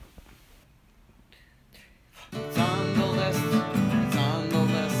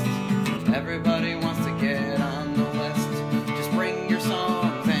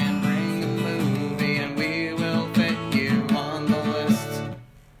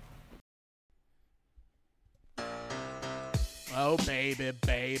Oh, baby,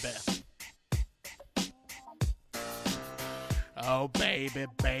 baby. Oh, baby,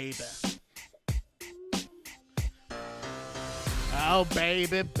 baby. Oh,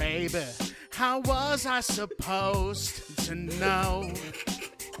 baby, baby. How was I supposed to know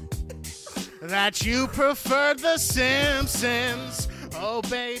that you preferred The Simpsons? Oh,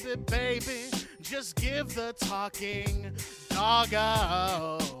 baby, baby. Just give the talking dog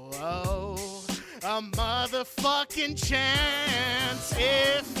a motherfucking chance.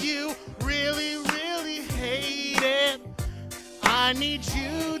 If you really, really hate it, I need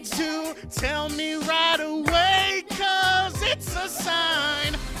you to tell me right away, 'cause it's a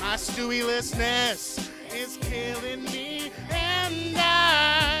sign my Stewie-lessness is killing me. And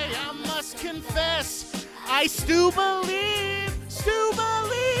I must confess, I still believe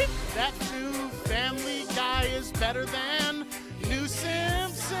that new Family Guy is better than New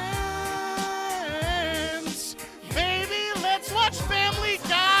Simpsons. Baby, let's watch Family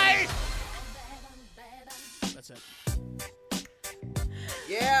Guy. That's it.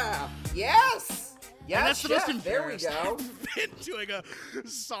 Yeah. Yes. And that's the most Chef. There we embarrassed go. I've been doing a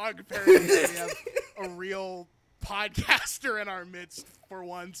song parody. We have a real podcaster in our midst for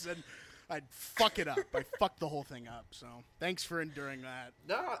once, and I'd fuck it up. I fucked the whole thing up. So thanks for enduring that.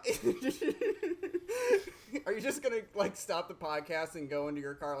 No. Are you just gonna stop the podcast and go into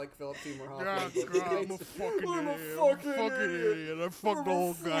your car like Philip Seymour Hoffman? Yeah, God, I'm a fucking idiot. I fucked the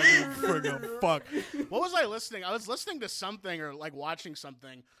whole goddamn friggin' fuck. What was I listening? I was listening to something or watching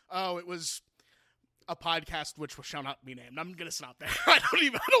something. Oh, it was a podcast which shall not be named. I'm gonna stop there. I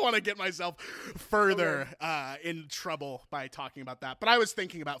don't want to get myself further in trouble by talking about that. But I was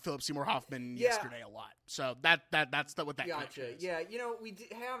thinking about Philip Seymour Hoffman yesterday a lot. So that's what that Gotcha. is. Yeah, we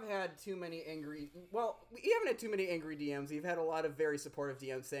have had too many angry. Well, we haven't had too many angry DMs. We've had a lot of very supportive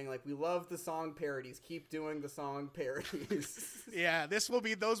DMs saying we love the song parodies. Keep doing the song parodies. Yeah, those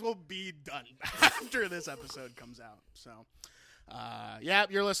will be done after this episode comes out. So.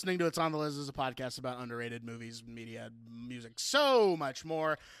 You're listening to It's on the List. This is a podcast about underrated movies, media, music, so much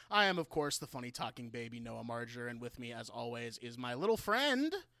more. I am, of course, the funny talking baby Noah Marger, and with me, as always, is my little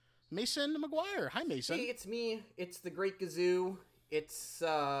friend Mason McGuire. Hi, Mason. Hey, it's me. It's the Great Gazoo. It's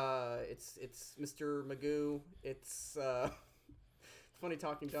Mr. Magoo. It's funny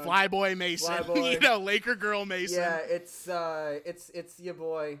talking dog. Flyboy Mason. Flyboy. Laker girl Mason. Yeah, it's ya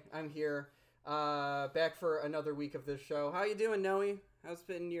boy. I'm here. Back for another week of this show. How you doing, Noe? How's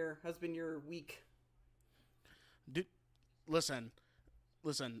been your week? Dude, listen.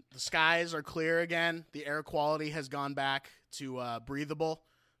 The skies are clear again. The air quality has gone back to breathable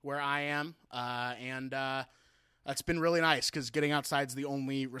where I am, and that's been really nice because getting outside's the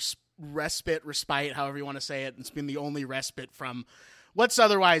only respite, however you want to say it. It's been the only respite from what's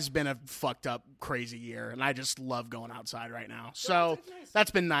otherwise been a fucked up, crazy year, and I just love going outside right now. So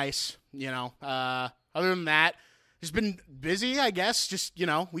that's been nice, Other than that, just been busy, I guess. Just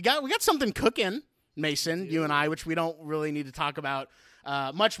we got something cooking, Mason, you and I, which we don't really need to talk about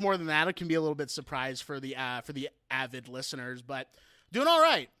much more than that. It can be a little bit surprise for the avid listeners, but doing all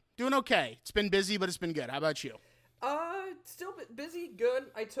right, doing okay. It's been busy, but it's been good. How about you? Still busy, good.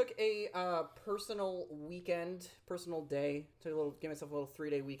 I took a personal day. Gave myself a little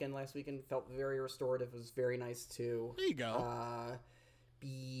 3-day weekend last weekend. Felt very restorative. It was very nice to. There you go.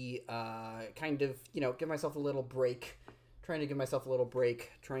 Be kind of give myself a little break. Trying to give myself a little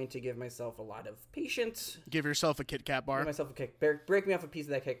break. Trying to give myself a lot of patience. Give yourself a Kit Kat bar. Give myself a break me off a piece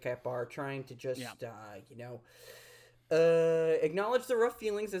of that Kit Kat bar. Trying to just acknowledge the rough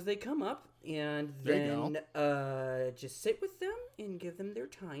feelings as they come up, and then just sit with them and give them their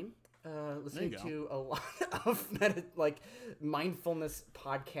time. Listening to a lot of mindfulness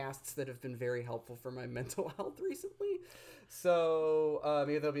podcasts that have been very helpful for my mental health recently. So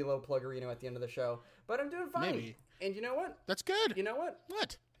maybe there'll be a little pluggerino at the end of the show. But I'm doing fine. Maybe. And you know what? That's good. You know what?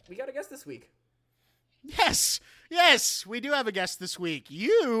 What? We got a guest this week. Yes, we do have a guest this week.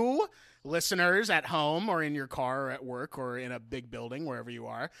 You, listeners at home or in your car or at work or in a big building, wherever you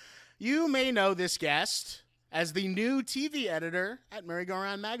are, you may know this guest as the new TV editor at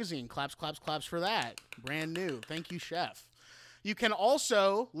Merry-Go-Round Magazine. Claps, claps, claps for that. Brand new. Thank you, Chef. You can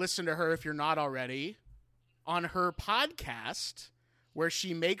also listen to her, if you're not already, on her podcast, where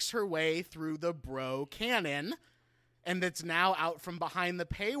she makes her way through the bro canon, and that's now out from behind the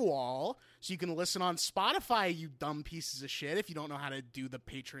paywall, so you can listen on Spotify, you dumb pieces of shit, if you don't know how to do the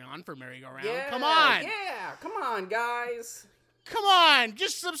Patreon for Merry-Go-Round. Yeah, come on! Yeah, come on, guys! Come on,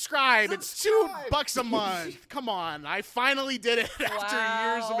 just subscribe. It's $2 a month. Come on, I finally did it after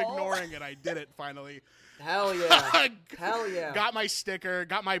years of ignoring it. I did it finally. Hell yeah. Hell yeah. Got my sticker,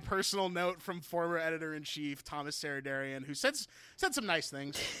 got my personal note from former editor-in-chief Thomas Saradarian, who said some nice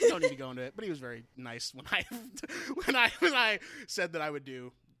things. Don't need to go into it, but he was very nice when I said that I would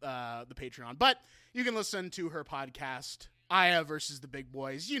do the Patreon. But you can listen to her podcast, Aya versus the Big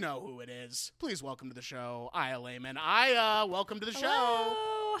Boys. You know who it is. Please welcome to the show, Aya Lehman. Aya, welcome to the show.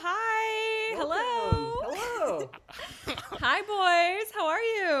 Hi. Welcome. Hello. Hi, boys. How are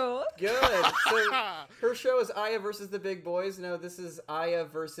you? Good. So her show is Aya versus the Big Boys. No, this is Aya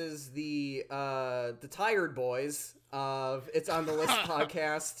versus the Tired Boys of It's on the List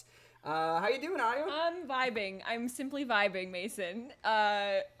podcast. How you doing, Aya? I'm vibing. I'm simply vibing, Mason.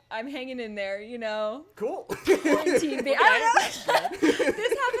 I'm hanging in there, you know. Cool. Quarantine, baby. I don't know. This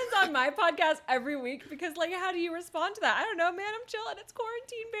happens on my podcast every week because, like, how do you respond to that? I don't know, man. I'm chilling. It's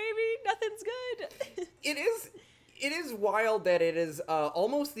quarantine, baby. Nothing's good. It is wild that it is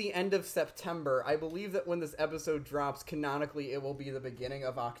almost the end of September. I believe that when this episode drops, canonically, it will be the beginning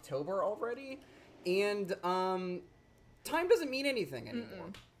of October already. And time doesn't mean anything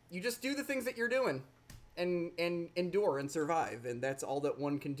anymore. You just do the things that you're doing. And endure and survive, and that's all that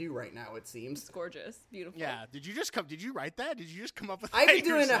one can do right now, it seems. It's gorgeous. Beautiful. Yeah. Did you write that? Did you just come up with I've that been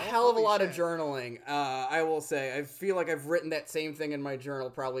doing yourself? a hell of a Holy lot shit. of journaling, I will say. I feel like I've written that same thing in my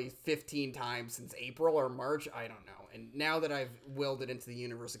journal probably 15 times since April or March, I don't know. And now that I've willed it into the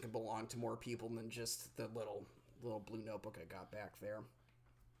universe, it can belong to more people than just the little blue notebook I got back there.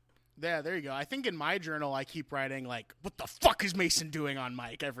 Yeah, there you go. I think in my journal I keep writing like, "What the fuck is Mason doing on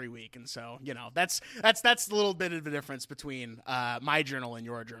mic?" every week, and so that's a little bit of a difference between my journal and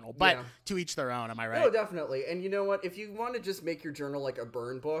your journal. But Yeah. to each their own. Am I right? Oh, definitely. And you know what? If you want to just make your journal like a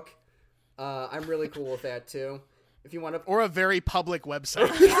burn book, I'm really cool with that too. If you want to, Or a very public website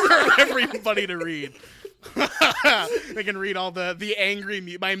for everybody to read. They can read all the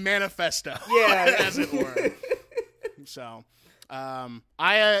angry my manifesto, Yeah. as it were. So.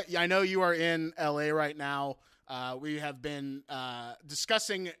 I know you are in LA right now. We have been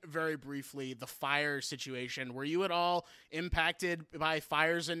discussing very briefly the fire situation. Were you at all impacted by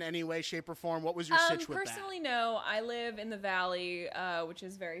fires in any way, shape, or form? What was your sitch with that? Personally, no. I live in the valley, which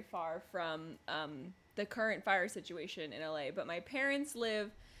is very far from the current fire situation in LA. But my parents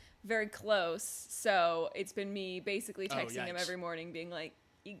live very close, so it's been me basically texting them every morning, being like,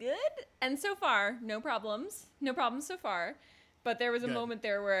 "You good?" And so far, no problems. No problems so far. But there was a moment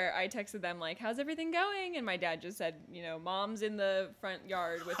there where I texted them, like, "How's everything going?" And my dad just said, "Mom's in the front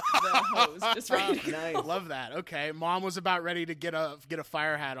yard with the hose just ready to go." Nice. Love that. Okay, Mom was about ready to get a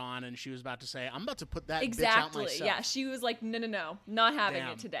fire hat on, and she was about to say, "I'm about to put that bitch out myself." Yeah, she was like, no, not having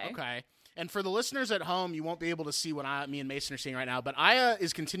it today. Okay. And for the listeners at home, you won't be able to see what me and Mason are seeing right now, but Aya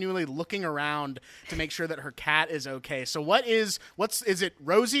is continually looking around to make sure that her cat is okay. So is it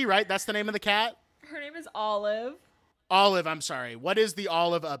Rosie, right? That's the name of the cat? Her name is Olive. Olive, I'm sorry. What is the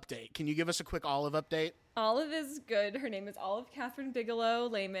Olive update? Can you give us a quick Olive update? Olive is good. Her name is Olive Catherine Bigelow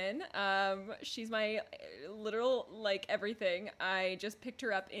Lehman. She's my literal, like, everything. I just picked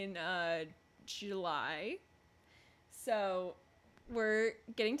her up in July. So we're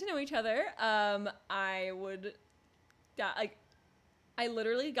getting to know each other. I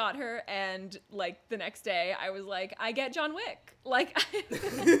literally got her, and, like, the next day I was like, I get John Wick. Like,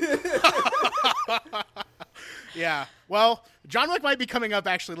 Yeah. Well, John Wick might be coming up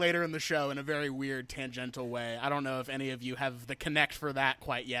actually later in the show in a very weird tangential way. I don't know if any of you have the connect for that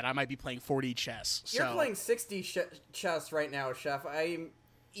quite yet. I might be playing 4D chess. You're playing 60 chess right now, Chef. I'm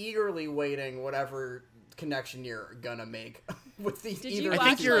eagerly waiting whatever connection you're gonna make with these. Did you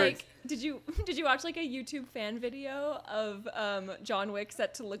watch like a YouTube fan video of John Wick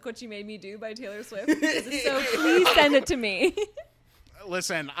set to "Look What You Made Me Do" by Taylor Swift? So please send it to me.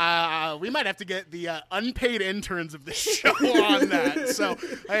 Listen, we might have to get the unpaid interns of this show on that. So,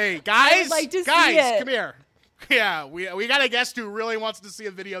 hey, guys, like to see it. Come here. Yeah, we got a guest who really wants to see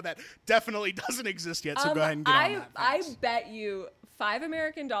a video that definitely doesn't exist yet. So go ahead and get on that. I bet you $5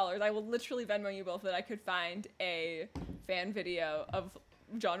 American, I will literally Venmo you both, that I could find a fan video of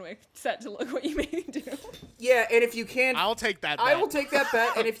John Wick set to "Look What You Made Me Do." Yeah, and if you can't, I'll take that bet. I will take that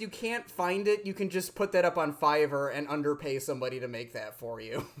bet, and if you can't find it, you can just put that up on Fiverr and underpay somebody to make that for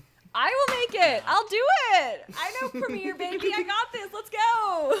you. I will make it. I'll do it. I know Premiere, baby. I got this. Let's go.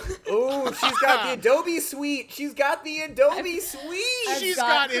 Oh, she's got the Adobe Suite. She's got the Adobe Suite. She's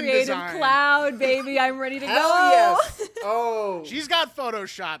got Creative InDesign. Cloud, baby. I'm ready to Hell go. yes. Oh. She's got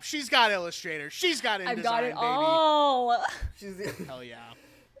Photoshop. She's got Illustrator. She's got InDesign, I've got it baby. all. Hell yeah.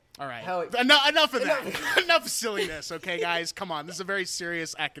 All right. Hell- Enough of that. Enough silliness, okay, guys? Come on. This is a very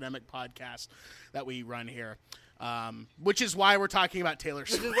serious academic podcast that we run here. Which is why we're talking about Taylor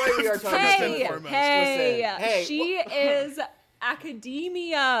Swift. Which is why we are talking about Taylor Swift. Hey, she is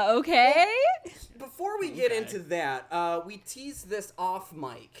academia, okay? Before we get into that, we teased this off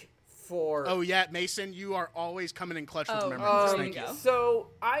mic for... Oh, yeah, Mason, you are always coming in clutch with remembering this. Thank you. So,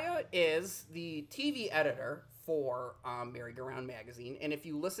 Aya is the TV editor for Merry-Go-Round Magazine, and if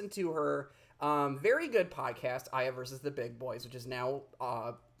you listen to her very good podcast, Aya versus the Big Boys, which is now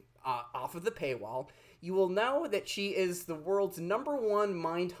off of the paywall, you will know that she is the world's #1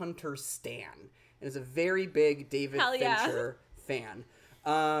 Mindhunter stan, and is a very big David Fincher fan.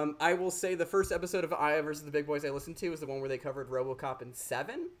 I will say the first episode of Aya versus the Big Boys I listened to was the one where they covered RoboCop and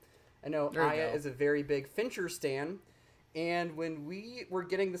Seven. I know Aya is a very big Fincher stan, and when we were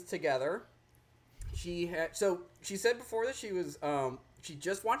getting this together, she said before that she was she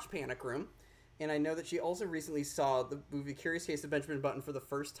just watched Panic Room, and I know that she also recently saw the movie Curious Case of Benjamin Button for the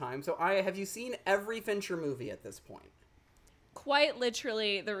first time. So Aya, have you seen every Fincher movie at this point? Quite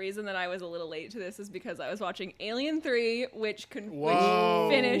literally, the reason that I was a little late to this is because I was watching Alien 3, which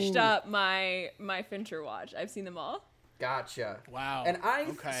finished up my Fincher watch. I've seen them all. Gotcha. Wow. And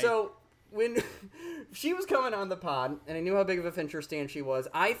so when she was coming on the pod, and I knew how big of a Fincher stan she was,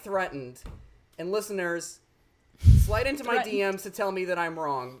 I threatened, and listeners, slide into my DMs to tell me that I'm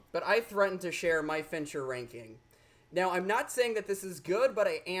wrong, but I threatened to share my Fincher ranking. Now, I'm not saying that this is good, but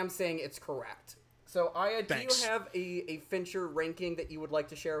I am saying it's correct. So, Aya, do you have a Fincher ranking that you would like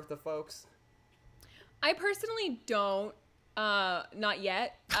to share with the folks? I personally don't. Not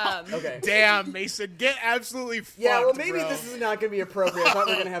yet. Okay. Damn, Mason, get absolutely fucked, yeah, well, maybe bro. this is not going to be appropriate. I thought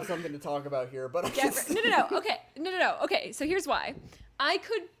we were going to have something to talk about here, but No. Okay, so here's why. I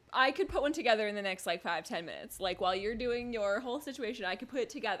could put one together in the next, 5-10 minutes. Like, while you're doing your whole situation, I could put it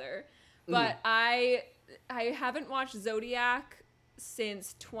together. But I haven't watched Zodiac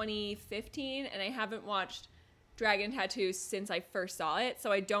since 2015, and I haven't watched Dragon Tattoo since I first saw it,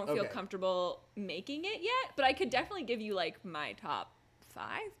 so I don't feel comfortable making it yet, but I could definitely give you my top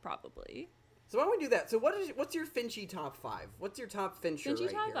 5 probably. So why don't we do that? So what's your Finchy top 5? What's your top Fincher Finchy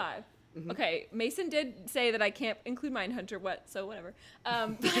right top here? 5. Mm-hmm. Okay, Mason did say that I can't include Mindhunter, so whatever.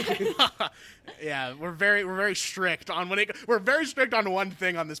 Yeah, we're very strict on we're very strict on one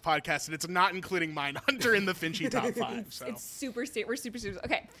thing on this podcast, and it's not including Mindhunter in the Finchy top 5. So we're super serious.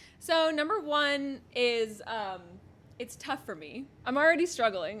 Okay, so number 1 is it's tough for me. I'm already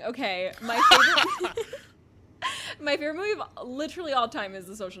struggling. Okay, my favorite movie of literally all time is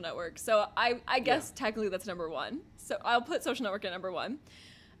The Social Network. So I guess technically that's number 1. So I'll put Social Network at number 1.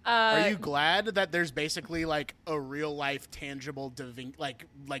 Are you glad that there's basically a real life tangible like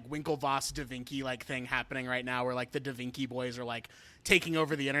Winklevoss Da Vinci thing happening right now, where the Da Vinci boys are taking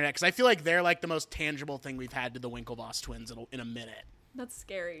over the internet? Because I feel like they're the most tangible thing we've had to the Winklevoss twins in a minute. That's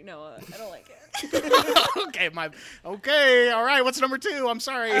scary, Noah. I don't like it. Okay, all right. What's number 2? I'm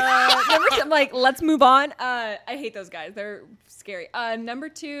sorry. Number 2, let's move on. I hate those guys. They're scary. Number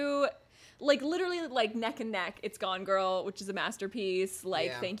 2. Literally, neck and neck, it's Gone Girl, which is a masterpiece.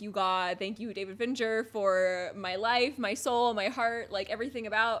 Thank you, God. Thank you, David Fincher, for my life, my soul, my heart. Everything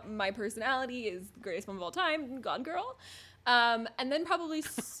about my personality is the greatest film of all time, Gone Girl. And then probably,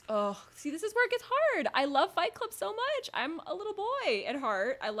 this is where it gets hard. I love Fight Club so much. I'm a little boy at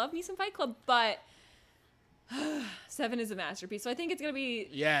heart. I love me some Fight Club, but Seven is a masterpiece. So I think it's going to be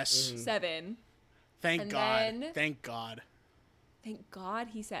 7. Thank God. Thank God. Thank God,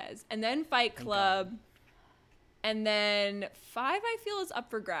 he says. And then Fight Club. And then 5, I feel, is up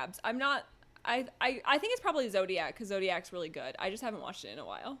for grabs. I think it's probably Zodiac, because Zodiac's really good. I just haven't watched it in a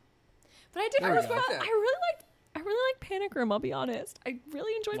while. But I did I really like Panic Room, I'll be honest. I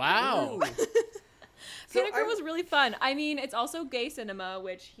really enjoyed Panic Room. Panic Room was really fun. I mean, it's also gay cinema,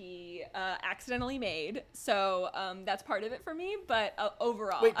 which he accidentally made. So that's part of it for me. But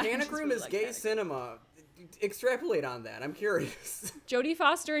overall, wait, Panic Room is gay cinema. Extrapolate on that. I'm curious. Jodie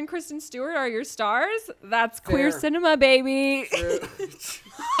Foster and Kristen Stewart are your stars. That's queer cinema, baby.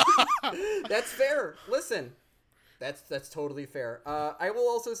 That's fair. Listen, that's totally fair. I will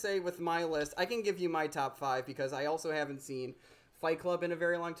also say with my list, I can give you my top 5 because I also haven't seen Fight Club in a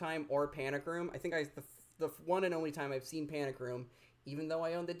very long time or Panic Room. I think the one and only time I've seen Panic Room, even though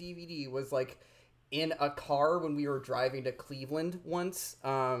I owned the DVD, was in a car when we were driving to Cleveland once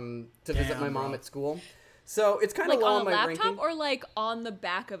to visit my mom at school. So it's kind of low on my ranking. On a laptop or on the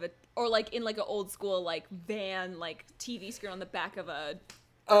back of it, or in an old school van TV screen on the back of a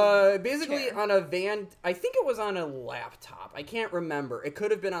basically chair. On a van. I think it was on a laptop. I can't remember. It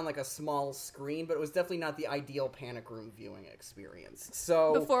could have been on a small screen, but it was definitely not the ideal Panic Room viewing experience.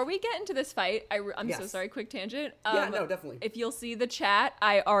 So before we get into this fight, I'm so sorry. Quick tangent. Yeah, no, definitely. If you'll see the chat,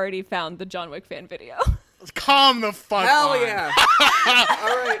 I already found the John Wick fan video. Calm the fuck Hell on. yeah.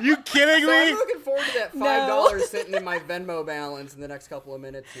 All right. You kidding So me? I'm looking forward to that $5 sitting in my Venmo balance in the next couple of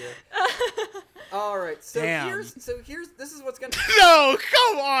minutes here. All right. So Damn. here's this is what's going to No,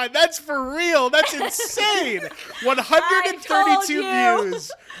 come on. That's for real. That's insane. 132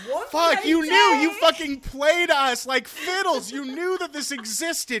 views. Fuck, you knew. You fucking played us like fiddles. You knew that this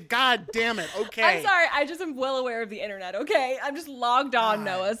existed. God damn it. Okay. I'm sorry. I just am well aware of the internet, okay? I'm just logged on,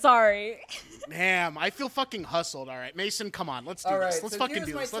 Noah. Sorry. Damn, I feel fucking hustled. All right, Mason, come on. Let's do this. Let's fucking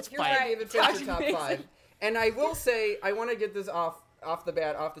do this. Let's here's my fight. David Fincher top 5. And I will say, I want to get this off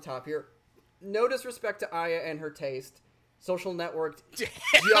the top here. No disrespect to Aya and her taste. Social Network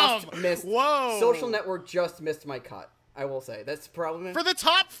just missed. Whoa. Social Network just missed my cut. I will say that's probably For the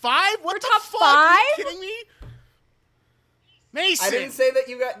top 5? What the top fuck? 5? Are you kidding me? Mason. I didn't say that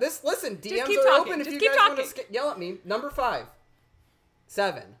you got this. Listen, DMs keep are talking. open Just if you keep guys want talking. to yell at me. Number 5.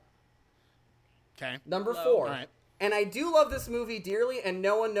 7. Okay. Number Low. 4. All right. And I do love this movie dearly, and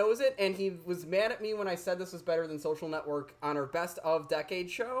no one knows it, and he was mad at me when I said this was better than Social Network on our Best of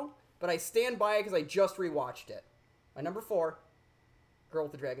Decade show, but I stand by it because I just rewatched it. My number 4, Girl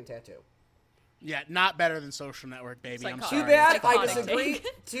with the Dragon Tattoo. Yeah, not better than Social Network, baby. I'm Psychotic. sorry. Too bad, I Iconic disagree.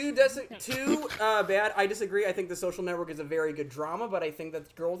 take. Too bad, I disagree. I think The Social Network is a very good drama, but I think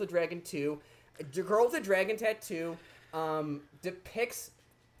that Girl with the Dragon 2, Girl with the Dragon Tattoo depicts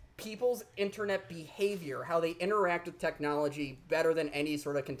people's internet behavior, how they interact with technology better than any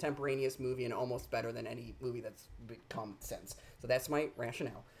sort of contemporaneous movie and almost better than any movie that's become since. So that's my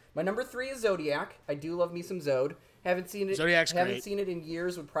rationale. My number 3 is Zodiac. I do love me some Zod. Haven't seen it. Zodiac's haven't great. seen it in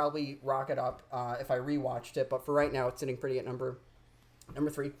years. Would probably rock it up if I rewatched it. But for right now, it's sitting pretty at number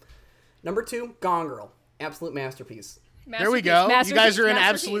 3. Number 2, Gone Girl. Absolute masterpiece. There we go. You guys are in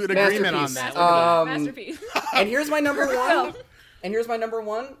absolute agreement on that. Look at that. Masterpiece. And here's my number 1. And here's my number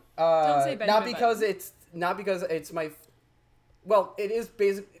 1. Don't say Not Benjamin because Button. it's my. Well, it is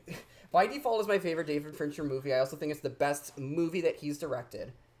basic. By default, is my favorite David Fincher movie. I also think it's the best movie that he's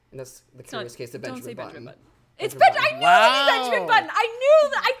directed. And that's the curious case of Benjamin Button. It's Benjamin. I knew it was Benjamin Button. I knew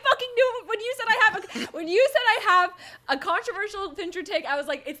that. I fucking knew it when you said I have a controversial Fincher take. I was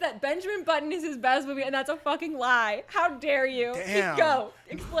like, it's that Benjamin Button is his best movie, and that's a fucking lie. How dare you? Damn. Go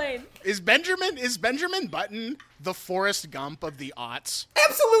explain. Is Benjamin Button the Forrest Gump of the aughts?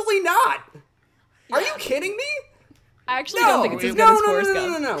 Absolutely not. Are you kidding me? I actually don't think it's as good as Forrest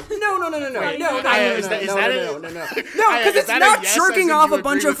Gump. No, because it's not jerking off a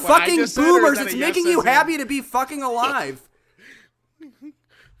bunch of fucking boomers. It's making you happy to be fucking alive.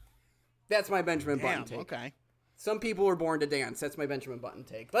 That's my Benjamin Button take. Okay. Some people were born to dance. That's my Benjamin Button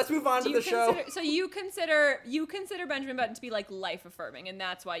take. Let's move on to the show. So you consider Benjamin Button to be like life affirming, and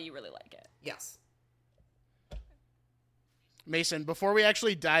that's why you really like it. Yes. Mason, before we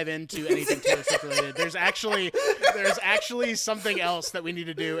actually dive into anything Taylor Swift related, there's actually something else that we need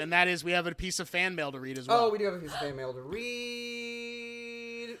to do, and that is we have a piece of fan mail to read as well. Oh, we do have a piece of fan mail to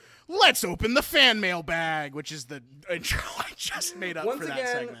read. Let's open the fan mail bag, which is the intro I just made up for that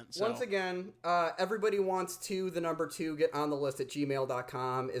segment. So. Once again, everybody wants to, the number 2, get on the list at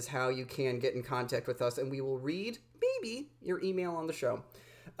gmail.com is how you can get in contact with us, and we will read, maybe, your email on the show.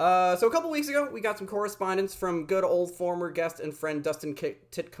 So a couple weeks ago, we got some correspondence from good old former guest and friend Dustin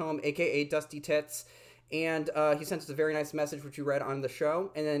Titcomb, a.k.a. Dusty Tits, and he sent us a very nice message, which we read on the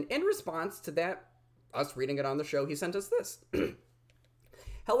show, and then in response to that, us reading it on the show, he sent us this.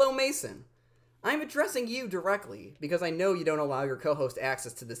 Hello, Mason. I'm addressing you directly because I know you don't allow your co-host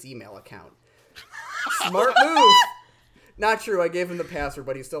access to this email account. Smart move. Not true. I gave him the password,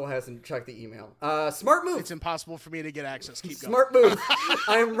 but he still hasn't checked the email. Smart move. It's impossible for me to get access. Keep going. Smart move.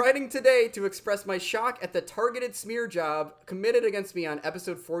 I am writing today to express my shock at the targeted smear job committed against me on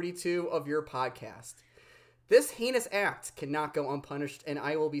episode 42 of your podcast. This heinous act cannot go unpunished, and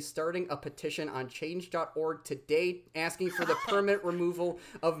I will be starting a petition on change.org today asking for the permanent removal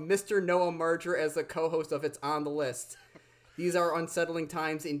of Mr. Noah Marger as the co-host of It's on the List. These are unsettling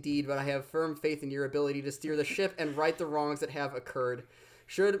times indeed, but I have firm faith in your ability to steer the ship and right the wrongs that have occurred.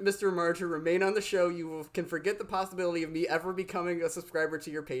 Should Mr. Marger remain on the show, can forget the possibility of me ever becoming a subscriber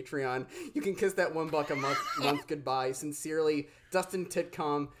to your Patreon. You can kiss that $1 a month goodbye. Sincerely, Dustin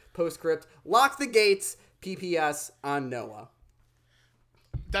Titcomb, postscript, lock the gates, PPS on Noah.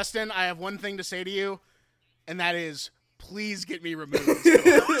 Dustin, I have one thing to say to you, and that is, please get me removed as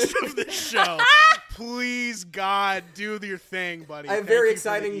co-host of this show. Please, God, do your thing, buddy. I have very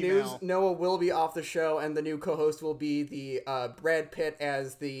exciting news. Noah will be off the show, and the new co-host will be the Brad Pitt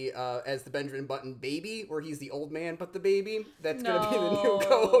as the Benjamin Button baby, where he's the old man but the baby. That's going to be the new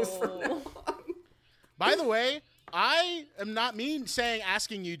co-host from now on. By the way, I am not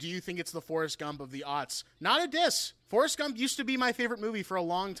asking you, do you think it's the Forrest Gump of the aughts? Not a diss. Forrest Gump used to be my favorite movie for a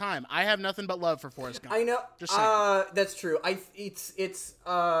long time. I have nothing but love for Forrest Gump. I know. Just saying. That's true. It's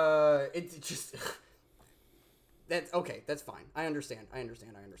just that's okay. That's fine. I understand.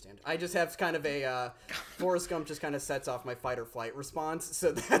 I just have kind of a Forrest Gump just kind of sets off my fight or flight response,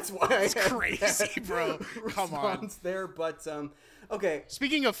 so that's why it's crazy, bro. Come on. There, but okay.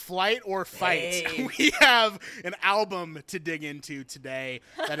 Speaking of flight or fight, we have an album to dig into today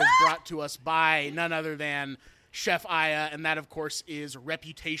that is brought to us by none other than Chef Aya, and that, of course, is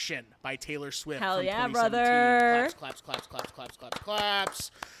Reputation by Taylor Swift. Hell from yeah, 2017. brother.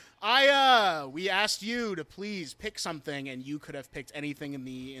 Claps. Aya, we asked you to please pick something, and you could have picked anything in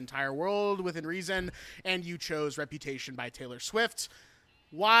the entire world within reason, and you chose Reputation by Taylor Swift.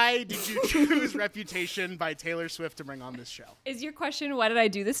 Why did you choose Reputation by Taylor Swift to bring on this show? Is your question, why did I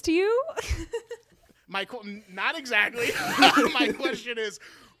do this to you? Not exactly. My question is,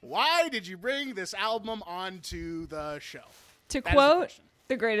 why did you bring this album onto the show? To quote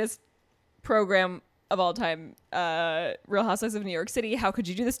the greatest program of all time, Real Housewives of New York City, how could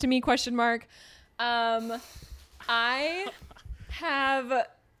you do this to me? ?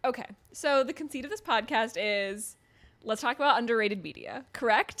 Okay, so the conceit of this podcast is, let's talk about underrated media,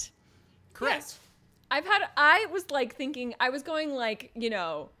 correct? Correct. Yes. I was going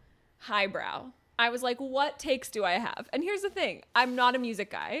highbrow. I was like, what takes do I have? And here's the thing. I'm not a music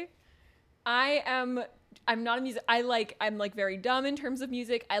guy. I'm not a music. I'm very dumb in terms of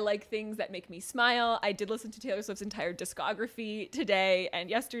music. I like things that make me smile. I did listen to Taylor Swift's entire discography today and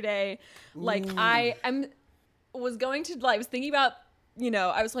yesterday. Ooh. I was thinking about,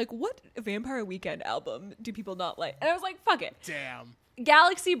 I was like, what Vampire Weekend album do people not like? And I was like, fuck it. Damn.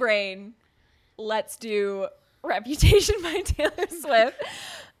 Galaxy Brain. Let's do Reputation by Taylor Swift.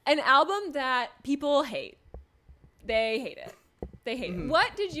 An album that people hate. They hate it.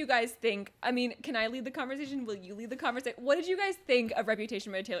 What did you guys think? I mean, can I lead the conversation? Will you lead the conversation? What did you guys think of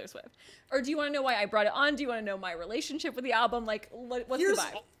Reputation by Taylor Swift? Or do you want to know why I brought it on? Do you want to know my relationship with the album? What's the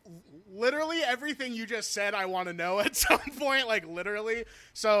vibe? Literally everything you just said I want to know at some point, literally.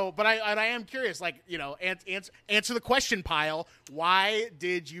 So, but I am curious, answer the question, Pile. Why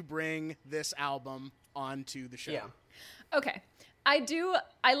did you bring this album onto the show? Yeah. Okay. I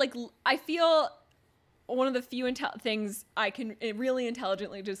feel one of the few things I can really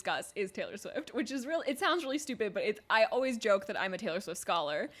intelligently discuss is Taylor Swift, which is it sounds really stupid, but I always joke that I'm a Taylor Swift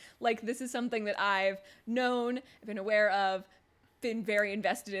scholar. This is something that I've known, I've been aware of, been very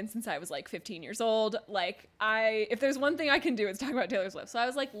invested in since I was 15 years old. If there's one thing I can do, it's talk about Taylor Swift. So I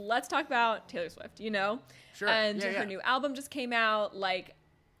was like, let's talk about Taylor Swift, Sure. And her new album just came out.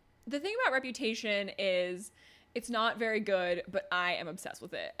 The thing about Reputation is it's not very good, but I am obsessed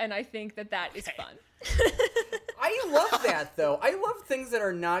with it. And I think that is fun. I love that, though. I love things that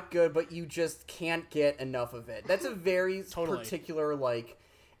are not good, but you just can't get enough of it. That's a very particular,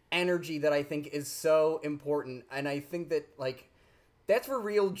 energy that I think is so important. And I think that, that's where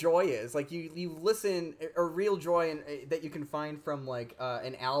real joy is. You listen, or real joy that you can find from,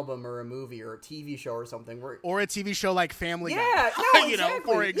 an album or a movie or a TV show or something. Or a TV show like Family Guy. Yeah, no,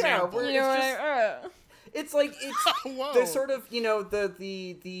 exactly. For example. It's the sort of,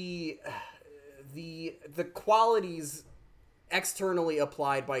 the qualities externally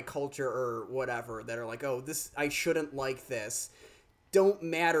applied by culture or whatever that are I shouldn't like this, don't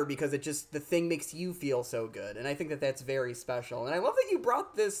matter because the thing makes you feel so good. And I think that's very special. And I love that you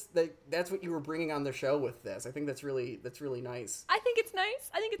brought this, that's what you were bringing on the show with this. I think that's really nice. I think it's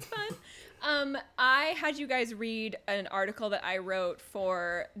nice. I think it's fun. I had you guys read an article that I wrote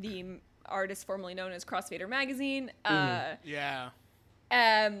for the artist formerly known as Crossfader Magazine. Yeah.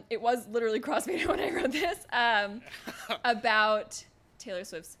 It was literally Crossfader when I wrote this, about Taylor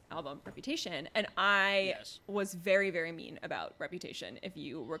Swift's album Reputation, and I was very, very mean about Reputation, if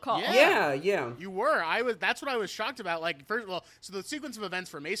you recall. Yeah. You were. That's what I was shocked about. First of all, so the sequence of events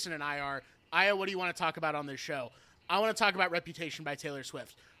for Mason and I are, Aya, what do you want to talk about on this show? I want to talk about Reputation by Taylor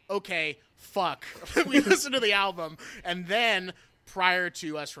Swift. Okay, fuck. We listened to the album, and then prior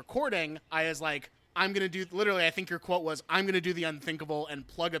to us recording, Aya's like, I'm going to do, literally, I think your quote was, I'm going to do the unthinkable and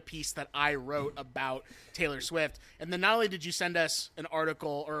plug a piece that I wrote about Taylor Swift. And then not only did you send us an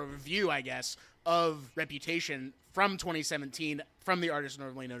article or a review, I guess, of Reputation from 2017 from the artist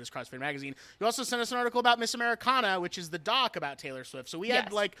normally known as Crossfader Magazine, you also sent us an article about Miss Americana, which is the doc about Taylor Swift. So we had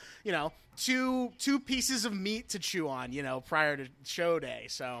two pieces of meat to chew on, prior to show day.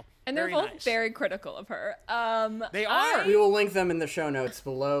 So and they're both very critical of her. They are. We will link them in the show notes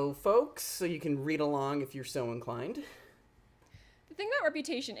below, folks, so you can read along if you're so inclined. The thing about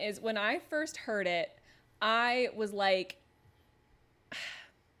Reputation is when I first heard it, I was like,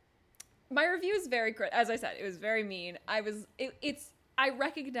 my review is very, as I said, it was very mean. I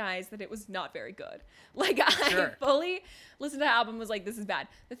recognized that it was not very good. Like, I fully listened to the album, was like, this is bad.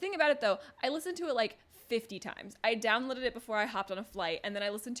 The thing about it, though, I listened to it like 50 times. I downloaded it before I hopped on a flight, and then I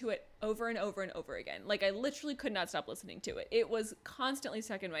listened to it over and over and over again. Like, I literally could not stop listening to it. It was constantly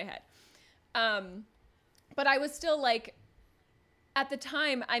stuck in my head. But I was still like, at the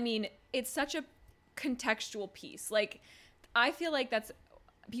time, I mean, it's such a contextual piece. Like, I feel like that's,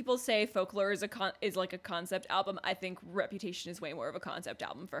 people say Folklore is like a concept album. I think Reputation is way more of a concept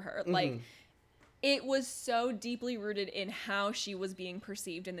album for her. Mm-hmm. Like, it was so deeply rooted in how she was being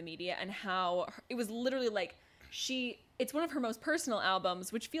perceived in the media, and how it was literally like it's one of her most personal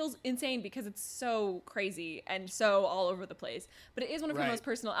albums, which feels insane because it's so crazy and so all over the place. But it is one of her most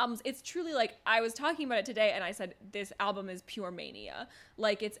personal albums. It's truly like, I was talking about it today and I said, this album is pure mania.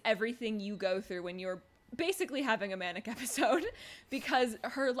 Like, it's everything you go through when you're basically having a manic episode, because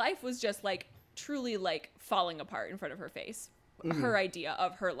her life was just like truly like falling apart in front of her face. Mm-hmm. Her idea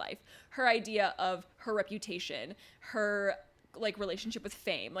of her life, her idea of her reputation, her like relationship with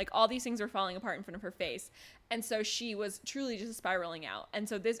fame, like all these things were falling apart in front of her face. And so she was truly just spiraling out. And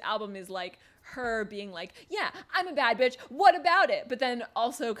so this album is like her being like, yeah, I'm a bad bitch, what about it? But then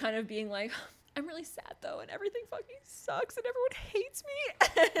also kind of being like, I'm really sad though, and everything fucking sucks, and everyone hates me.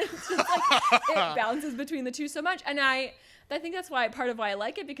 And it's just like, it bounces between the two so much. And I think that's why, part of why I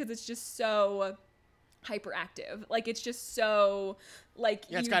like it, because it's just so hyperactive. Like, it's just so like,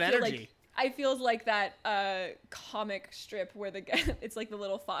 yeah, it's got energy. Like, I feels like that comic strip where the guy, it's like the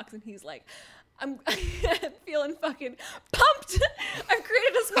little fox, and he's like, I'm feeling fucking pumped. I've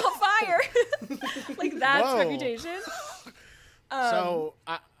created a small fire. Like, that's Whoa. Reputation. So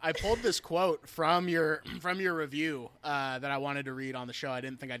I pulled this quote from your review that I wanted to read on the show. I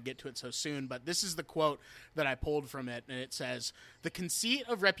didn't think I'd get to it so soon, but this is the quote that I pulled from it, and it says, "The conceit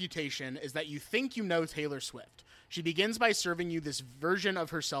of Reputation is that you think you know Taylor Swift. She begins by serving you this version of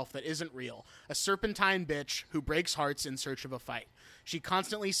herself that isn't real, a serpentine bitch who breaks hearts in search of a fight. She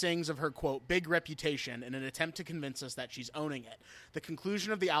constantly sings of her, quote, big reputation in an attempt to convince us that she's owning it. The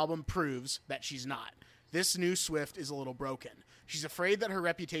conclusion of the album proves that she's not. This new Swift is a little broken. She's afraid that her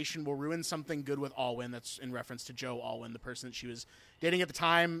reputation will ruin something good with Alwyn." That's in reference to Joe Alwyn, the person that she was dating at the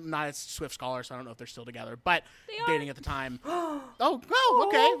time. Not a Swift scholar, so I don't know if they're still together, but dating at the time. Oh,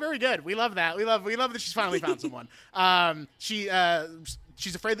 okay, very good. We love that. We love that she's finally found someone.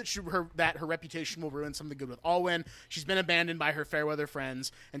 She's afraid that her reputation will ruin something good with Alwyn. She's been abandoned by her fair-weather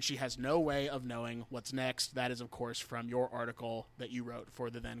friends, and she has no way of knowing what's next. That is, of course, from your article that you wrote for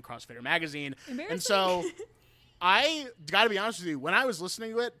the then CrossFitter magazine. And so I got to be honest with you, when I was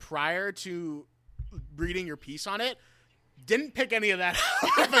listening to it prior to reading your piece on it, didn't pick any of that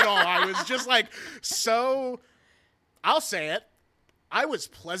up at all. I was just like, I'll say it, I was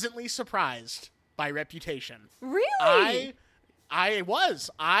pleasantly surprised by Reputation. Really? I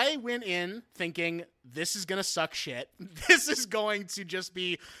was. I went in thinking, this is going to suck shit. This is going to just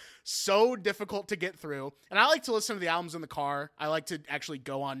be so difficult to get through. And I like to listen to the albums in the car. I like to actually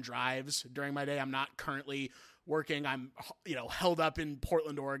go on drives during my day. I'm not currently working. I'm, held up in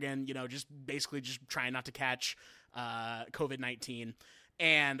Portland, Oregon, just basically just trying not to catch COVID-19.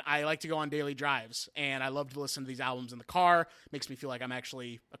 And I like to go on daily drives, and I love to listen to these albums in the car. Makes me feel like I'm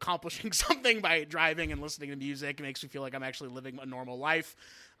actually accomplishing something by driving and listening to music. It makes me feel like I'm actually living a normal life.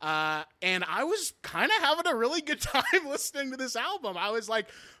 And I was kind of having a really good time listening to this album. I was like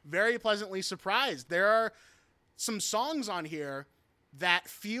very pleasantly surprised. There are some songs on here that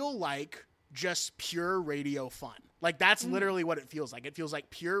feel like just pure radio fun. Like, that's literally what it feels like. It feels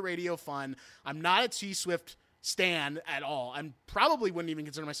like pure radio fun. I'm not a T-Swift stan at all. I probably wouldn't even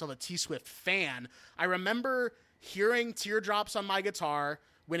consider myself a T-Swift fan. I remember hearing Teardrops on my guitar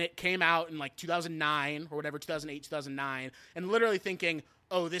when it came out in like 2009 or whatever, 2008, 2009, and literally thinking,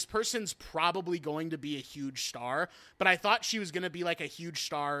 oh, this person's probably going to be a huge star. But I thought she was going to be like a huge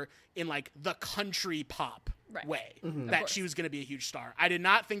star in like the country pop way, that she was going to be a huge star. I did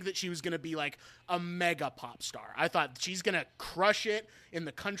not think that she was going to be like a mega pop star. I thought she's going to crush it in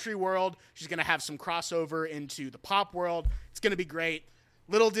the country world. She's going to have some crossover into the pop world. It's going to be great.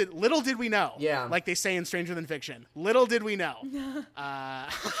 Little did we know, like they say in Stranger Than Fiction, little did we know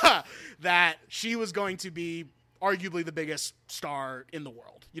that she was going to be arguably the biggest star in the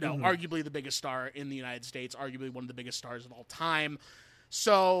world, arguably the biggest star in the United States, arguably one of the biggest stars of all time.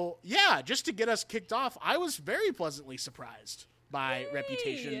 So, yeah, just to get us kicked off, I was very pleasantly surprised by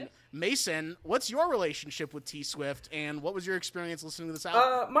Reputation. Mason, what's your relationship with T-Swift, and what was your experience listening to this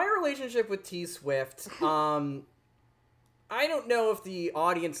album? My relationship with T-Swift, I don't know if the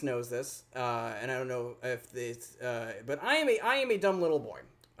audience knows this, and I don't know if this, but I am a dumb little boy.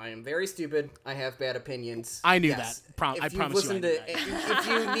 I am very stupid. I have bad opinions. I knew that. I promise you I knew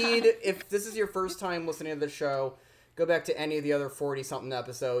that. If this is your first time listening to the show, go back to any of the other 40-something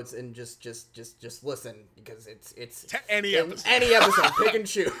episodes and just listen, because it's to any episode. Any episode. Pick and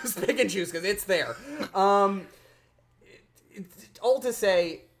choose, because it's there. All to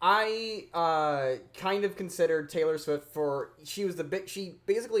say, I kind of considered Taylor Swift she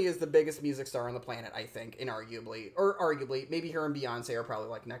basically is the biggest music star on the planet, I think, arguably, maybe her and Beyonce are probably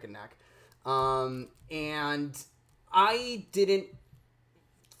like neck and neck. And I didn't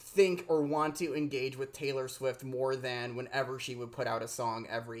think or want to engage with Taylor Swift more than whenever she would put out a song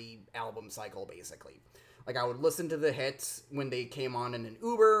every album cycle, basically. Like, I would listen to the hits when they came on in an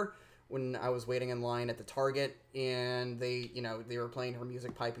Uber, when I was waiting in line at the Target, and they were playing her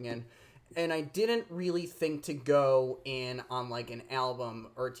music piping in. And I didn't really think to go in on like an album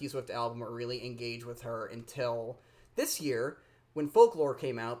or a T Swift album or really engage with her until this year when Folklore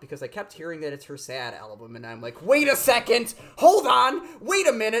came out, because I kept hearing that it's her sad album, and I'm like, wait a second, hold on, wait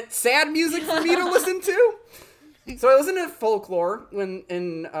a minute, sad music for me to listen to? So I listened to Folklore when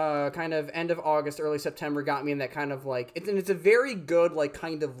in kind of end of August, early September, got me in that kind of like, it's a very good like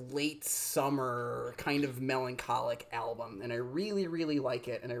kind of late summer kind of melancholic album, and I really, really like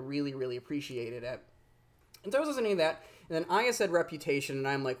it, and I really, really appreciated it. And so I was listening to that, and then Aya said Reputation, and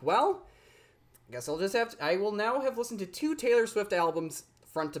I'm like, well, I guess I will now have listened to 2 Taylor Swift albums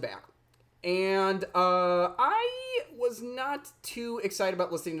front to back. And I was not too excited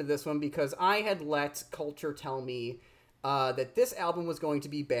about listening to this one because I had let culture tell me that this album was going to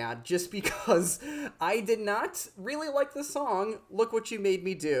be bad just because I did not really like the song Look What You Made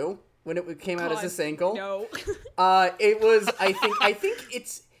Me Do when it came out as a single. No. It was, I think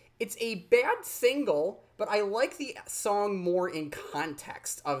it's a bad single, but I like the song more in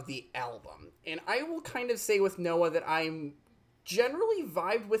context of the album. And I will kind of say with Noah that I'm generally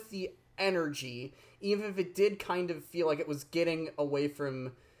vibed with the energy, even if it did kind of feel like it was getting away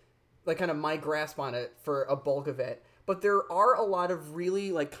from like kind of my grasp on it for a bulk of it. But there are a lot of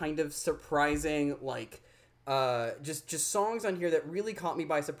really like kind of surprising like just songs on here that really caught me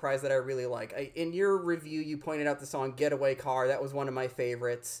by surprise that I really like. In your review, you pointed out the song Getaway Car. That was one of my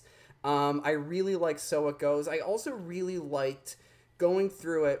favorites. I really like So It Goes. I also really liked, going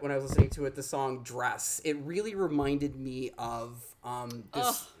through it when I was listening to it, the song Dress. It really reminded me of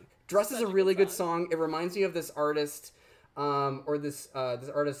this. Dress is a really good song. It reminds me of this artist, this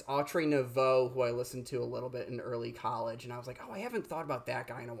artist Audrey Nouveau, who I listened to a little bit in early college, and I was like, oh, I haven't thought about that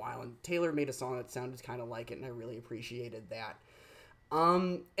guy in a while. And Taylor made a song that sounded kind of like it, and I really appreciated that.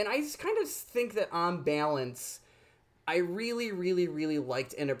 And I just kind of think that on balance, I really, really, really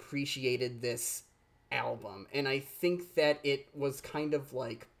liked and appreciated this album, and I think that it was kind of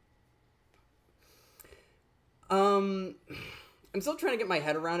like, I'm still trying to get my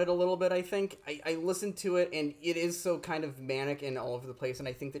head around it a little bit, I think. I listened to it, and it is so kind of manic and all over the place, and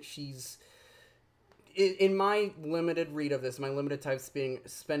I think that she's, in my limited read of this, my limited time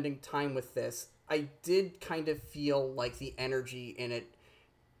spending time with this, I did kind of feel like the energy in it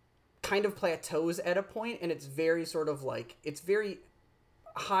kind of plateaus at a point, and it's very sort of like, it's very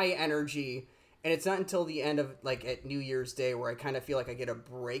high energy, and it's not until the end of, like, at New Year's Day where I kind of feel like I get a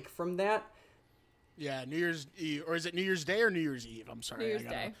break from that. Yeah, New Year's Eve, or is it New Year's Day or New Year's Eve? I'm sorry. New Year's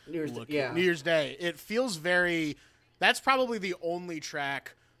Day. New Year's Day. It feels very, that's probably the only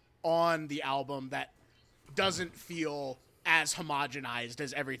track on the album that doesn't feel as homogenized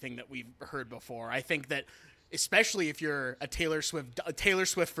as everything that we've heard before. I think that, especially if you're a Taylor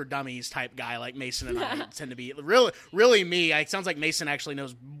Swift for Dummies type guy like Mason and I tend to be, really me. It sounds like Mason actually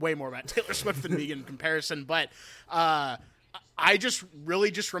knows way more about Taylor Swift than me in comparison, but I just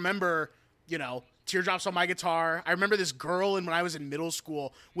remember, Teardrops on My Guitar. I remember this girl, and when I was in middle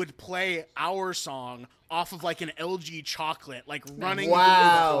school, would play our song off of like an LG chocolate, like running.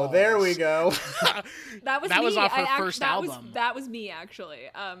 Wow, there we go. that was off her first album. That was me, actually.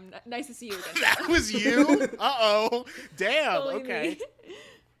 Nice to see you again. That was you? Uh-oh. Damn. Totally okay. me.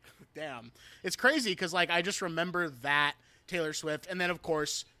 Damn. It's crazy because like I just remember that Taylor Swift, and then of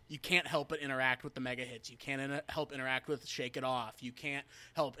course you can't help but interact with the mega hits. You can't help interact with Shake It Off. You can't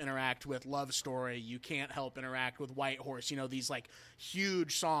help interact with Love Story. You can't help interact with White Horse. These like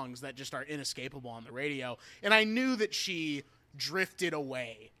huge songs that just are inescapable on the radio. And I knew that she drifted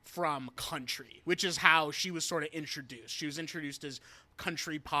away from country, which is how she was sort of introduced. She was introduced as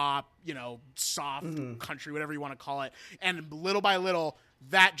country pop, soft country, whatever you want to call it. And little by little,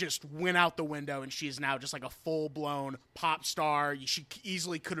 that just went out the window, and she is now just like a full-blown pop star. She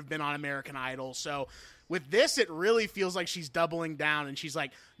easily could have been on American Idol. So With this, it really feels like she's doubling down, and she's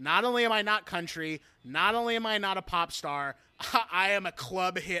like, not only am I not country, not only am I not a pop star, I am a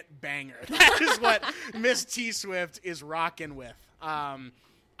club hit banger. That is what Miss T Swift is rocking with.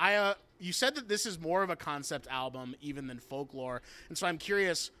 You said that this is more of a concept album even than Folklore, and so I'm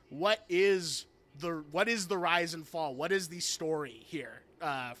curious, what is the rise and fall? What is the story here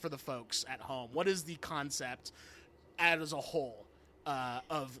for the folks at home? What is the concept as a whole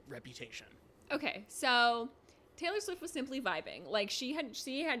of Reputation? Okay, so Taylor Swift was simply vibing. Like she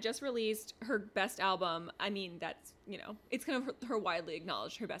had just released her best album. I mean, that's, it's kind of her widely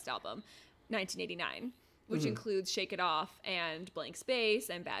acknowledged her best album, 1989, which includes Shake It Off and Blank Space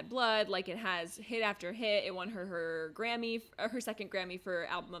and Bad Blood. Like it has hit after hit. It won her Grammy, her second Grammy for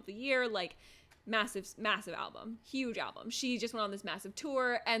Album of the Year. Like massive album, huge album. She just went on this massive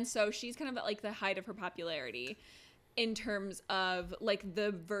tour, and so she's kind of at like the height of her popularity in terms of like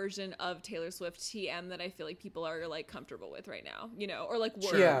the version of Taylor Swift TM that I feel like people are like comfortable with right now, or like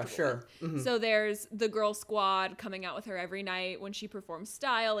were comfortable with. So there's the Girl Squad coming out with her every night when she performs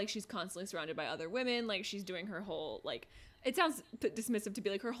Style. Like she's constantly surrounded by other women. Like she's doing her whole, like, it sounds dismissive to be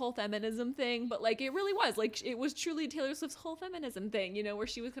like her whole feminism thing, but like it really was. Like it was truly Taylor Swift's whole feminism thing, where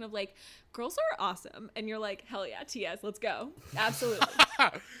she was kind of like, girls are awesome. And you're like, hell yeah, TS, let's go. Absolutely.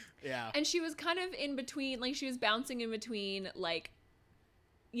 Yeah. And she was kind of in between, like she was bouncing in between, like,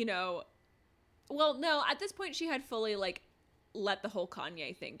 well, no, at this point she had fully like let the whole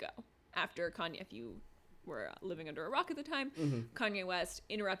Kanye thing go. After Kanye, if you were living under a rock at the time, Kanye West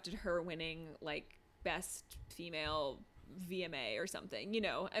interrupted her winning like best female VMA or something,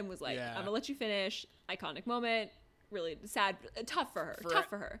 and was like, I'm gonna let you finish. Iconic moment. Really sad, tough for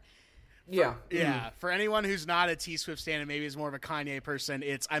her. Yeah. For anyone who's not a T Swift stan and maybe is more of a Kanye person,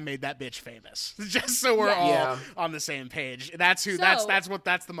 it's I made that bitch famous. Just so we're all on the same page. That's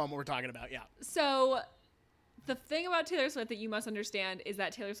the moment we're talking about. Yeah. So the thing about Taylor Swift that you must understand is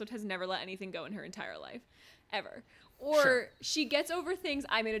that Taylor Swift has never let anything go in her entire life, ever. Or she gets over things.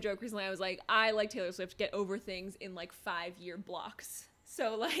 I made a joke recently. I was like, I like Taylor Swift get over things in like 5-year blocks.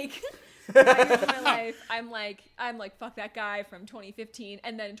 So like 5 years of my life, I'm like, fuck that guy from 2015.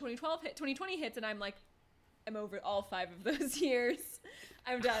 And then 2020 hits and I'm like, I'm over all 5 of those years.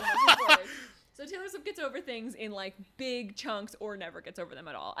 I'm done. So Taylor Swift gets over things in like big chunks or never gets over them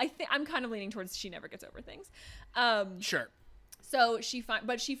at all. I'm kind of leaning towards she never gets over things. Sure. So she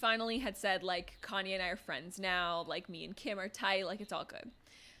finally had said like, Kanye and I are friends now. Like me and Kim are tight. Like it's all good.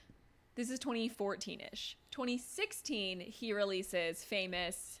 This is 2014-ish. 2016, he releases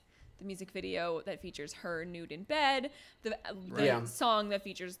Famous, the music video that features her nude in bed, the song that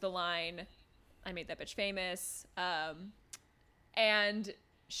features the line, I made that bitch famous, and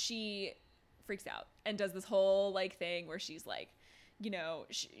she freaks out and does this whole like thing where she's like,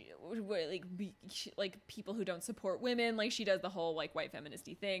 like people who don't support women, like she does the whole like white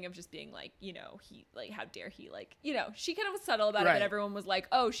feministy thing of just being like, he like, how dare he, like, she kind of was subtle about it, but everyone was like,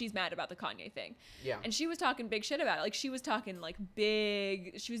 oh, she's mad about the Kanye thing. Yeah. And she was talking big shit about it. Like she was talking like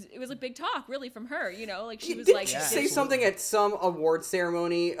it was like big talk really from her, like she was like, say something at some award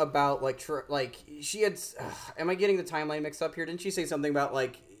ceremony about like she had, am I getting the timeline mixed up here? Didn't she say something about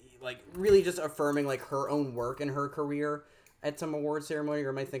like really just affirming like her own work and her career at some award ceremony, or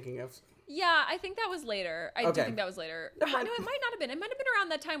am I thinking of? Yeah, I think that was later. I do think that was later. No, it might not have been. It might have been around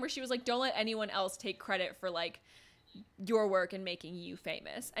that time where she was like, don't let anyone else take credit for like your work and making you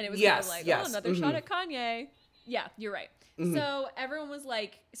famous. And it was kind of like, oh, another shot at Kanye. Yeah, you're right. So everyone was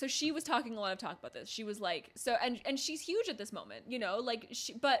like, so she was talking a lot of talk about this. She was like, so, and she's huge at this moment, like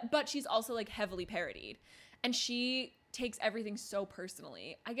but she's also like heavily parodied. And she takes everything so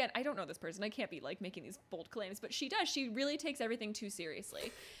personally. Again, I don't know this person. I can't be like making these bold claims, but she does. She really takes everything too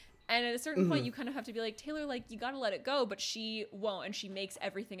seriously. And at a certain point, you kind of have to be like, Taylor, like, you got to let it go, but she won't. And she makes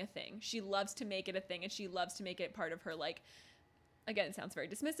everything a thing. She loves to make it a thing, and she loves to make it part of her, like, again, it sounds very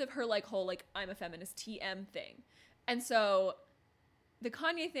dismissive, her, like, whole, like, I'm a feminist TM thing. And so the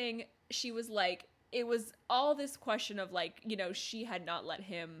Kanye thing, she was like, it was all this question of, like, she had not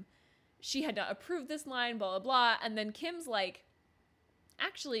approved this line, blah, blah, blah. And then Kim's like,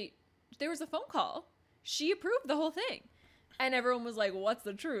 actually, there was a phone call. She approved the whole thing. And everyone was like, what's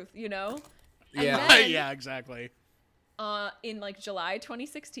the truth, And then, yeah, exactly. In like July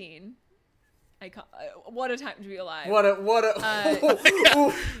 2016, what a time to be alive.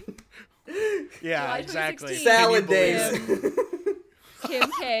 Yeah, exactly. Salad days. Kim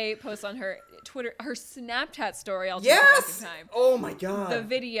K posts on her Twitter, her Snapchat story. I'll take it back in time. Oh my god. The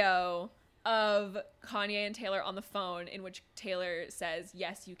video of Kanye and Taylor on the phone, in which Taylor says,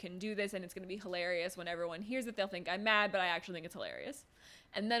 yes, you can do this, and it's going to be hilarious. When everyone hears it, they'll think I'm mad, but I actually think it's hilarious.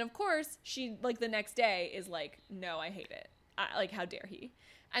 And then of course she like the next day is like, no, I hate it. Like, how dare he?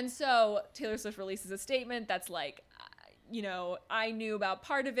 And so Taylor Swift releases a statement that's like, you know, I knew about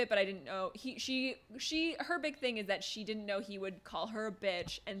part of it, but I didn't know her big thing is that she didn't know he would call her a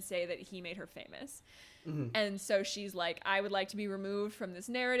bitch and say that he made her famous. Mm-hmm. And so she's like, I would like to be removed from this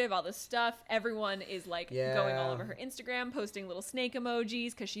narrative, all this stuff. Everyone is like going all over her Instagram, posting little snake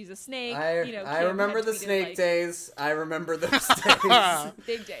emojis because she's a snake. I remember the snake days. I remember those days.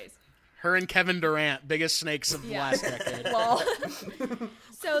 Big days. Her and Kevin Durant, biggest snakes of the last decade. Well,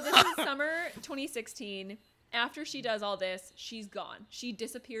 so this is summer 2016. After she does all this, she's gone. She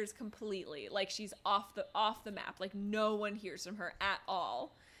disappears completely. Like, she's off the map. Like, no one hears from her at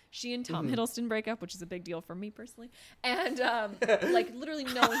all. She and Tom Hiddleston break up, which is a big deal for me personally. And like, literally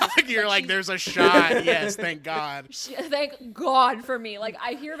no one hears from her. You're like, there's a shot. Yes, thank God. Thank God for me. Like,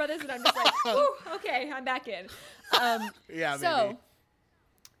 I hear about this and I'm just like, ooh, okay, I'm back in. Yeah, so, maybe.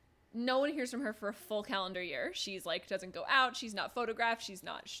 No one hears from her for a full calendar year. She's like, doesn't go out. She's not photographed. She's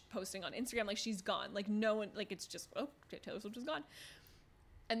not posting on Instagram. Like, she's gone. Like, no one, like, it's just, oh, Taylor Swift is gone.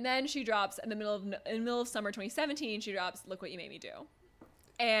 And then she drops in the middle of summer 2017, she drops Look What You Made Me Do.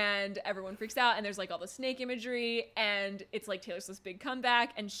 And everyone freaks out, and there's like all the snake imagery, and it's like Taylor Swift's big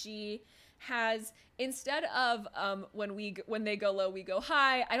comeback, and she has, instead of when they go low, we go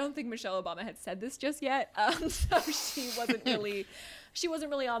high. I don't think Michelle Obama had said this just yet, so she wasn't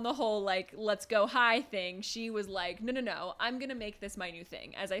really on the whole like let's go high thing. She was like, no, I'm gonna make this my new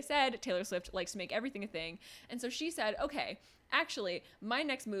thing. As I said, Taylor Swift likes to make everything a thing, and so she said, okay, actually, my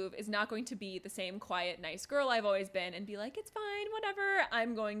next move is not going to be the same quiet, nice girl I've always been and be like, it's fine, whatever.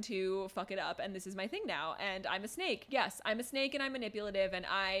 I'm going to fuck it up, and this is my thing now. And I'm a snake. Yes, I'm a snake, and I'm manipulative, and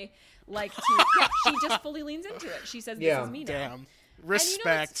I like to... Yeah, she just fully leans into it. She says, this is me now. Damn.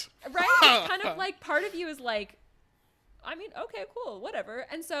 Respect. And, right? It's kind of like, part of you is like, I mean, okay, cool, whatever.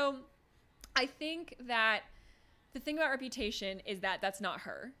 And so I think that the thing about Reputation is that that's not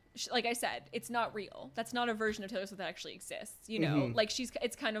her. Like I said, it's not real. That's not a version of Taylor Swift that actually exists, you know? Mm-hmm. Like,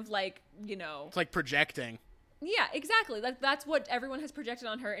 it's kind of like, you know... It's like projecting. Yeah, exactly. That's what everyone has projected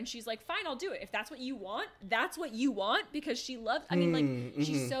on her, and she's like, fine, I'll do it. If that's what you want, that's what you want, because she loves... I mean, like,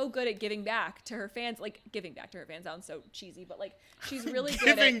 she's so good at giving back to her fans. Like, giving back to her fans sounds so cheesy, but, like, she's really good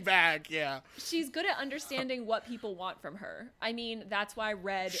at... Giving back, yeah. She's good at understanding what people want from her. I mean, that's why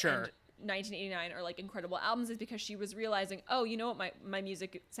Red and 1989 are like incredible albums, is because she was realizing, oh, you know what, my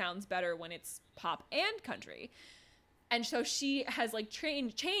music sounds better when it's pop and country. And so she has like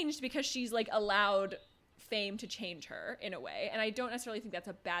changed because she's like allowed fame to change her in a way. And I don't necessarily think that's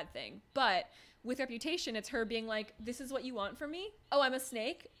a bad thing, but with Reputation, it's her being like, this is what you want from me? Oh, I'm a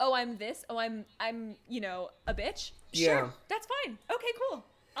snake. Oh, I'm this. Oh, I'm you know, a bitch. Sure, that's fine. Okay, cool.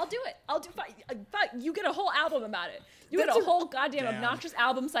 I'll do it. I'll do fine. You get a whole album about it. You get a whole goddamn obnoxious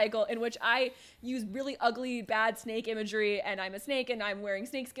album cycle in which I use really ugly, bad snake imagery, and I'm a snake, and I'm wearing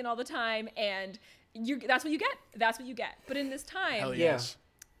snakeskin all the time, and that's what you get. That's what you get. But in this time... Hell yes.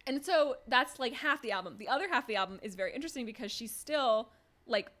 And so that's like half the album. The other half of the album is very interesting because she still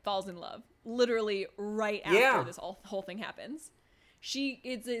like falls in love literally right after this whole thing happens. She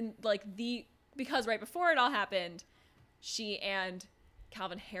is in like because right before it all happened, she and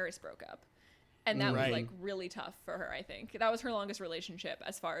Calvin Harris broke up, and that was like really tough for her. I think that was her longest relationship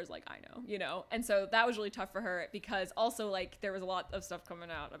as far as like I know, you know. And so that was really tough for her because also like there was a lot of stuff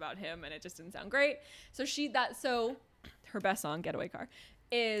coming out about him and it just didn't sound great. So her best song, Getaway Car,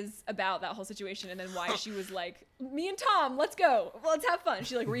 is about that whole situation, and then why she was like, me and Tom, let's go, let's have fun.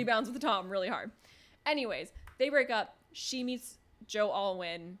 She like rebounds with Tom really hard. Anyways, they break up. She meets Joe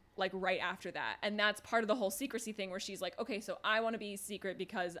Alwyn like right after that, and that's part of the whole secrecy thing where she's like, okay, so I want to be secret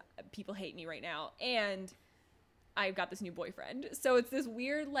because people hate me right now, and I've got this new boyfriend. So it's this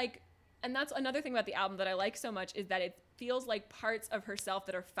weird like, and that's another thing about the album that I like so much, is that it feels like parts of herself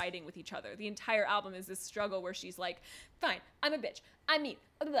that are fighting with each other. The entire album is this struggle where she's like, fine, I'm a bitch, I'm mean,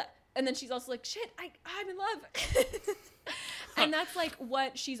 blah, blah, blah. And then she's also like, shit, I'm in love. And that's like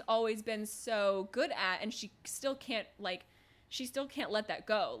what she's always been so good at, and she still can't let that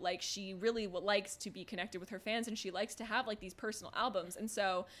go. Like, she really likes to be connected with her fans, and she likes to have like these personal albums. And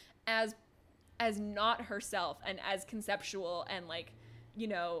so as not herself and as conceptual and like, you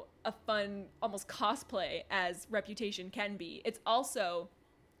know, a fun almost cosplay as Reputation can be, it's also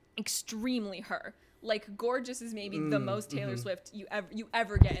extremely her. Like, Gorgeous is maybe the most Taylor Swift you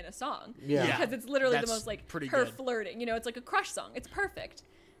ever get in a song. Yeah. Because it's literally the most like her flirting. You know, it's like a crush song. It's perfect.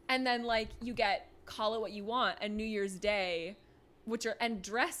 And then like you get Call It What You Want and New Year's Day, and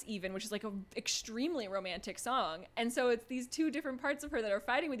Dress Even, which is like an extremely romantic song. And so it's these two different parts of her that are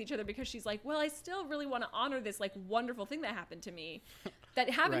fighting with each other because she's like, well, I still really want to honor this like wonderful thing that happened to me, that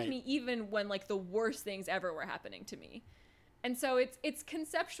happened to me even when like the worst things ever were happening to me. And so it's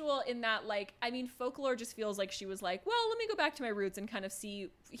conceptual in that, like, I mean, Folklore just feels like she was like, well, let me go back to my roots and kind of see,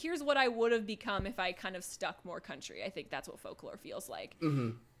 here's what I would have become if I kind of stuck more country. I think that's what Folklore feels like.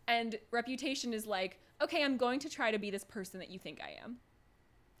 Mm-hmm. And Reputation is like, okay, I'm going to try to be this person that you think I am.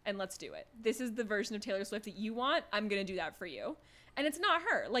 And let's do it. This is the version of Taylor Swift that you want. I'm going to do that for you. And it's not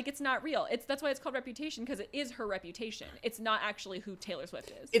her. Like, it's not real. That's why it's called Reputation, because it is her reputation. It's not actually who Taylor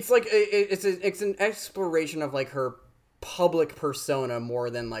Swift is. It's like, it's an exploration of, like, her public persona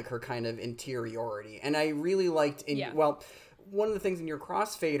more than like her kind of interiority. And I really liked well, one of the things in your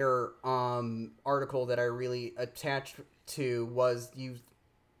Crossfader article that I really attached to was you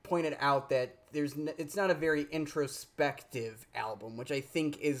pointed out that it's not a very introspective album, which I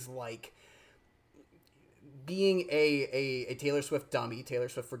think is like being a Taylor Swift dummy, Taylor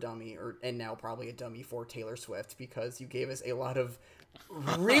Swift for Dummy, and now probably a dummy for Taylor Swift, because you gave us a lot of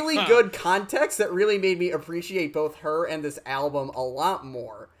really good context that really made me appreciate both her and this album a lot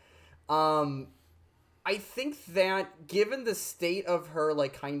more. I think that given the state of her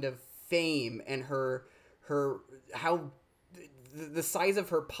like kind of fame and her how the size of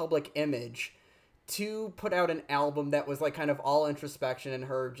her public image, to put out an album that was like kind of all introspection and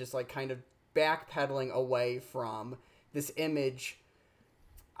her just like kind of backpedaling away from this image,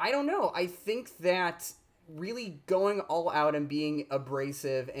 I don't know. I think that really going all out and being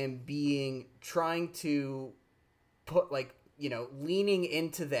abrasive and trying to put like, you know, leaning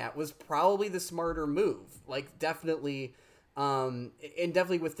into that was probably the smarter move. Like definitely, and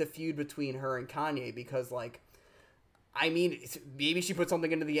definitely with the feud between her and Kanye, because like, I mean, maybe she put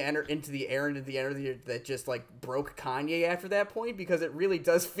something into the air that just like broke Kanye after that point, because it really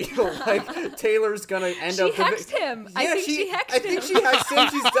does feel like Taylor's gonna end up. She hexed him. Yeah, I think she hexed him.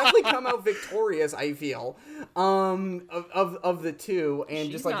 She's definitely come out victorious, I feel, of the two, and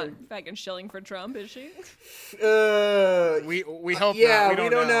she's just like not fucking shilling for Trump, is she? We hope. Yeah, not. We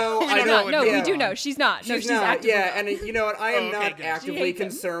don't know. We do know she's not. No, she's not. Actively not. And you know what? I am not good. actively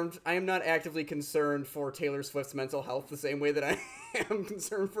concerned. I am not actively concerned for Taylor Swift's mental health the same way that I am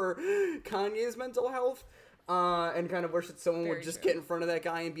concerned for Kanye's mental health, and kind of wish that someone would just get in front of that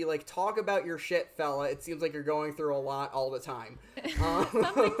guy and be like, talk about your shit, fella. It seems like you're going through a lot all the time. Something's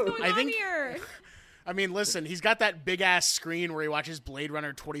going on here. I mean, listen, he's got that big ass screen where he watches Blade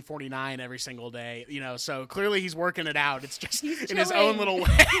Runner 2049 every single day, you know, so clearly he's working it out. It's just in his own little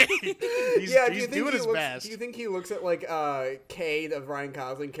way. he's doing his best. Do you think he looks at like Kay, the Ryan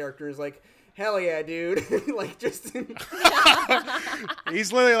Gosling character, is like, hell yeah, dude. Like, just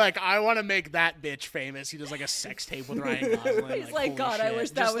he's literally like, I want to make that bitch famous. He does like a sex tape with Ryan Gosling. He's like, God, shit. I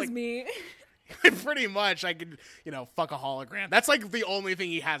wish that just was like, me. Pretty much, I could, you know, fuck a hologram. That's like the only thing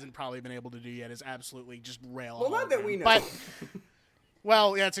he hasn't probably been able to do yet, is absolutely just rail. Well, not that we know. But,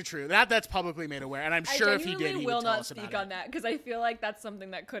 well, yeah, it's true. That's publicly made aware, and I'm sure if he did, he would tell us about it. I will not speak on that, because I feel like that's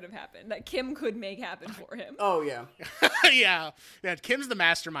something that could have happened, that Kim could make happen for him. Oh yeah, yeah. Kim's the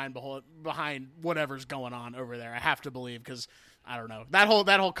mastermind behind whatever's going on over there. I have to believe, because I don't know, that whole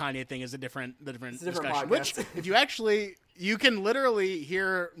Kanye thing is a different discussion. Podcast. Which, if you actually. You can literally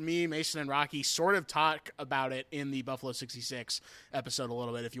hear me, Mason, and Rocky sort of talk about it in the Buffalo 66 episode a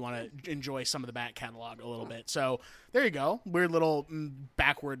little bit if you want to enjoy some of the back catalog a little bit. So there you go. Weird little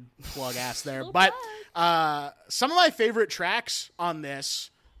backward plug ass there. But some of my favorite tracks on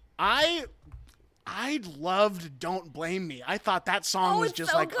this, I loved Don't Blame Me. I thought that song was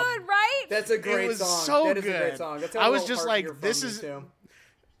just so like good, right? That's a great song. So that good. Is a great song. That's I was just like, this is...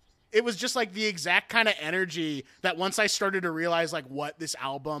 It was just like the exact kind of energy that once I started to realize like what this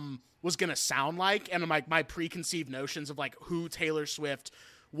album was going to sound like, and like my preconceived notions of like who Taylor Swift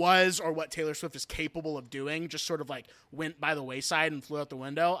was or what Taylor Swift is capable of doing just sort of like went by the wayside and flew out the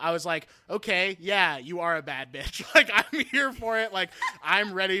window. I was like, okay, yeah, you are a bad bitch. Like, I'm here for it. Like,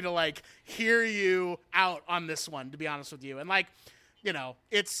 I'm ready to like hear you out on this one, to be honest with you. And like, you know,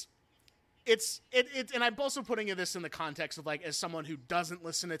 it's and I'm also putting this in the context of like, as someone who doesn't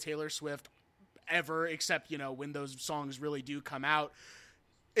listen to Taylor Swift ever, except, you know, when those songs really do come out.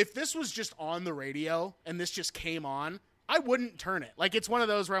 If this was just on the radio and this just came on, I wouldn't turn it. Like, it's one of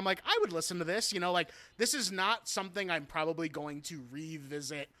those where I'm like, I would listen to this, you know, like this is not something I'm probably going to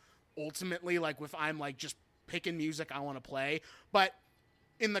revisit ultimately. Like if I'm like just picking music I want to play, but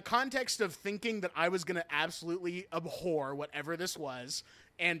in the context of thinking that I was going to absolutely abhor whatever this was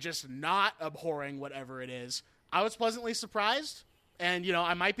and just not abhorring whatever it is, I was pleasantly surprised. And, you know,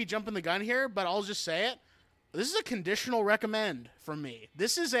 I might be jumping the gun here, but I'll just say it. This is a conditional recommend from me.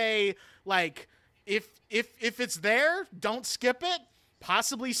 This is a, like, if it's there, don't skip it.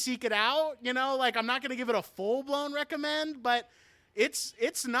 Possibly seek it out. You know, like, I'm not going to give it a full-blown recommend, but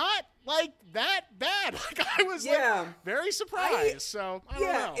it's not like that bad. Like I was like very surprised. So I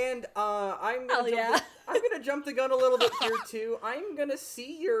don't know. And I'm gonna jump the gun a little bit here too. I'm gonna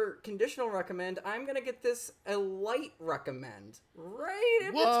see your conditional recommend. I'm gonna get this a light recommend right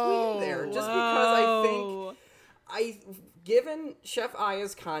in between there, just because I think given Chef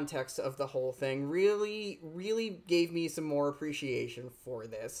Aya's context of the whole thing, really, really gave me some more appreciation for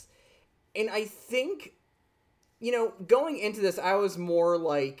this. And I think, going into this, I was more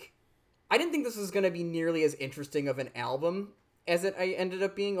like, I didn't think this was going to be nearly as interesting of an album as I ended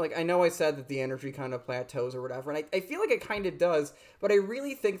up being. Like, I know I said that the energy kind of plateaus or whatever, and I feel like it kind of does, but I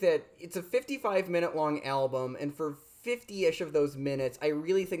really think that it's a 55-minute long album, and for 50-ish of those minutes, I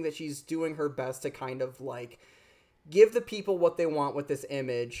really think that she's doing her best to kind of, like, give the people what they want with this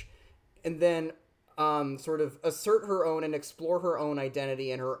image, and then sort of assert her own and explore her own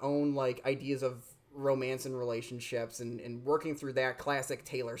identity and her own, like, ideas of romance and relationships and working through that classic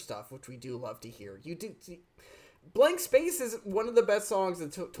Taylor stuff, which we do love to hear. Blank Space is one of the best songs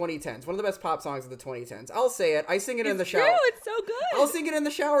of the 2010s. One of the best pop songs of the 2010s. I'll say it. I sing it in the shower. It's so good. I'll sing it in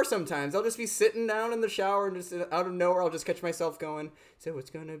the shower sometimes. I'll just be sitting down in the shower and just out of nowhere I'll just catch myself going, so it's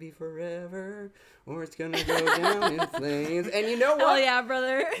gonna be forever or it's gonna go down in flames. And you know what? Hell yeah,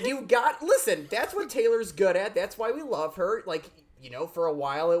 brother. Listen, that's what Taylor's good at. That's why we love her. Like, for a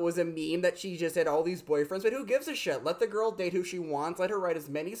while it was a meme that she just had all these boyfriends, but who gives a shit? Let the girl date who she wants. Let her write as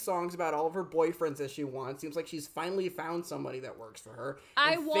many songs about all of her boyfriends as she wants. Seems like she's finally found somebody that works for her.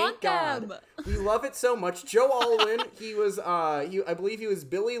 I want them. God, we love it so much. Joe Alwyn, he was, I believe he was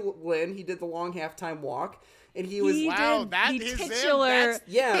Billy Lynn. He did the long halftime walk. And he was the titular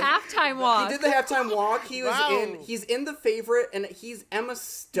halftime walk. He did the halftime walk. He was he's in The Favorite, and he's Emma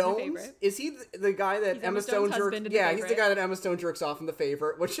Stone. Is he the guy that Emma Stone jerks? Yeah, he's the guy that Emma Stone jerks off in The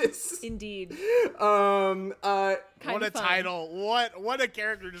Favorite, which is indeed. What a title! What a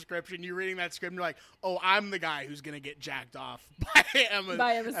character description! You reading that script, and you're like, oh, I'm the guy who's gonna get jacked off by Emma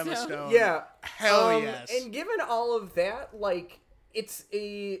Stone. Yeah, hell yes. And given all of that, like. It's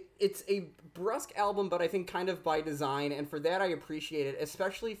a brusque album, but I think kind of by design, and for that I appreciate it,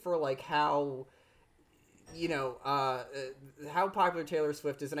 especially for like how, how popular Taylor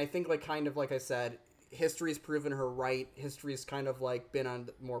Swift is, and I think like kind of like I said, history's proven her right. History's kind of like been on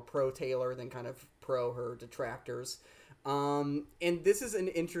more pro Taylor than kind of pro her detractors. And this is an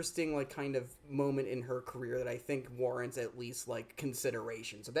interesting like kind of moment in her career that I think warrants at least like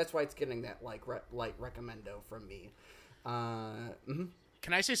consideration. So that's why it's getting that like light recommendo from me.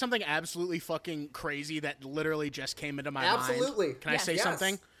 Can I say something absolutely fucking crazy that literally just came into my Absolutely. mind? Can I say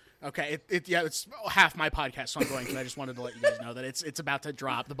something? Okay, it's half my podcast, so I'm going because I just wanted to let you guys know that it's about to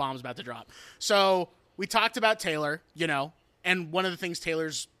drop. The bomb's about to drop. So we talked about Taylor, and one of the things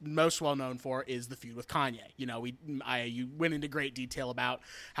Taylor's most well known for is the feud with Kanye. You went into great detail about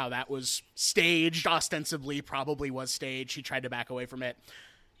how that was staged, ostensibly, probably was staged. She tried to back away from it.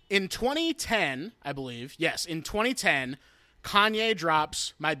 In 2010, I believe, in 2010, Kanye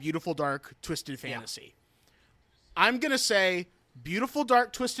drops My Beautiful Dark Twisted Fantasy. Yeah. I'm going to say Beautiful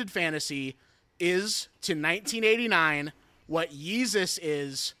Dark Twisted Fantasy is to 1989 what Yeezus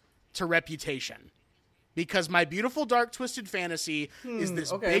is to Reputation. Because My Beautiful Dark Twisted Fantasy is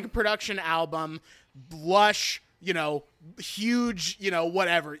this big production album, lush, huge,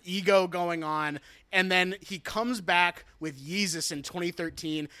 whatever, ego going on. And then he comes back with Yeezus in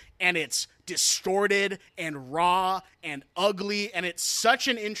 2013, and it's distorted and raw and ugly, and it's such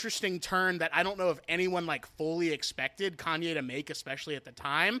an interesting turn that I don't know if anyone like fully expected Kanye to make, especially at the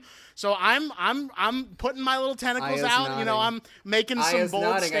time. So I'm putting my little tentacles out. Nodding. I'm making some bold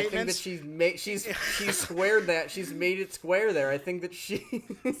nodding. statements. I think that she's squared that. She's made it square there. I think that she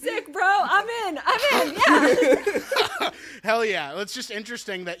sick, bro. I'm in. Yeah. Hell yeah. It's just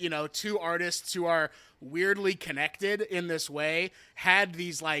interesting that, two artists who are weirdly connected in this way had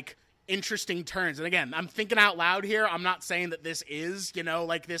these like interesting turns. And again, I'm thinking out loud here. I'm not saying that this is,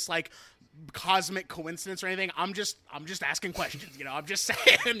 like this like cosmic coincidence or anything. I'm just asking questions, I'm just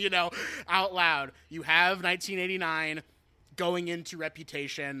saying, out loud. You have 1989 going into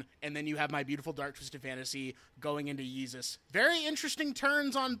Reputation, and then you have My Beautiful Dark Twisted Fantasy going into Yeezus. Very interesting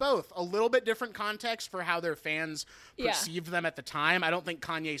turns on both. A little bit different context for how their fans perceived them at the time. I don't think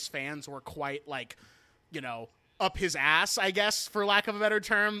Kanye's fans were quite like, up his ass, I guess, for lack of a better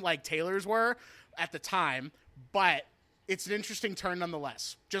term, like Taylor's were at the time. But it's an interesting turn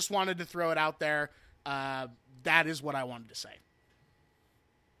nonetheless. Just wanted to throw it out there. That is what I wanted to say.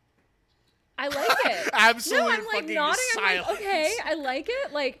 I like it. Absolutely. No, I'm like nodding. I'm like, okay, I like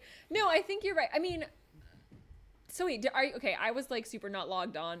it. Like, no, I think you're right. I mean, So wait, okay, I was like super not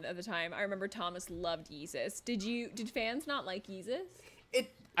logged on at the time. I remember Thomas loved Yeezus. Did fans not like Yeezus?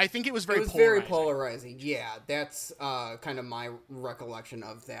 I think it was very polarizing. Very polarizing. Yeah, that's kind of my recollection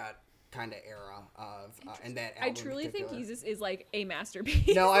of that kind of era of and that album. I truly think Yeezus is like a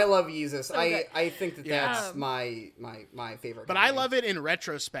masterpiece. No, I love Yeezus. So I think that's my favorite. But I love it in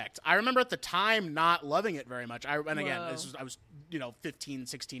retrospect. I remember at the time not loving it very much. I was 15,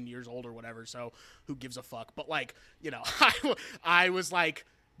 16 years old or whatever, so who gives a fuck? But like, I was like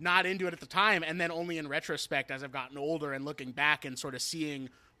not into it at the time, and then only in retrospect as I've gotten older and looking back and sort of seeing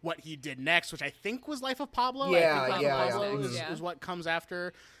what he did next, which I think was Life of Pablo. Yeah, I think Life of Pablo is what comes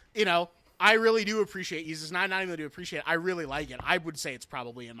after. I really do appreciate Yeezus. Not even do appreciate it. I really like it. I would say it's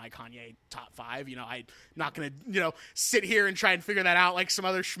probably in my Kanye top 5. I'm not going to, sit here and try and figure that out like some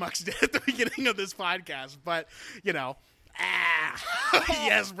other schmucks did at the beginning of this podcast. But,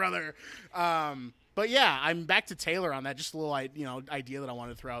 yes, brother. But yeah, I'm back to Taylor on that. Just a little, idea that I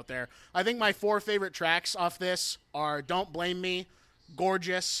wanted to throw out there. I think my 4 favorite tracks off this are Don't Blame Me,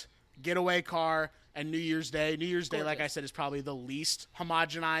 Gorgeous, Getaway Car, and New Year's Day. New Year's Day, like I said, is probably the least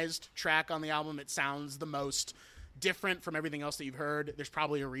homogenized track on the album. It sounds the most different from everything else that you've heard. There's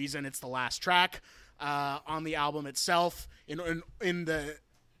probably a reason it's the last track on the album itself. In the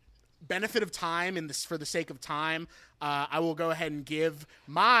benefit of time, for the sake of time, I will go ahead and give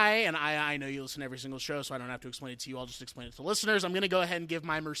and I know you listen to every single show, so I don't have to explain it to you. I'll just explain it to listeners. I'm going to go ahead and give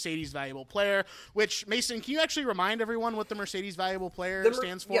my Mercedes Valuable Player, which, Mason, can you actually remind everyone what the Mercedes Valuable Player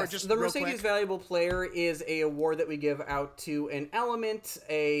stands for? Yes, just the Mercedes Valuable Player is a award that we give out to an element,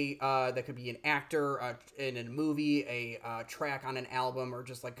 that could be an actor in a movie, a track on an album, or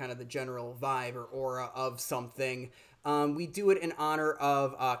just like kind of the general vibe or aura of something. We do it in honor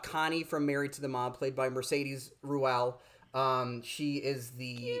of Connie from Married to the Mob, played by Mercedes Ruehl. She is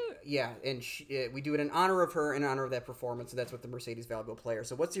we do it in honor of her, in honor of that performance, and that's what the Mercedes Valuable Player.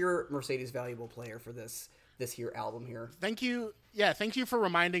 So what's your Mercedes Valuable Player for this here album here? Thank you. Yeah, thank you for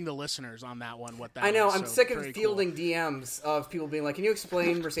reminding the listeners on that one what that is. I know, I'm sick of fielding DMs of people being like, can you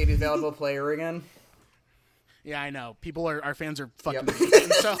explain Mercedes Valuable Player again? Yeah, I know. Our fans are fucking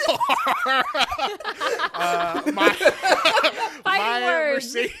idiots. So, my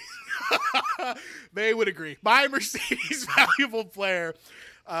Mercedes, they would agree. My Mercedes Valuable Player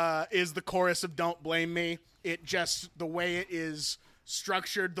is the chorus of Don't Blame Me. It just, the way it is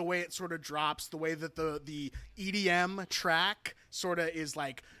structured, the way it sort of drops, the way that the EDM track sort of is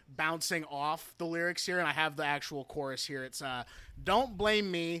like bouncing off the lyrics here, and I have the actual chorus here. It's don't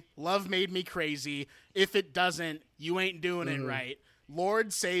blame me, love made me crazy. If it doesn't, you ain't doing it right.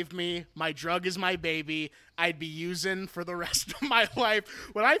 Lord save me, my drug is my baby, I'd be using for the rest of my life.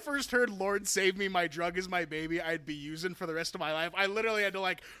 When I first heard Lord save me, my drug is my baby, I'd be using for the rest of my life, I literally had to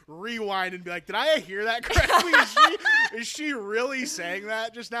like rewind and be like, did I hear that correctly? Is she really saying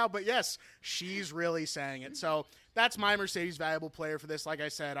that just now? But yes, she's really saying it. So that's my Mercedes Valuable Player for this. Like I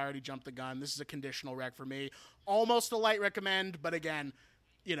said, I already jumped the gun. This is a conditional rec for me. Almost a light recommend, but again,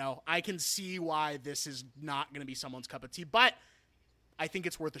 I can see why this is not going to be someone's cup of tea, but I think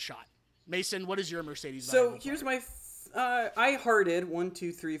it's worth a shot. Mason, what is your Mercedes Valuable Player? Here's my I hearted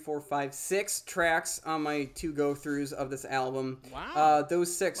 6 tracks on my 2 go-throughs of this album. Wow.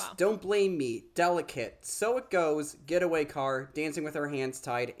 Those 6, Don't Blame Me, Delicate, So It Goes, Getaway Car, Dancing with Our Hands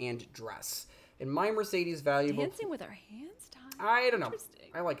Tied, and Dress. And my Mercedes Valuable... Dancing with Our Hands Tied? I don't know.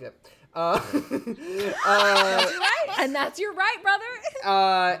 I like it. That's right. And that's your right, brother.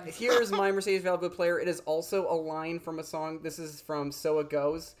 Here's my Mercedes Valuable Player. It is also a line from a song. This is from So It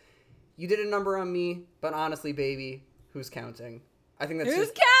Goes. You did a number on me, but honestly, baby, who's counting? I think that's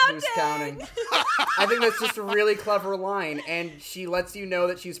who's counting? I think that's just a really clever line, and she lets you know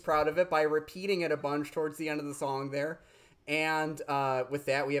that she's proud of it by repeating it a bunch towards the end of the song there. And with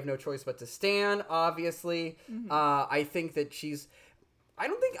that, we have no choice but to stand, obviously. Mm-hmm. I think that I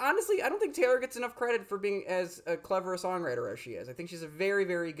don't think Taylor gets enough credit for being as a clever a songwriter as she is. I think she's a very,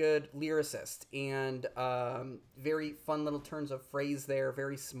 very good lyricist and very fun little turns of phrase there,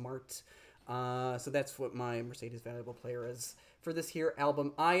 very smart. So that's what my Mercedes Valuable Player is for this here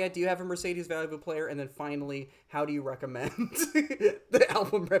album. Aya, do you have a Mercedes Valuable Player? And then finally, how do you recommend the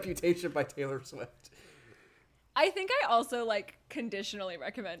album Reputation by Taylor Swift? I think I also conditionally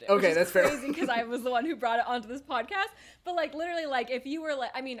recommend it. Okay, which that's is crazy because I was the one who brought it onto this podcast. But literally, if you were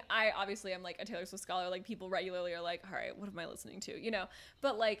I obviously am a Taylor Swift scholar. People regularly are like, all right, what am I listening to?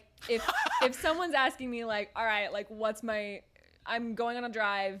 But if someone's asking me all right, what's I'm going on a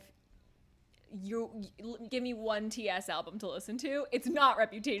drive. You give me one TS album to listen to. It's not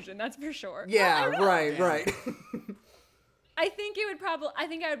Reputation, that's for sure. Yeah, right. I think I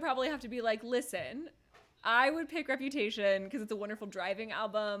would probably have to be listen. I would pick Reputation because it's a wonderful driving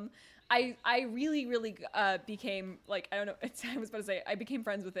album. I really, really became, like, I don't know, I was about to say, I became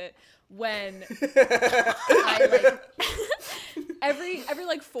friends with it when I, like, every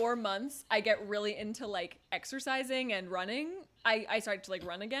like 4 months, I get really into, like, exercising and running. I started to, like,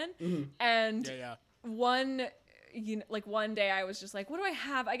 run again. Mm-hmm. And one day I was just like, what do I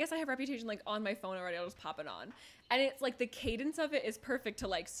have? I guess I have Reputation, like, on my phone already. I'll just pop it on. And it's like the cadence of it is perfect to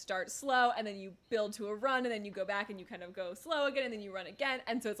like start slow and then you build to a run and then you go back and you kind of go slow again and then you run again.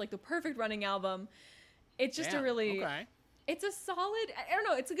 And so it's like the perfect running album. It's just it's a solid, I don't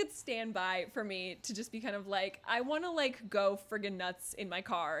know, it's a good standby for me to just be kind of like, I want to like go friggin' nuts in my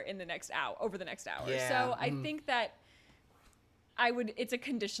car in the next hour, over the next hour. Yeah. So I think that it's a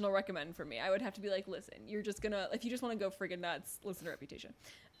conditional recommend for me. I would have to be like, listen, you're just gonna, if you just want to go friggin' nuts, listen to Reputation.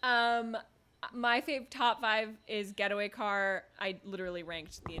 My top 5 is Getaway Car. I literally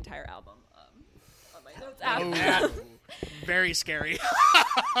ranked the entire album on my notes app. Very scary.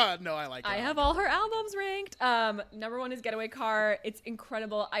 No, I like it. I have all her albums ranked. Number 1 is Getaway Car. It's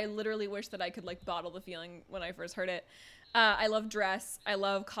incredible. I literally wish that I could like bottle the feeling when I first heard it. I love Dress. I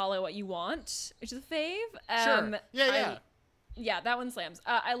love Call It What You Want, which is a fave. Sure. Yeah, that one slams.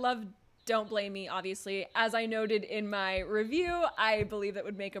 I love Don't Blame Me, obviously. As I noted in my review, I believe that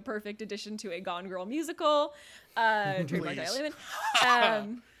would make a perfect addition to a Gone Girl musical. Trademark Diane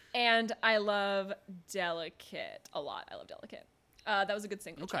Lehman. And I love Delicate a lot. I love Delicate. That was a good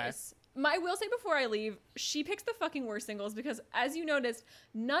single choice. I will say before I leave, she picks the fucking worst singles because, as you noticed,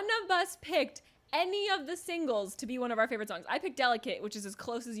 none of us picked any of the singles to be one of our favorite songs. I picked Delicate, which is as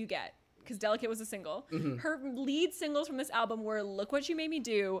close as you get, because Delicate was a single. Mm-hmm. Her lead singles from this album were Look What You Made Me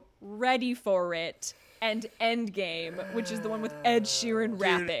Do, Ready For It, and Endgame, which is the one with Ed Sheeran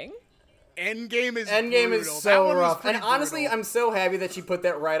rapping. Endgame is so rough. And honestly, I'm so happy that she put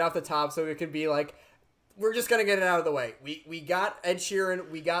that right off the top so it could be like, we're just going to get it out of the way. We got Ed Sheeran,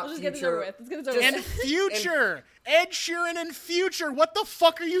 we got Future. Let's get it over with. And Future! Ed Sheeran and Future! What the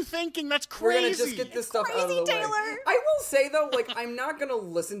fuck are you thinking? That's crazy! We're going to just get this stuff out of the Taylor. way. I will say, though, like, I'm not going to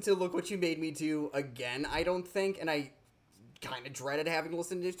listen to Look What You Made Me Do again, I don't think, and I kind of dreaded having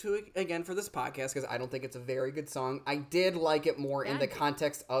listened to it again for this podcast because I don't think it's a very good song. I did like it more in the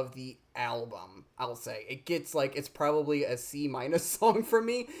context of the album, I'll say. It gets, like, it's probably a C- song for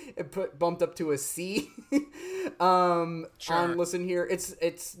me. It bumped up to a C on listen here.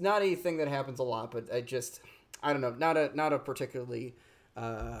 It's not a thing that happens a lot, but I don't know, not a particularly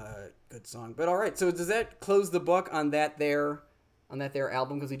good song. But all right, so does that close the book on that there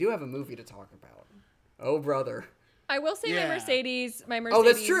album? Because we do have a movie to talk about. Oh, brother. I will say my Mercedes. Oh,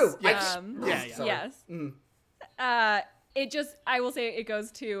 that's true. Yes. Mm. I will say it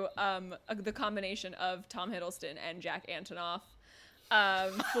goes to the combination of Tom Hiddleston and Jack Antonoff.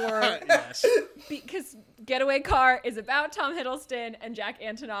 Because Getaway Car is about Tom Hiddleston and Jack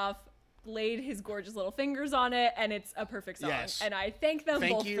Antonoff laid his gorgeous little fingers on it, and it's a perfect song. Yes. And I thank them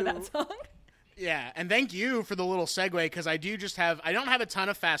both for that song. Yeah, and thank you for the little segue, because I don't have a ton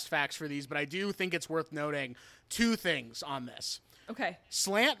of fast facts for these, but I do think it's worth noting 2 things on this. Okay.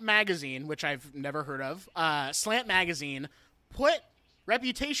 Slant Magazine, which I've never heard of, Slant Magazine put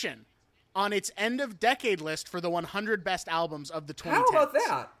Reputation on its end-of-decade list for the 100 best albums of the 2010s. How about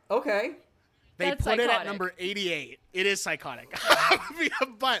that? Okay. They put it at number 88. It is psychotic.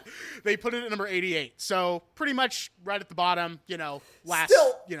 But they put it at number 88. So pretty much right at the bottom,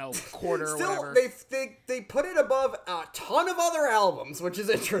 quarter or whatever. They put it above a ton of other albums, which is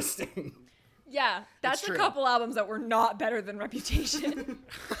interesting. Yeah, that's a couple albums that were not better than Reputation.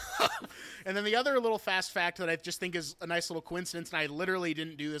 And then the other little fast fact that I just think is a nice little coincidence, and I literally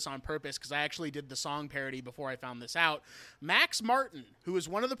didn't do this on purpose because I actually did the song parody before I found this out. Max Martin, who is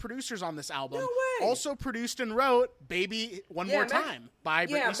one of the producers on this album, also produced and wrote Baby One More Time by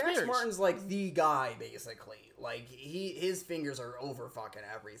Britney Spears. Max Martin's like the guy, basically. Like, his fingers are over fucking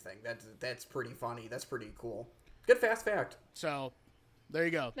everything. That's pretty funny. That's pretty cool. Good fast fact. So, there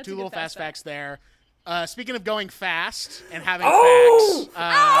you go. That's 2 little fast fact. facts there. Speaking of going fast and having facts.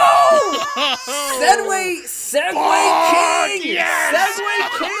 Segway King! Yes! Segway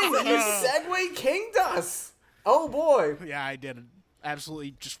King! You Segway King'd us! Oh boy. Yeah, I did.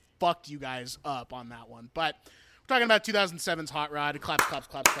 Absolutely just fucked you guys up on that one. But we're talking about 2007's Hot Rod. Claps, claps,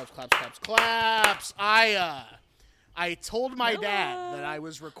 claps, claps, claps, claps, claps. I told my dad that I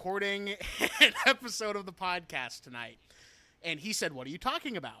was recording an episode of the podcast tonight. And he said, "What are you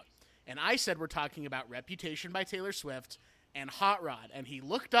talking about?" And I said, "We're talking about Reputation by Taylor Swift and Hot Rod." And he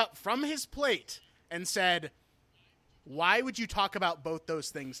looked up from his plate and said, "Why would you talk about both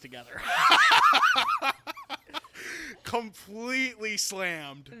those things together?" completely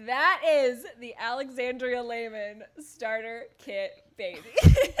slammed. That is the Alexandria Lehman starter kit, baby.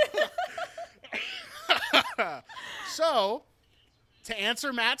 So, to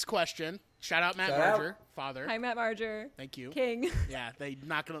answer Matt's question, shout out Matt Marger, father. Hi, Matt Marger. Thank you. King. Yeah, they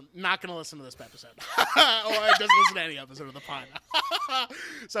not gonna listen to this episode, or it doesn't listen to any episode of the pod.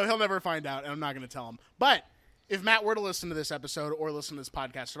 So he'll never find out, and I'm not gonna tell him. But if Matt were to listen to this episode or listen to this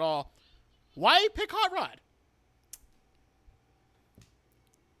podcast at all, why pick Hot Rod?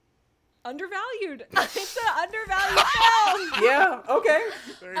 Undervalued. It's an undervalued film. Yeah, okay.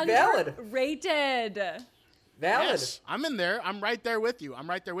 Valid. Underrated. Valid. Yes, I'm in there. I'm right there with you.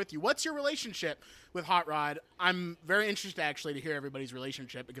 What's your relationship with Hot Rod? I'm very interested, actually, to hear everybody's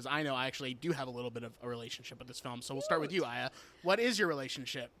relationship, because I know I actually do have a little bit of a relationship with this film. So we'll start with you, Aya. What is your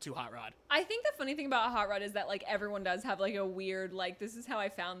relationship to Hot Rod? I think the funny thing about Hot Rod is that, like, everyone does have, like, a weird, like, this is how I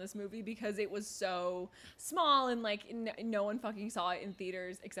found this movie, because it was so small and, like, no one fucking saw it in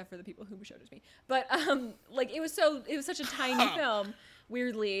theaters except for the people who showed it to me. But, like, it was such a tiny film,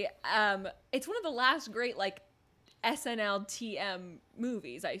 weirdly. It's one of the last great, like, SNL TM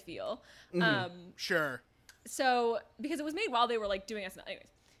movies, I feel. Sure. So, because it was made while they were, like, doing SNL. Anyways.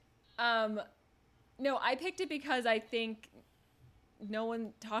 No, I picked it because I think no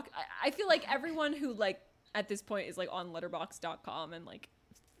one I feel like everyone who, like, at this point is, like, on Letterboxd.com and, like,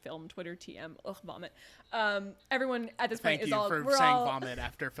 film Twitter TM, vomit. Everyone at this point is all... Thank you for saying vomit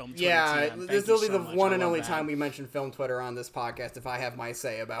after film Twitter TM. This will be the one and only time we mention film Twitter on this podcast if I have my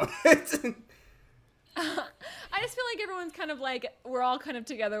say about it. I just feel like everyone's kind of like, we're all kind of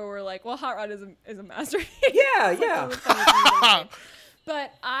together where we're like, well, Hot Rod is a masterpiece. Yeah, yeah.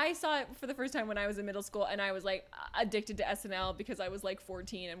 But I saw it for the first time when I was in middle school, and I was like addicted to SNL because I was like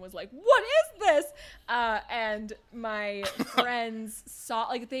 14 and was like, what is this? And my friends saw,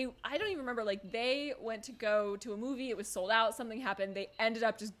 like, I don't even remember, like, they went to go to a movie, it was sold out, something happened, they ended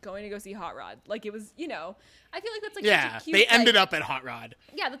up just going to go see Hot Rod. Like, it was, I feel like that's like such a cute, they ended up at Hot Rod.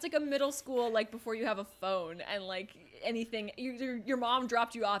 Yeah, that's like a middle school, like, before you have a phone and, like, anything. Your mom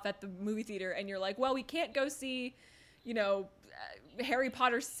dropped you off at the movie theater and you're like, well, we can't go see, Harry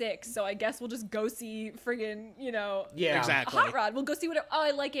Potter 6, so I guess we'll just go see friggin', yeah, exactly. Hot Rod. We'll go see whatever. Oh,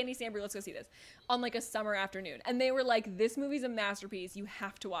 I like Andy Samberg. Let's go see this on, like, a summer afternoon. And they were like, this movie's a masterpiece. You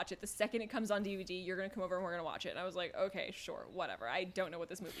have to watch it. The second it comes on DVD, you're going to come over and we're going to watch it. And I was like, okay, sure, whatever. I don't know what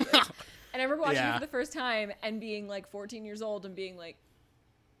this movie is. And I remember watching it for the first time and being like 14 years old and being like,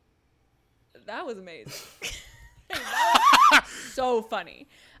 that was amazing. That was so funny.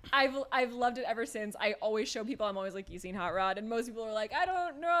 I've loved it ever since. I always show people, I'm always like, you seen Hot Rod? And most people are like, I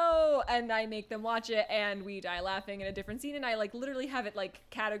don't know. And I make them watch it and we die laughing in a different scene. And I, like, literally have it, like,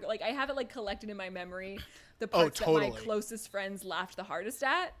 I have it, like, collected in my memory, the parts that my closest friends laughed the hardest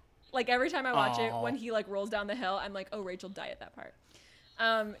at. Like, every time I watch it, when he, like, rolls down the hill, I'm like, oh, Rachel died at that part.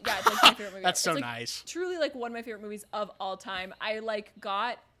 Yeah, it's, like, my favorite movie. That's so like, nice. Truly, like, one of my favorite movies of all time. I, like,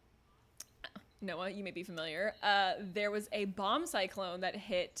 got... Noah, you may be familiar. There was a bomb cyclone that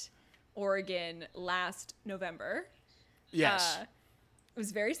hit Oregon last November. Yes. It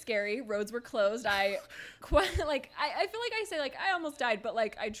was very scary. Roads were closed. I feel like I say, like, I almost died, but,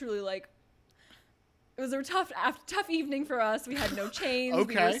 like, I truly, like, it was a tough evening for us. We had no chains.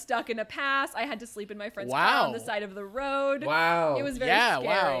 Okay. We were stuck in a pass. I had to sleep in my friend's car on the side of the road. Wow. It was very scary.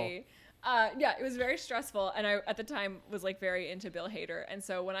 Wow. It was very stressful, and I, at the time, was, like, very into Bill Hader, and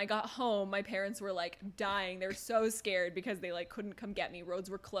so when I got home, my parents were, like, dying. They were so scared because they, like, couldn't come get me.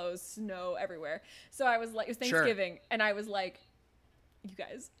 Roads were closed, snow everywhere. So I was like, it was Thanksgiving, and I was like, you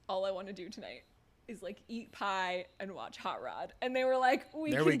guys, all I want to do tonight is, like, eat pie and watch Hot Rod. And they were like,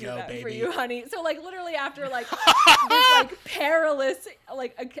 we can do that for you, honey. So, like, literally after, like, this, like, perilous,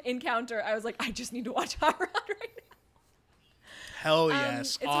 like, encounter, I was like, I just need to watch Hot Rod right now. Hell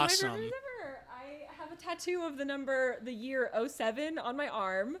yes. It's awesome. one of my favorite movies ever. I have a tattoo of the year 07 on my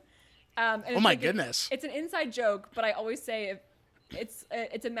arm. And oh my goodness. It's an inside joke, but I always say it's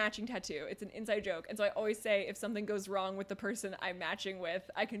a matching tattoo. It's an inside joke. And so I always say if something goes wrong with the person I'm matching with,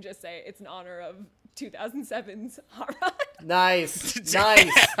 I can just say it's in honor of 2007's Hot Rod. Nice.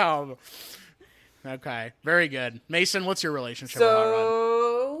 Nice. Okay. Very good. Mason, what's your relationship with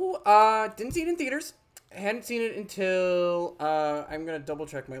Hot Rod? Didn't see it in theaters. I hadn't seen it until I'm gonna double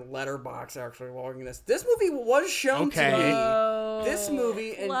check my letterbox actually while we're this. This movie was shown to me. This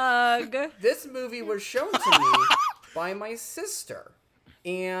movie was shown to me by my sister.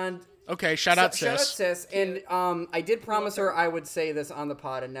 And okay, shout out sis. Shout out sis. And I did promise her I would say this on the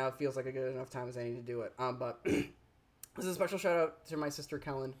pod, and now it feels like a good enough time as I need to do it. But this is a special shout out to my sister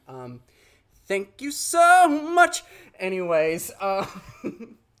Kellen. Thank you so much. Anyways,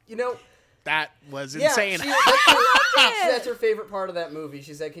 That was insane. That's her favorite part of that movie.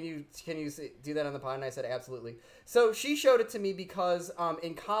 She said, "Can you do that on the pod?" And I said, "Absolutely." So she showed it to me because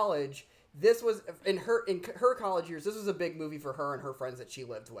in college, this was in her college years. This was a big movie for her and her friends that she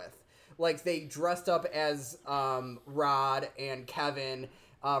lived with. Like they dressed up as Rod and Kevin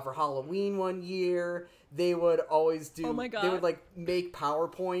for Halloween one year. They would always do. Oh my God. They would like make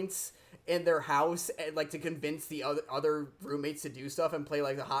PowerPoints in their house and like to convince the other roommates to do stuff and play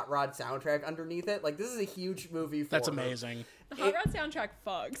like the Hot Rod soundtrack underneath it. Like this is a huge movie for That's her. amazing. The Hot Rod soundtrack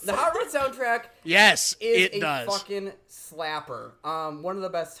fucks. The Hot Rod soundtrack yes, is it does. Fucking slapper. One of the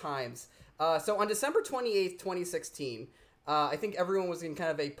best times. So on December 28th, 2016, I think everyone was in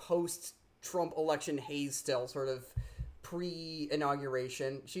kind of a post-Trump election haze still, sort of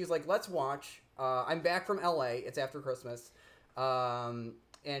pre-inauguration. She's like, let's watch. I'm back from LA. It's after Christmas.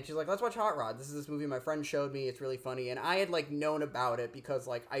 And she's like, let's watch Hot Rod. This is this movie my friend showed me. It's really funny. And I had, like, known about it because,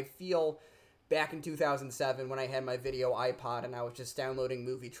 like, I feel back in 2007 when I had my video iPod and I was just downloading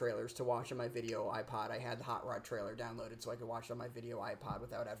movie trailers to watch on my video iPod, I had the Hot Rod trailer downloaded so I could watch it on my video iPod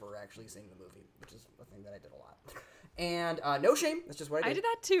without ever actually seeing the movie, which is a thing that I did a lot. And no shame. That's just what I did. I did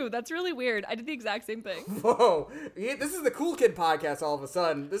that too. That's really weird. I did the exact same thing. Whoa. Yeah, this is the Cool Kid podcast all of a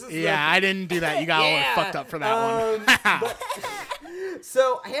sudden. This is I didn't do that. You got all fucked up for that one.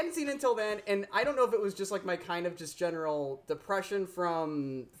 So I hadn't seen it until then, and I don't know if it was just like my kind of just general depression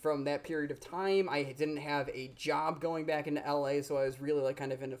from that period of time. I didn't have a job going back into LA, so I was really like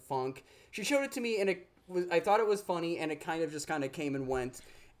kind of in a funk. She showed it to me, and I thought it was funny, and it kind of just kind of came and went.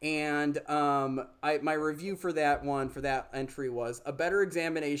 And my review for that entry was a better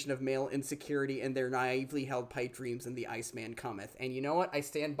examination of male insecurity and their naively held pipe dreams than The Iceman Cometh. And you know what? I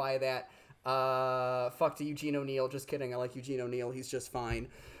stand by that. Fuck to Eugene O'Neill. Just kidding. I like Eugene O'Neill. He's just fine.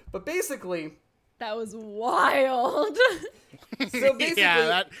 But basically, that was wild. So basically,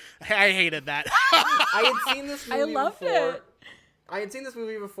 I hated that. I had seen this movie I loved before. it. I had seen this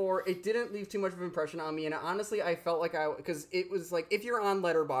movie before. It didn't leave too much of an impression on me, and honestly, I felt like because it was like, if you're on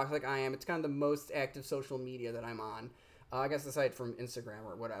Letterboxd like I am, it's kind of the most active social media that I'm on. I guess aside from Instagram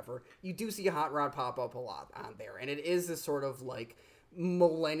or whatever, you do see Hot Rod pop up a lot on there, and it is this sort of like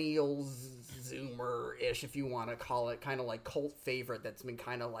millennial Zoomer-ish, if you want to call it, kind of like cult favorite that's been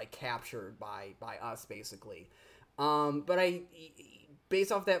kind of like captured by us basically. But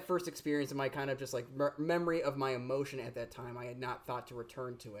based off that first experience and my kind of just like memory of my emotion at that time, I had not thought to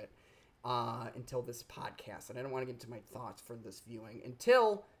return to it until this podcast. And I don't want to get into my thoughts for this viewing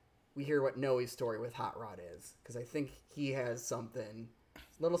until we hear what Noe's story with Hot Rod is. Because I think he has something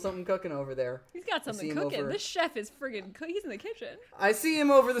cooking over there. He's got something cooking. This chef is friggin' he's in the kitchen. I see him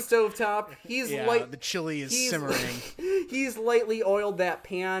over the stovetop. The chili is simmering. He's lightly oiled that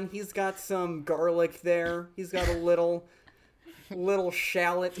pan. He's got some garlic there. He's got a little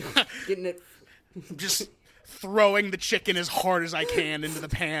shallot, getting it. Just throwing the chicken as hard as I can into the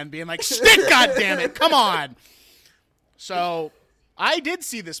pan, being like, stick, goddammit, come on. So, I did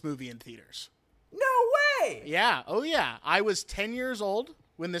see this movie in theaters. No way! Yeah, oh yeah. I was 10 years old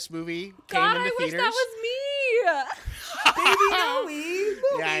when this movie came into I theaters. wish that was me! Baby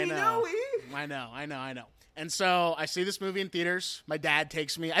Noe! Yeah, I know. I know. And so I see this movie in theaters. My dad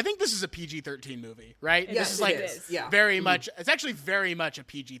takes me. I think this is a PG-13 movie, right? Yes, this is like it is. Yeah. very much. It's actually very much a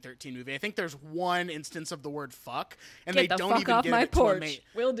PG-13 movie. I think there's one instance of the word "fuck," and Get they the don't fuck even off give my it to a porch. main.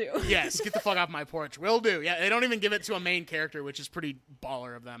 Will do. Yes, get the fuck off my porch. Will do. Yeah, they don't even give it to a main character, which is pretty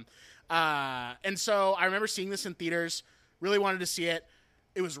baller of them. And so I remember seeing this in theaters. Really wanted to see it.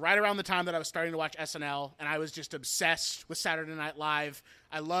 It was right around the time that I was starting to watch SNL, and I was just obsessed with Saturday Night Live.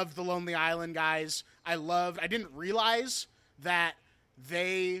 I loved the Lonely Island guys. I didn't realize that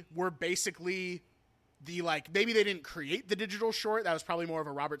they were basically maybe they didn't create the digital short. That was probably more of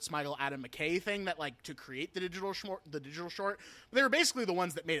a Robert Smigel, Adam McKay thing, that like to create the digital short. But they were basically the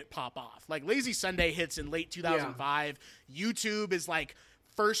ones that made it pop off. Like Lazy Sunday hits in late 2005. Yeah. YouTube is like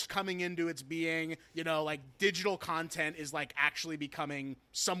first coming into its being, like digital content is like actually becoming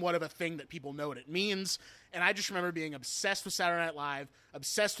somewhat of a thing that people know what it means. And I just remember being obsessed with Saturday Night Live,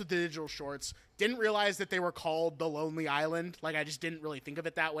 obsessed with the digital shorts, didn't realize that they were called The Lonely Island. Like I just didn't really think of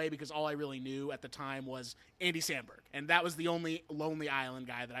it that way because all I really knew at the time was Andy Samberg. And that was the only Lonely Island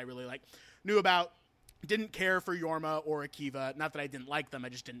guy that I really knew about. Didn't care for Yorma or Akiva. Not that I didn't like them, I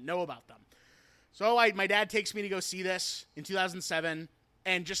just didn't know about them. So my dad takes me to go see this in 2007.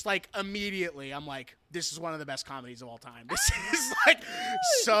 And just like immediately, I'm like, this is one of the best comedies of all time. This is like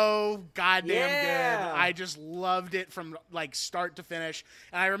so goddamn good. I just loved it from like start to finish.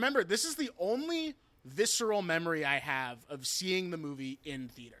 And I remember this is the only visceral memory I have of seeing the movie in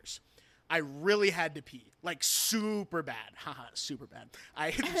theaters. I really had to pee, like super bad. Haha, super bad.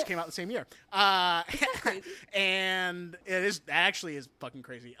 I just came out the same year. And that actually is fucking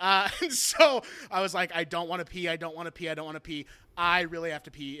crazy. And so I was like, I don't want to pee. I don't want to pee. I don't want to pee. I really have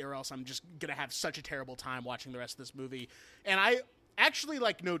to pee, or else I'm just going to have such a terrible time watching the rest of this movie. And I actually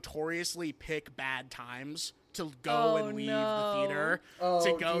like notoriously pick bad times to go and leave the theater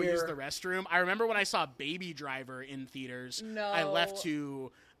to go use the restroom. I remember when I saw Baby Driver in theaters, I left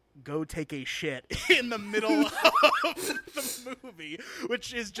to go take a shit in the middle of the movie,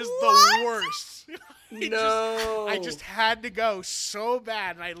 which is just the worst. I just had to go so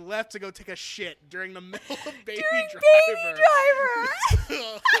bad, and I left to go take a shit during the middle of Baby Driver.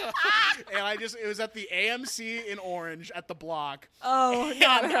 And it was at the AMC in Orange at the Block. Oh,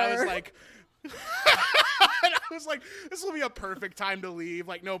 not her. I was like, this will be a perfect time to leave.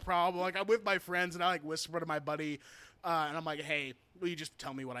 Like, no problem. Like, I'm with my friends, and I like whisper to my buddy, and I'm like, hey, will you just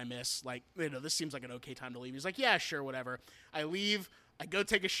tell me what I miss? Like, this seems like an okay time to leave. He's like, yeah, sure, whatever. I leave. I go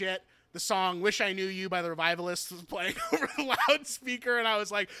take a shit. The song "Wish I Knew You" by the Revivalists was playing over the loudspeaker, and I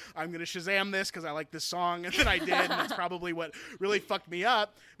was like, I'm going to Shazam this because I like this song. And then I did, and that's probably what really fucked me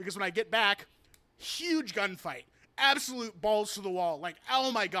up, because when I get back, huge gunfight. Absolute balls to the wall. Like,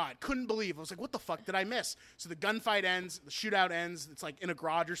 oh my God, couldn't believe. I was like, what the fuck did I miss? So the gunfight ends, the shootout ends. It's like in a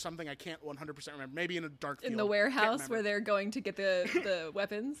garage or something. I can't 100% remember. Maybe in a dark field. In the warehouse where they're going to get the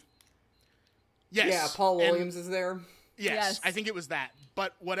weapons? Yes. Yeah, Paul Williams is there. Yes, I think it was that.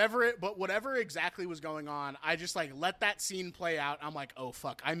 But whatever exactly was going on, I just like let that scene play out. I'm like, oh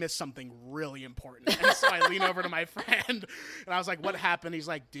fuck, I missed something really important. And so I lean over to my friend and I was like, what happened? He's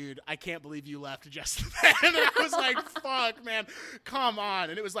like, dude, I can't believe you left just then. And I was like, fuck, man, come on.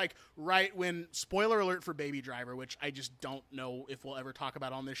 And it was like right when, spoiler alert for Baby Driver, which I just don't know if we'll ever talk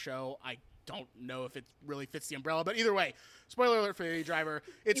about on this show. I don't know if it really fits the umbrella, but either way, spoiler alert for Baby Driver.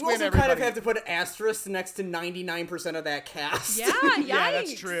 It's you when also everybody... kind of have to put an asterisk next to 99% of that cast. Yeah, yikes. Yeah,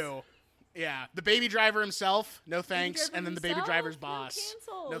 that's true. Yeah, the Baby Driver himself, no thanks, and then the Baby Driver's boss,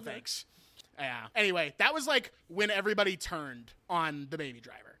 no thanks. Yeah. Anyway, that was like when everybody turned on the Baby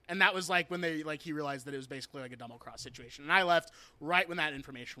Driver, and that was like when he realized that it was basically like a double cross situation. And I left right when that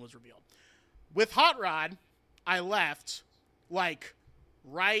information was revealed. With Hot Rod, I left like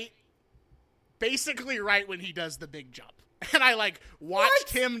basically right when he does the big jump. And I like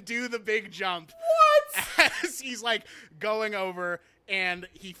watched him do the big jump. What? As he's like going over and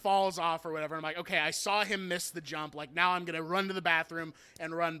he falls off or whatever. I'm like, okay, I saw him miss the jump. Like, now I'm going to run to the bathroom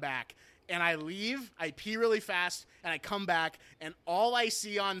and run back. And I leave, I pee really fast, and I come back, and all I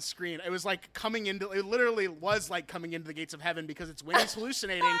see on screen, it literally was like coming into the gates of heaven, because it's when he's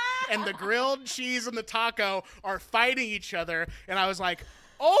hallucinating, and the grilled cheese and the taco are fighting each other. And I was like,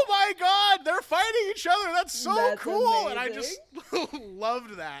 oh my God, they're fighting each other. That's so cool. Amazing. And I just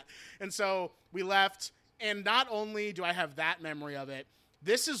loved that. And so we left. And not only do I have that memory of it,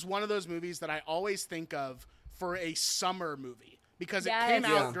 this is one of those movies that I always think of for a summer movie, because it came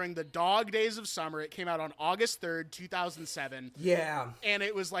out during the dog days of summer. It came out on August 3rd, 2007. Yeah. And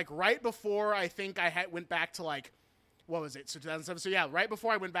it was like right before I think went back to like, what was it? So 2007. So yeah, right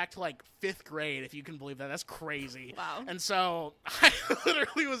before I went back to like 5th grade, if you can believe that. That's crazy. Wow. And so I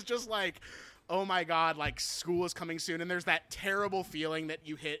literally was just like, oh my God, like school is coming soon. And there's that terrible feeling that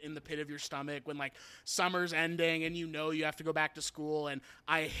you hit in the pit of your stomach when like summer's ending and you have to go back to school. And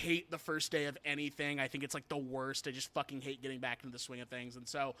I hate the first day of anything. I think it's like the worst. I just fucking hate getting back into the swing of things. And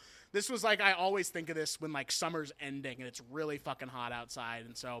so this was like, I always think of this when like summer's ending and it's really fucking hot outside.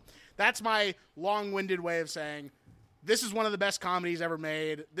 And so that's my long-winded way of saying, this is one of the best comedies ever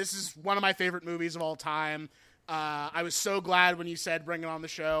made. This is one of my favorite movies of all time. I was so glad when you said bring it on the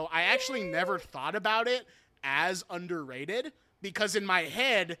show. I actually never thought about it as underrated, because in my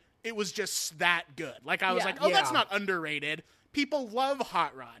head, it was just that good. Like, I was like, that's not underrated. People love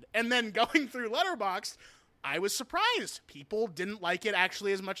Hot Rod. And then going through Letterboxd, I was surprised. People didn't like it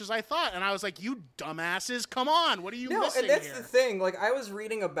actually as much as I thought. And I was like, you dumbasses, come on. What are you missing and that's here? the thing. Like, I was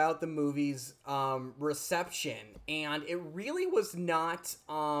reading about the movie's reception, and it really was not...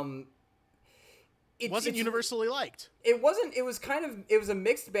 It wasn't universally liked. It wasn't. It was a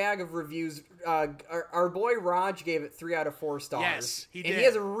mixed bag of reviews. Our boy Raj gave it 3 out of 4 stars. Yes, he did. And he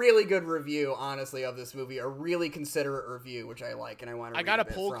has a really good review, honestly, of this movie. A really considerate review, which I like, and I want to read got a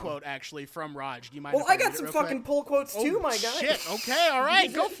bit pull from. quote, actually, from Raj. Do you mind? Well, I got some fucking pull quotes, too, my guy. Shit, okay, all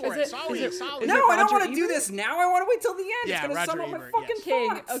right, go for it. Solid. No, I don't want to do this now. I want to wait till the end. Yeah, it's going to sum up my fucking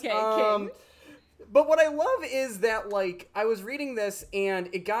thoughts. Okay, King. But what I love is that, like, I was reading this, and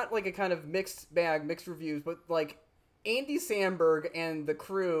it got, like, a kind of mixed reviews, but, like, Andy Samberg and the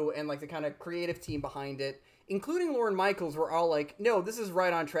crew and like the kind of creative team behind it, including Lorne Michaels, were all like, no, this is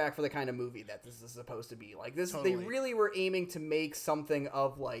right on track for the kind of movie that this is supposed to be. Like this, They really were aiming to make something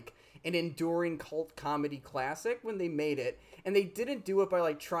of like an enduring cult comedy classic when they made it. And they didn't do it by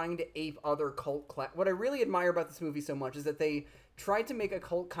like trying to ape other cult What I really admire about this movie so much is that they tried to make a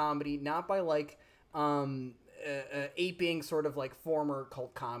cult comedy not by like aping sort of like former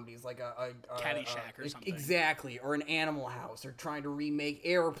cult comedies like a Caddyshack or something. Exactly, or an Animal House, or trying to remake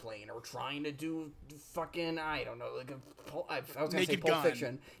Airplane, or trying to do fucking, I don't know, like I was gonna say Pulp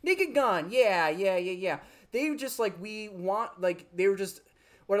Fiction. Naked Gun, yeah. They just like, they were just,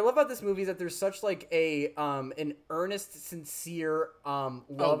 what I love about this movie is that there's such like an earnest, sincere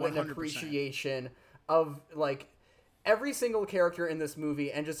love and appreciation of like every single character in this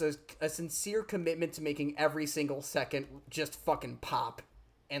movie, and just a sincere commitment to making every single second just fucking pop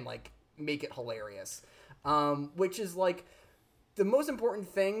and like make it hilarious, which is like the most important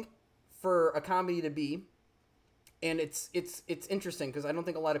thing for a comedy to be. And it's interesting because I don't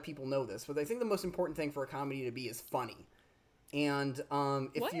think a lot of people know this, but I think the most important thing for a comedy to be is funny. And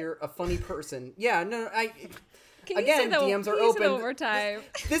if you're a funny person, DMs are open.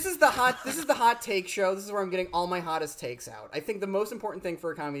 This is the hot take show. This is where I'm getting all my hottest takes out. I think the most important thing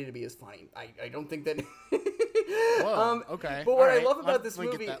for a comedy to be is funny. I don't think that. Whoa, okay. But what I love about this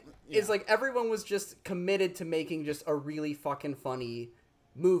movie is like everyone was just committed to making just a really fucking funny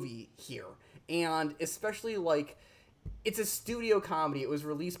movie here, and especially like. It's a studio comedy. It was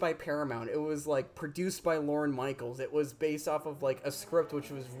released by Paramount. It was like produced by Lorne Michaels. It was based off of like a script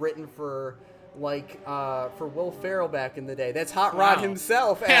which was written for Will Ferrell back in the day. That's Hot Rod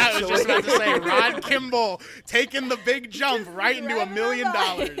himself, actually. I was just about to say, Rod Kimball taking the big jump right into $1 million.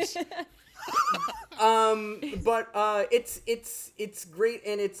 But it's great,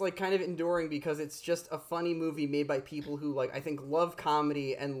 and it's like kind of enduring because it's just a funny movie made by people who like I think love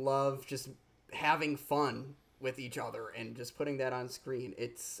comedy and love just having fun with each other and just putting that on screen.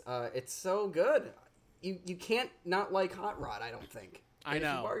 It's so good. You can't not like Hot Rod, I don't think. I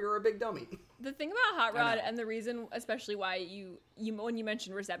know. If you are, you're a big dummy. The thing about Hot Rod, and the reason especially why you when you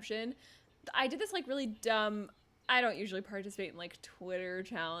mentioned reception, I did this like really dumb, I don't usually participate in like Twitter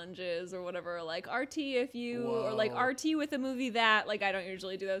challenges or whatever, like RT if you, or like RT with a movie that, like I don't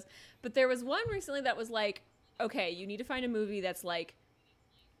usually do those. But there was one recently that was like, okay, you need to find a movie that's like,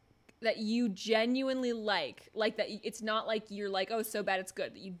 that you genuinely like that it's not like you're like, oh, so bad it's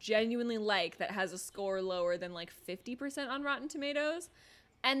good, that you genuinely like, that has a score lower than like 50% on Rotten Tomatoes.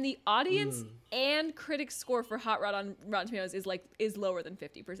 And the audience and critics score for Hot Rod on Rotten Tomatoes is lower than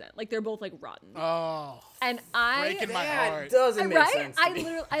 50%. Like they're both like rotten. Oh, and breaking my heart. Doesn't make sense.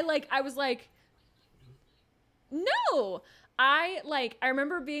 I was like, no. I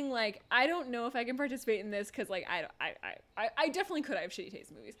remember being like, I don't know if I can participate in this because like I definitely could. I have shitty taste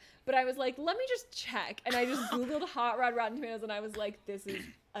in movies, but I was like, let me just check, and I just Googled Hot Rod Rotten Tomatoes, and I was like, this is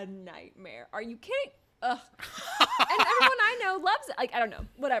a nightmare. Are you kidding? Ugh. And everyone I know loves it. Like I don't know,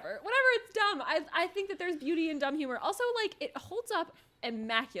 whatever. It's dumb. I think that there's beauty in dumb humor. Also, like it holds up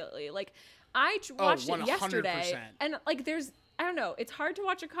immaculately. Like I watched it yesterday, and like there's. I don't know. It's hard to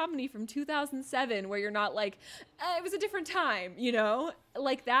watch a comedy from 2007 where you're not like, it was a different time, you know,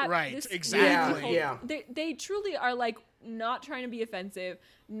 like that. Right. Exactly. Yeah. They truly are like not trying to be offensive,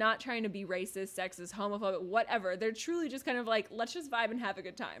 not trying to be racist, sexist, homophobic, whatever. They're truly just kind of like, let's just vibe and have a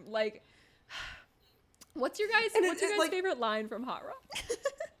good time. Like, what's your guys' favorite line from Hot Rod?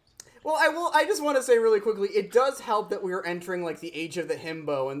 Well, I just want to say really quickly, it does help that we're entering like the age of the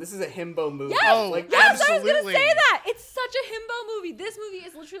himbo, and this is a himbo movie. Yes, absolutely. I was gonna say that. It's such a himbo movie. This movie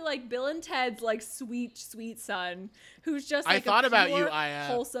is literally like Bill and Ted's like sweet, sweet son, who's just like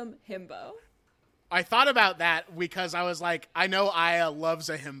wholesome himbo. I thought about that because I was like, I know Aya loves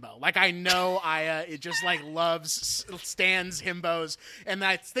a himbo. Like I know Aya, it just like stands himbos, and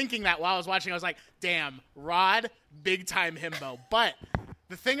I was thinking that while I was watching, I was like, damn, Rod, big time himbo, but.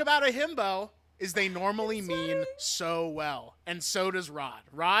 The thing about a himbo is they normally mean so well, and so does Rod.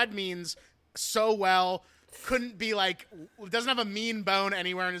 Rod means so well, couldn't be like, doesn't have a mean bone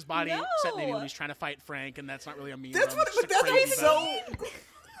anywhere in his body, except maybe when he's trying to fight Frank, and that's not really a mean bone. That's what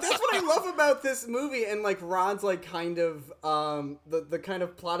I love about this movie, and like Rod's like kind of the kind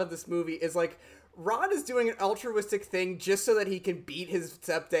of plot of this movie is like, Rod is doing an altruistic thing just so that he can beat his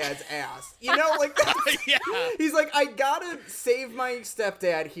stepdad's ass. You know, like yeah. He's like, I gotta save my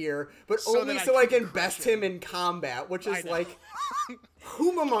stepdad here, but only so I can best him in combat, which is like,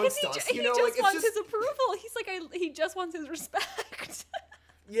 whom amongst us? You know, like, wants his approval. He's like, he just wants his respect.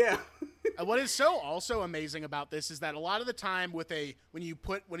 Yeah. What is so also amazing about this is that a lot of the time when you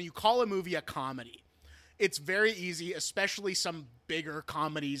call a movie a comedy, it's very easy, especially some bigger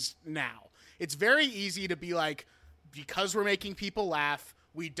comedies now. It's very easy to be like, because we're making people laugh,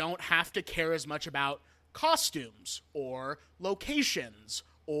 we don't have to care as much about costumes or locations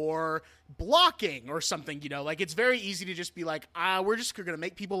or blocking or something, you know, like it's very easy to just be like, we're going to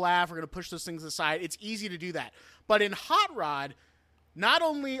make people laugh. We're going to push those things aside. It's easy to do that. But in Hot Rod, not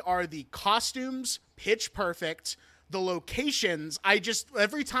only are the costumes pitch perfect, the locations,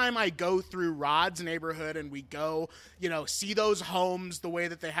 every time I go through Rod's neighborhood and we go, you know, see those homes, the way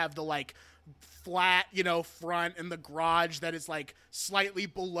that they have the like flat, you know, front and the garage that is like slightly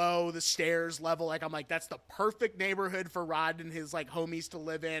below the stairs level. Like, I'm like, that's the perfect neighborhood for Rod and his like homies to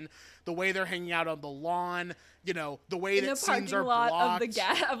live in. The way they're hanging out on the lawn, you know, the way that scenes are blocked.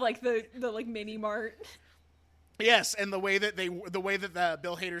 Of like the like mini mart. Yes, and the way that the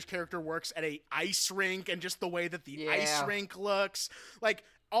Bill Hader's character works at a ice rink, and just the way that the ice rink looks, like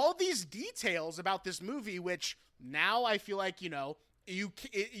all these details about this movie, which now I feel like, you know, you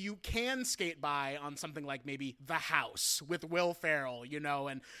can skate by on something like maybe The House with Will Ferrell, you know,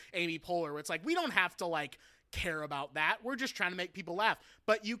 and Amy Poehler, where it's like, we don't have to like care about that. We're just trying to make people laugh.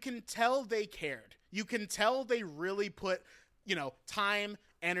 But you can tell they cared. You can tell they really put, you know, time,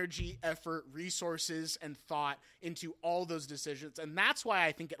 energy, effort, resources, and thought into all those decisions. And that's why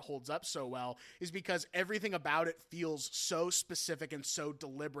I think it holds up so well, is because everything about it feels so specific and so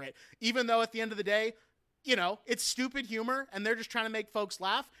deliberate, even though at the end of the day, you know, it's stupid humor and they're just trying to make folks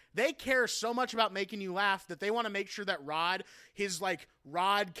laugh. They care so much about making you laugh that they want to make sure that his like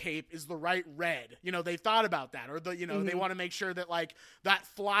Rod cape is the right red. You know, they thought about that. Or they want to make sure that like that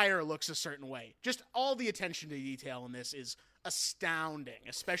flyer looks a certain way. Just all the attention to detail in this is astounding,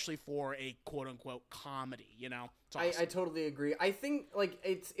 especially for a quote unquote comedy, you know? It's awesome. I totally agree. I think like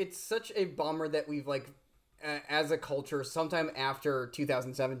it's such a bummer that we've like as a culture, sometime after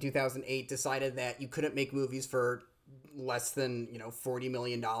 2007, 2008, decided that you couldn't make movies for less than, you know, $40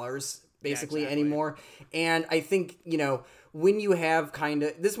 million basically anymore. And I think, you know, when you have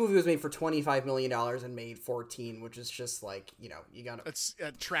this movie was made for $25 million and made 14, which is just like, you know, you gotta. It's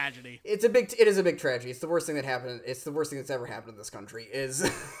a tragedy. It is a big tragedy. It's the worst thing that happened. It's the worst thing that's ever happened in this country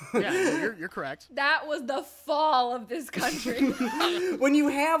is. Yeah, you're correct. That was the fall of this country. When you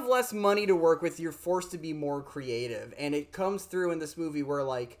have less money to work with, you're forced to be more creative. And it comes through in this movie where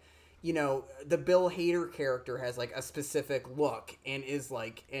like, you know, the Bill Hader character has like a specific look and is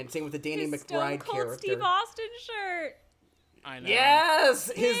like, and same with the Danny McBride Stone Cold character. Steve Austin shirt. I know.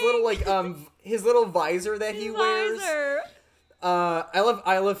 Yes, his little like his little visor that he wears. I love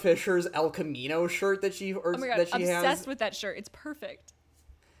Isla Fisher's El Camino shirt that she has. Obsessed with that shirt. It's perfect.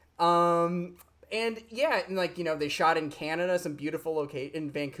 And yeah, and like, you know, they shot in Canada, some beautiful location in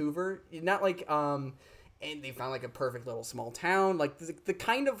Vancouver. Not like and they found like a perfect little small town, like the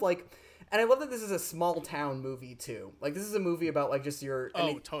kind of like. And I love that this is a small town movie too. Like this is a movie about like just your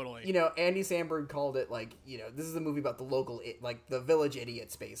totally. You know, Andy Samberg called it like, you know, this is a movie about the local like the village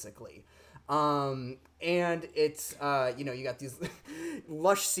idiots basically. And it's you know, you got these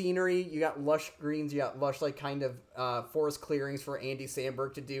lush scenery, you got lush greens, you got lush like kind of forest clearings for Andy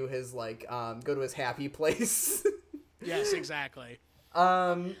Samberg to do his like go to his happy place. Yes, exactly.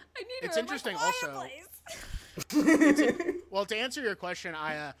 It's interesting also. Well, to answer your question,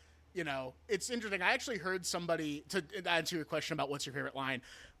 you know, it's interesting. I actually heard somebody, to answer your question about what's your favorite line,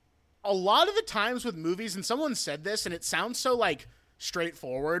 a lot of the times with movies, and someone said this, and it sounds so, like,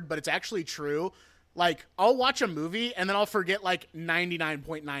 straightforward, but it's actually true. Like, I'll watch a movie, and then I'll forget, like,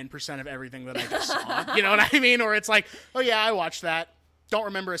 99.9% of everything that I just saw. You know what I mean? Or it's like, oh, yeah, I watched that. Don't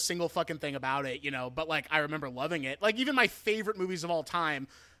remember a single fucking thing about it, you know, but, like, I remember loving it. Like, even my favorite movies of all time,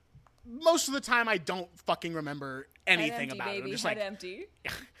 most of the time I don't fucking remember anything about it. I'm just Head like, empty.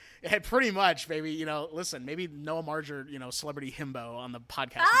 Yeah, pretty much, baby. You know, listen, maybe Noah Marger, you know, celebrity himbo on the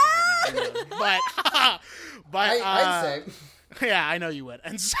podcast right now. But I'd say, yeah, I know you would.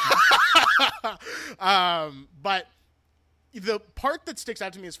 And so, but the part that sticks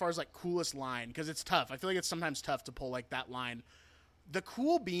out to me as far as like coolest line, because it's tough. I feel like it's sometimes tough to pull like that line. The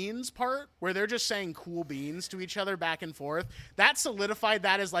cool beans part, where they're just saying cool beans to each other back and forth, that solidified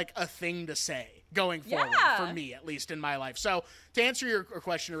that as like a thing to say going forward, for me, at least in my life. So to answer your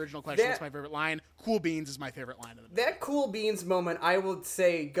original question, what's my favorite line? Cool beans is my favorite line of the movie. That cool beans moment, I would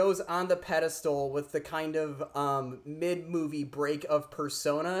say, goes on the pedestal with the kind of mid-movie break of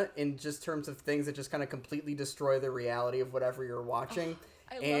Persona in just terms of things that just kind of completely destroy the reality of whatever you're watching.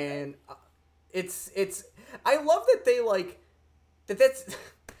 I love it. It's I love that they like that's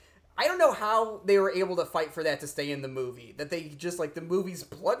I don't know how they were able to fight for that to stay in the movie. That they just, like, the movie's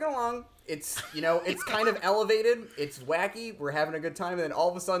plugging along. It's, you know, it's kind of elevated. It's wacky. We're having a good time. And then all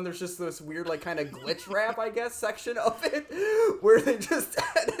of a sudden there's just this weird, like, kind of glitch rap, I guess, section of it. Where they just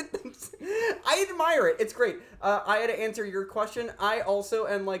edit them. I admire it. It's great. I had to answer your question. I also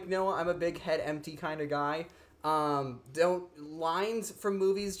am like Noah. I'm a big head empty kind of guy. Lines from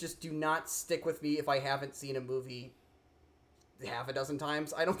movies just do not stick with me if I haven't seen a movie half a dozen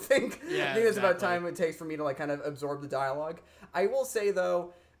times, I don't think. Yeah, I think it's exactly. about time it takes for me to like kind of absorb the dialogue. I will say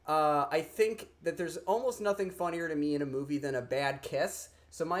though, I think that there's almost nothing funnier to me in a movie than a bad kiss.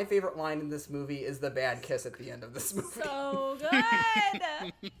 So my favorite line in this movie is the bad kiss at the end of this movie. So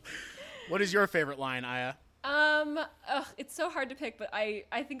good. What is your favorite line, Aya? It's so hard to pick, but I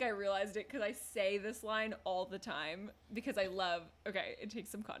think I realized it because I say this line all the time because I love. Okay, it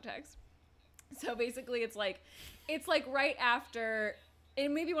takes some context. So basically, it's like right after,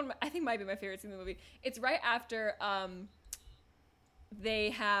 and maybe I think might be my favorite scene in the movie. It's right after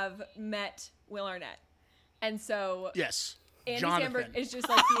they have met Will Arnett, and so Yes. Andy Jonathan. Samberg is just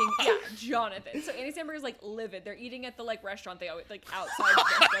like being Jonathan. So Andy Samberg is like livid. They're eating at the like restaurant they always like outside the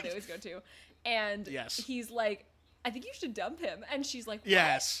restaurant they always go to, and he's like, I think you should dump him. And she's like, what?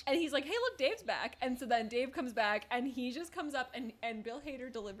 Yes. And he's like, hey, look, Dave's back. And so then Dave comes back and he just comes up and Bill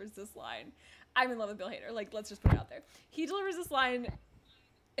Hader delivers this line. I'm in love with Bill Hader. Like, let's just put it out there. He delivers this line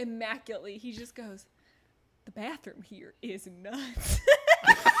immaculately. He just goes, the bathroom here is nuts.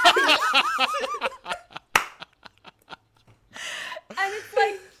 And it's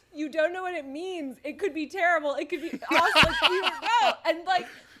like, you don't know what it means. It could be terrible. It could be awesome. Like, you don't know.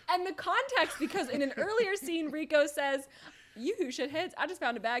 And the context, because in an earlier scene, Rico says, you shitheads, I just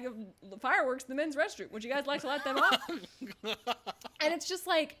found a bag of fireworks in the men's restroom. Would you guys like to light them up? And it's just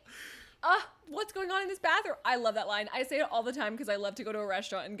like, what's going on in this bathroom? I love that line. I say it all the time because I love to go to a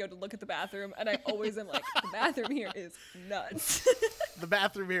restaurant and go to look at the bathroom. And I always am like, the bathroom here is nuts. The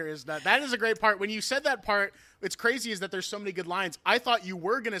bathroom here is nuts. That is a great part. When you said that part, it's crazy is that there's so many good lines. I thought you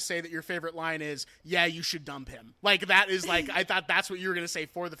were going to say that your favorite line is, yeah, you should dump him. Like, that is like, I thought that's what you were going to say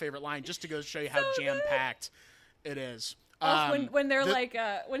for the favorite line, just to go show you how jam-packed it is. When they're like,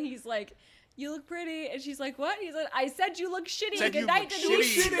 when he's like, you look pretty, and she's like, what? He's like, I said you look shitty. Good night,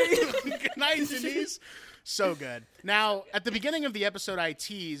 Denise. Good night, Denise. So good. Now, at the beginning of the episode, I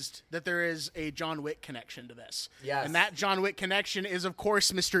teased that there is a John Wick connection to this. Yes. And that John Wick connection is, of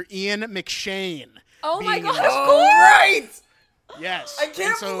course, Mr. Ian McShane. Oh my being gosh, in this. of course! Right! Yes. I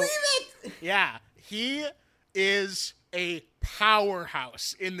can't believe it! Yeah. He is a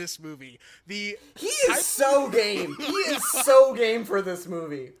powerhouse in this movie. He is so game. He is so game for this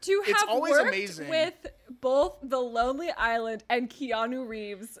movie. To It's have always worked amazing. with both The Lonely Island and Keanu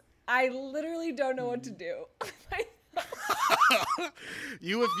Reeves, I literally don't know what to do.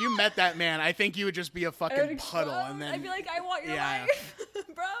 If you met that man, I think you would just be a fucking puddle, and then I'd be like, I want your life,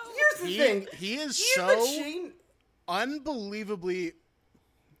 bro. Here's the thing. he is Ian so McShane, unbelievably.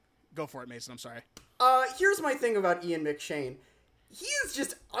 Go for it, Mason. I'm sorry. here's my thing about Ian McShane. He is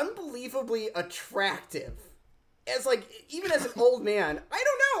just unbelievably attractive. As like, even as an old man, I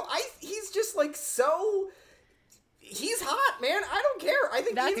don't know. He's just like so. He's hot, man. I don't care. I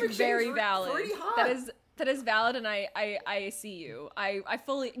think That's Ian McShane's very valid. pretty hot. That is valid, and I see you. I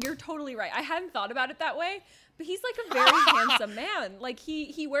fully. You're totally right. I hadn't thought about it that way, but he's like a very handsome man. Like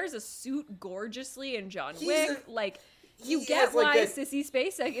he wears a suit gorgeously in John Wick. You get why Sissy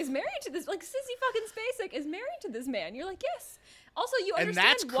Spacek is married to this. Like Sissy fucking Spacek is married to this man. You're like, yes. Also, you understand and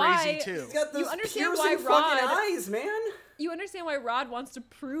that's why. crazy too. He's got those you understand piercing why fucking Rod. eyes, man. You understand why Rod wants to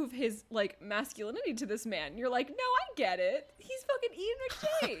prove his like masculinity to this man. You're like, no, I get it. He's fucking Ian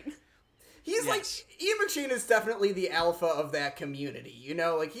McShane. He's like, Ian McShane is definitely the alpha of that community, you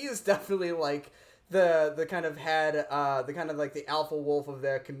know? Like, he is definitely, like, the kind of head, the kind of, like, the alpha wolf of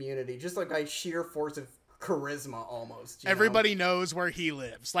that community. Just, like, by sheer force of charisma, almost. Everybody knows where he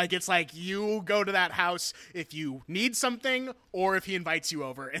lives. Like, it's like, you go to that house if you need something, or if he invites you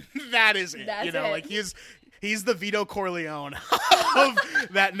over, and that is it. That's you know, it. like, he's the Vito Corleone of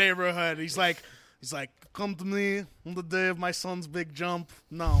that neighborhood. He's like, come to me on the day of my son's big jump.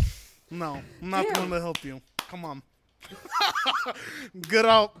 No, I'm not going to help you. Come on. Get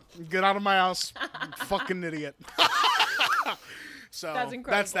out of my house, you fucking idiot. So That's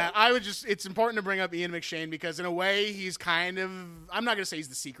incredible. that's that. It's important to bring up Ian McShane because in a way he's kind of, I'm not going to say he's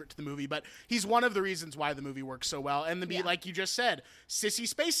the secret to the movie, but he's one of the reasons why the movie works so well. And like you just said,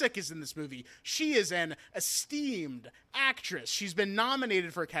 Sissy Spacek is in this movie. She is an esteemed actress. She's been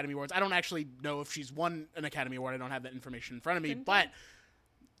nominated for Academy Awards. I don't actually know if she's won an Academy Award. I don't have that information in front of me, but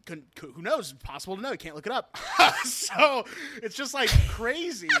who knows? It's possible to know. You can't look it up. So it's just like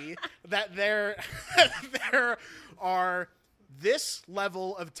crazy that there are this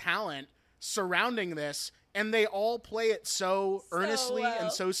level of talent surrounding this, and they all play it so earnestly well.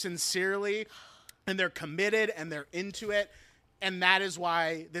 and so sincerely, and they're committed and they're into it. And that is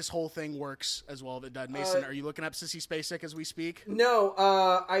why this whole thing works as well as it does. Mason, are you looking up Sissy Spacek as we speak? No,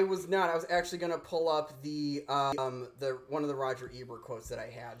 I was not. I was actually going to pull up the one of the Roger Ebert quotes that I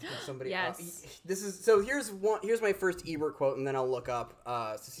had. Somebody, yes. Here's my first Ebert quote, and then I'll look up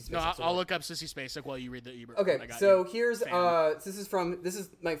Sissy Spacek. No, I'll look up Sissy Spacek while you read the Ebert. Okay, quote. so here's this is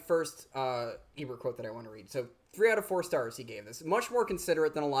my first Ebert quote that I want to read. So 3 out of 4 stars he gave this. Much more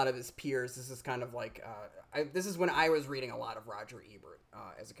considerate than a lot of his peers. This is kind of like this is when I was reading a lot of Roger Ebert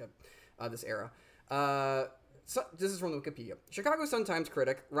as a kid, this era. So this is from Wikipedia. Chicago Sun-Times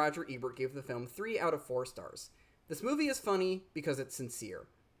critic Roger Ebert gave the film 3 out of 4 stars. This movie is funny because it's sincere.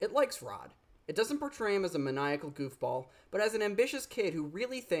 It likes Rod. It doesn't portray him as a maniacal goofball, but as an ambitious kid who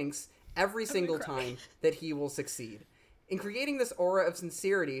really thinks every single time that he will succeed. In creating this aura of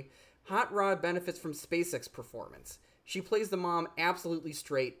sincerity, Hot Rod benefits from Spacek's performance. She plays the mom absolutely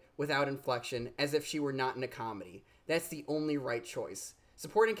straight, without inflection, as if she were not in a comedy. That's the only right choice.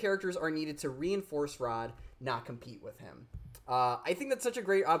 Supporting characters are needed to reinforce Rod, not compete with him. I think that's such a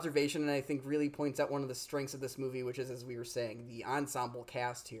great observation, and I think really points out one of the strengths of this movie, which is, as we were saying, the ensemble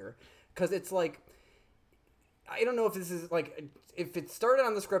cast here. Because it's like, I don't know if this is like, if it started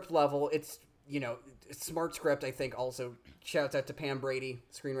on the script level, it's, smart script, I think. Also, shouts out to Pam Brady,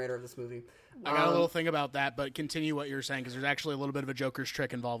 screenwriter of this movie. I got a little thing about that, but continue what you're saying, because there's actually a little bit of a Joker's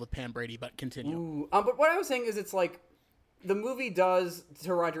trick involved with Pam Brady, but continue. But what I was saying is it's like, the movie does,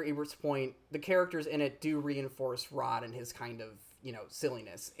 to Roger Ebert's point, the characters in it do reinforce Rod and his kind of,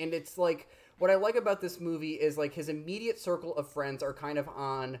 silliness. And it's like, what I like about this movie is like his immediate circle of friends are kind of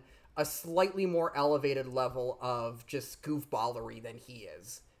on a slightly more elevated level of just goofballery than he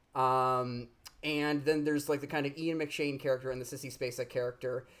is. And then there's like the kind of Ian McShane character and the Sissy Spacek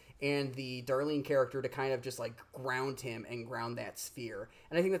character and the Darlene character to kind of just like ground him and ground that sphere.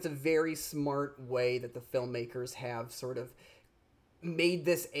 And I think that's a very smart way that the filmmakers have sort of made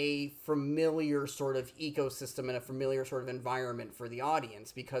this a familiar sort of ecosystem and a familiar sort of environment for the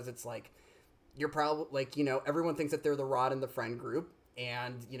audience, because it's like, you're probably like, everyone thinks that they're the Rod in the friend group.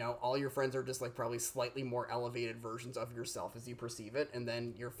 And, all your friends are just, like, probably slightly more elevated versions of yourself as you perceive it. And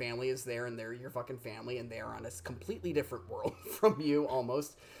then your family is there, and they're your fucking family, and they are on a completely different world from you,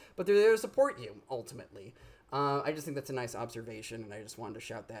 almost. But they're there to support you, ultimately. I just think that's a nice observation, and I just wanted to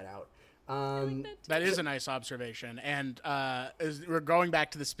shout that out. That is a nice observation. And as we're going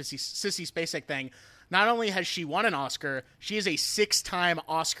back to the Sissy Spacek thing, not only has she won an Oscar, she is a 6-time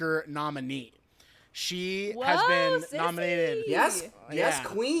Oscar nominee. She has been Sissy. Nominated. Yes,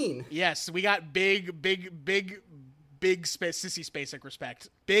 queen. Yes, we got big Sissy Spacek respect.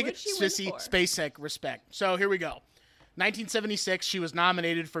 Big Sissy Spacek respect. So here we go. 1976, she was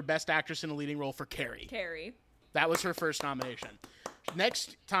nominated for Best Actress in a Leading Role for Carrie. That was her first nomination.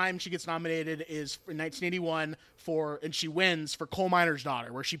 Next time she gets nominated is in 1981 and she wins for Coal Miner's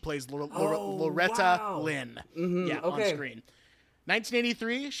Daughter, where she plays Loretta Lynn. Mm-hmm, on screen.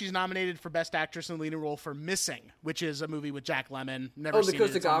 1983, she's nominated for Best Actress in a Leading Role for Missing, which is a movie with Jack Lemmon. Never seen it. The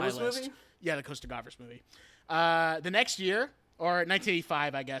Costa Gavras movie? Yeah, the Costa Gavras movie. The next year, or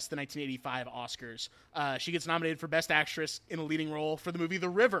 1985, I guess, the 1985 Oscars, she gets nominated for Best Actress in a Leading Role for the movie The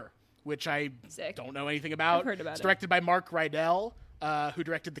River, which I don't know anything about. I've heard about it's directed by Mark Rydell, who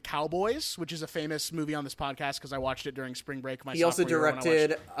directed The Cowboys, which is a famous movie on this podcast because I watched it during spring break. He also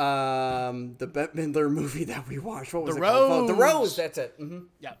directed the Bette Midler movie that we watched. What was it called? The Rose. That's it. Mm-hmm.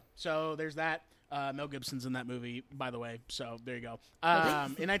 Yeah. So there's that. Mel Gibson's in that movie, by the way. So there you go.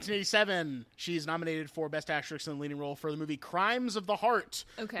 In 1987, she's nominated for Best Actress in a Leading Role for the movie Crimes of the Heart.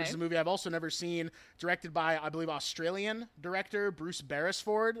 Okay. Which is a movie I've also never seen. Directed by, I believe, Australian director Bruce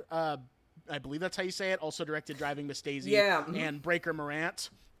Beresford. I believe that's how you say it. Also directed Driving Miss Daisy and Breaker Morant.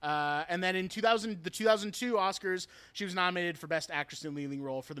 And then in the 2002 Oscars, she was nominated for Best Actress in a Leading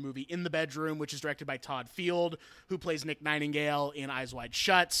Role for the movie In the Bedroom, which is directed by Todd Field, who plays Nick Nightingale in Eyes Wide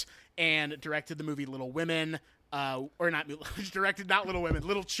Shut, and directed the movie Little Women. Directed not Little Women,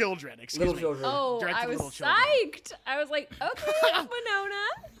 Little Children. Excuse me. Oh, Directed I was Little Children. psyched. I was like, okay, Winona.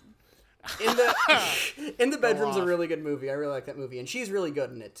 In the Bedroom's a really good movie. I really like that movie, and she's really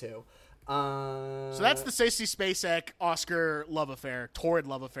good in it too. So that's the Sissy Spacek Oscar love affair, torrid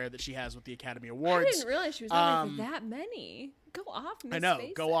love affair that she has with the Academy Awards. I didn't realize she was nominated for that many. Go off, Miss I know,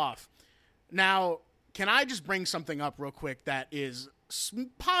 Spacek. go off. Now, can I just bring something up real quick that is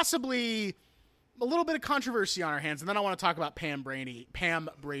possibly a little bit of controversy on our hands, and then I want to talk about Pam Brady,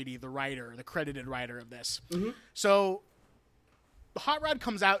 the writer, the credited writer of this. Mm-hmm. So, Hot Rod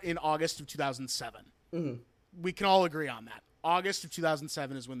comes out in August of 2007. Mm-hmm. We can all agree on that. August of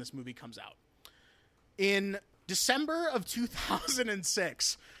 2007 is when this movie comes out. In December of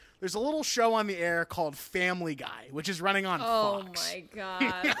 2006, there's a little show on the air called Family Guy, which is running on Fox. Oh, my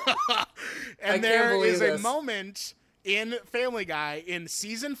God. And there is a moment in Family Guy in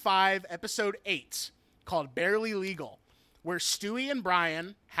Season 5, Episode 8, called Barely Legal, where Stewie and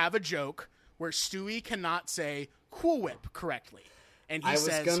Brian have a joke where Stewie cannot say Cool Whip correctly. And he says,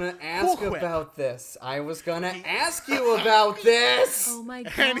 I was going to ask about this. I was going to ask you about this. Oh, my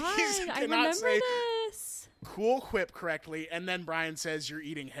God. And I remember this. Cool Whip correctly. And then Brian says, you're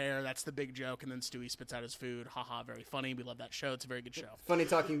eating hair. That's the big joke. And then Stewie spits out his food. Haha, very funny. We love that show. It's a very good show. Funny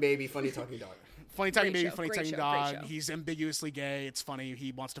talking baby, funny talking dog. Funny talking baby, funny talking dog. He's ambiguously gay. It's funny.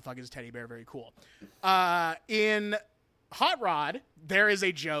 He wants to fuck his teddy bear. Very cool. In Hot Rod, there is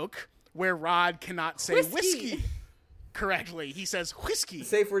a joke where Rod cannot say whiskey correctly. He says whiskey.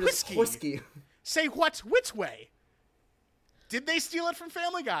 Safe word is whiskey. Say what? Which way? Did they steal it from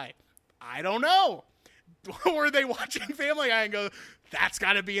Family Guy? I don't know. Or were they watching Family Guy and go, that's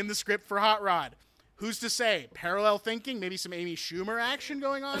got to be in the script for Hot Rod? Who's to say? Parallel thinking? Maybe some Amy Schumer action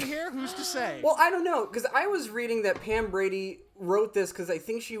going on here? Who's to say? Well, I don't know, because I was reading that Pam Brady wrote this because I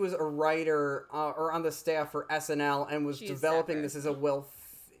think she was a writer or on the staff for SNL and was developing this as a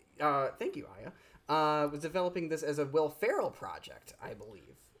thank you, Aya. Was developing this as a Will Ferrell project, I believe.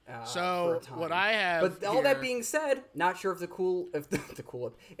 So what I have, but all that being said, not sure if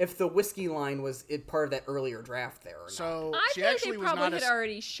the whiskey line was part of that earlier draft there. Or so not. she I actually think they probably had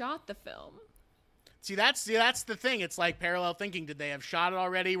already shot the film. See, that's the thing. It's like parallel thinking. Did they have shot it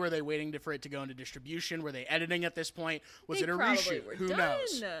already? Were they waiting for it to go into distribution? Were they editing at this point? Was it a reshoot? Who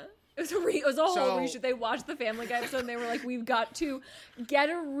knows? It was a whole reshoot. They watched the Family Guy episode and they were like, we've got to get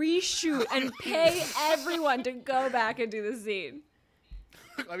a reshoot and pay everyone to go back and do the scene.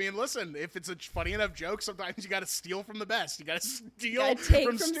 I mean, listen, if it's a funny enough joke, sometimes you got to steal from the best. You got to take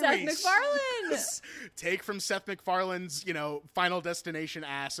from Seth MacFarlane. Take from Seth MacFarlane's, Final Destination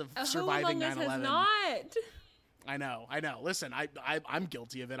ass of surviving 9/11. Has not. I know. Listen, I'm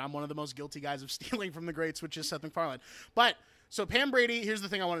guilty of it. I'm one of the most guilty guys of stealing from the greats, which is Seth MacFarlane. But so Pam Brady, here's the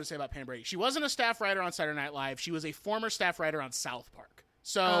thing I wanted to say about Pam Brady. She wasn't a staff writer on Saturday Night Live. She was a former staff writer on South Park.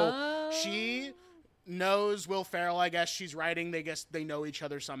 So she knows Will Ferrell, I guess. She's writing. They know each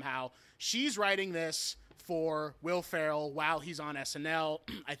other somehow. She's writing this for Will Ferrell while he's on SNL.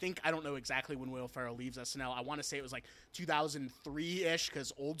 I don't know exactly when Will Ferrell leaves SNL. I want to say it was like 2003-ish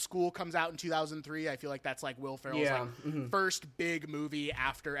because Old School comes out in 2003. I feel like that's like Will Ferrell's first big movie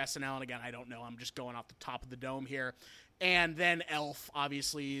after SNL. And again, I don't know. I'm just going off the top of the dome here. And then Elf,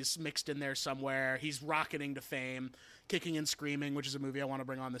 obviously, is mixed in there somewhere. He's rocketing to fame. Kicking and Screaming, which is a movie I want to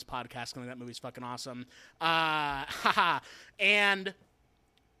bring on this podcast. I think that movie's fucking awesome. And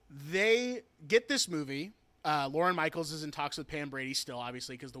they get this movie. Lauren Michaels is in talks with Pam Brady still,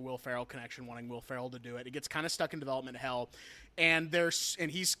 obviously, because the Will Ferrell connection, wanting Will Ferrell to do it. It gets kind of stuck in development hell. And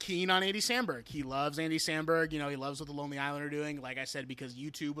he's keen on Andy Samberg. He loves Andy Samberg. He loves what The Lonely Island are doing. Like I said, because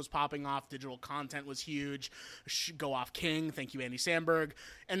YouTube was popping off, digital content was huge. Go off King. Thank you, Andy Samberg.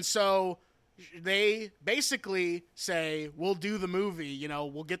 And so they basically say, we'll do the movie,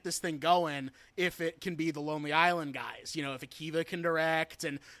 we'll get this thing going if it can be the Lonely Island guys. If Akiva can direct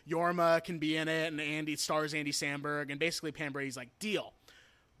and Yorma can be in it and Andy stars Andy Samberg, and basically Pam Brady's like, deal.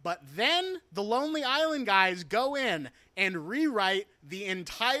 But then the Lonely Island guys go in and rewrite the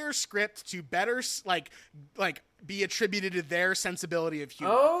entire script to better be attributed to their sensibility of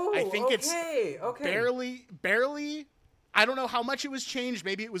humor. I think it's barely. I don't know how much it was changed.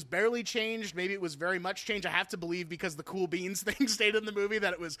 Maybe it was barely changed. Maybe it was very much changed. I have to believe, because the Cool Beans thing stayed in the movie,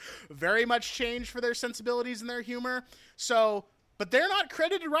 that it was very much changed for their sensibilities and their humor. So, but they're not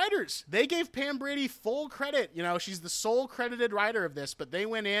credited writers. They gave Pam Brady full credit. She's the sole credited writer of this, but they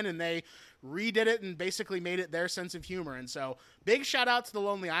went in and they redid it and basically made it their sense of humor. And so big shout out to the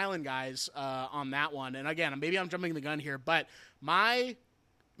Lonely Island guys on that one. And again, maybe I'm jumping the gun here, but my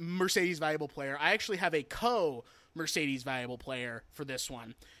Mercedes Valuable Player, I actually have a Mercedes Valuable Player for this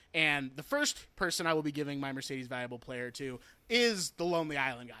one. And the first person I will be giving my Mercedes Valuable Player to is the Lonely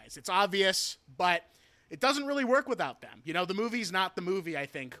Island guys. It's obvious, but it doesn't really work without them. The movie's not the movie, I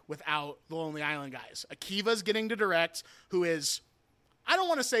think, without the Lonely Island guys. Akiva's getting to direct, who is, I don't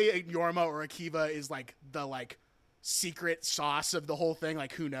want to say Yorma or Akiva is like the secret sauce of the whole thing.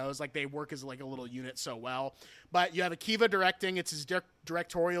 Who knows? They work as a little unit so well. But you have Akiva directing. It's his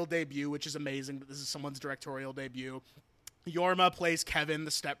directorial debut, which is amazing that this is someone's directorial debut. Yorma plays Kevin,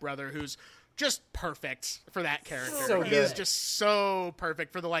 the stepbrother, who's just perfect for that character. So he is good. just so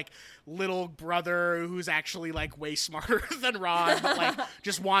perfect for the like little brother who's actually like way smarter than Rod, but like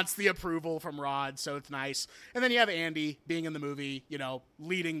just wants the approval from Rod, so it's nice. And then you have Andy being in the movie, you know,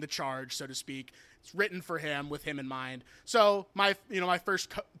 leading the charge, so to speak. It's written for him with him in mind. So my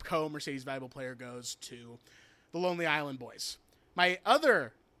first co Mercedes Valuable Player goes to the Lonely Island Boys. My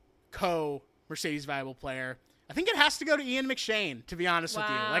other co Mercedes Valuable Player, I think it has to go to Ian McShane, to be honest with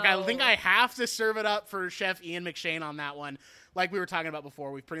you. Like, I think I have to serve it up for Chef Ian McShane on that one. Like we were talking about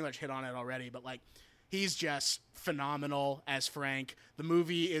before, we've pretty much hit on it already, but like, he's just phenomenal as Frank. The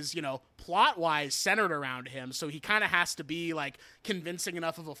movie is, you know, plot-wise centered around him, so he kind of has to be like convincing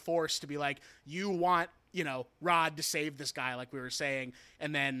enough of a force to be like, you want, you know, Rod to save this guy, like we were saying.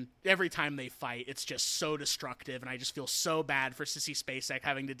 And then every time they fight, it's just so destructive, and I just feel so bad for Sissy Spacek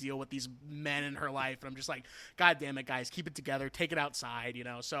having to deal with these men in her life. And I'm just like, God damn it, guys, keep it together, take it outside, you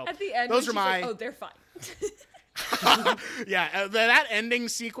know. So at the end, those are like, oh, they're fine. Yeah, that ending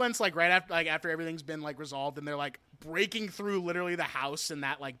sequence, like right after everything's been like resolved, and they're like breaking through literally the house in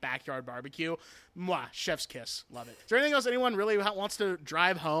that like backyard barbecue. Mwah, chef's kiss. Love it. Is there anything else anyone really wants to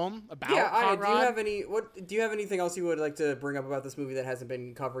drive home about? Yeah, do you have anything else you would like to bring up about this movie that hasn't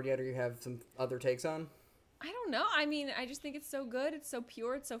been covered yet, or you have some other takes on? I don't know. I mean, I just think it's so good. It's so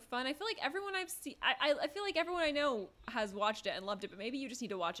pure. It's so fun. I feel like everyone I've seen, I feel like everyone I know has watched it and loved it, but maybe you just need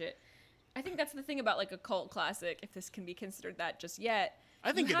to watch it. I think that's the thing about like a cult classic, if this can be considered that just yet.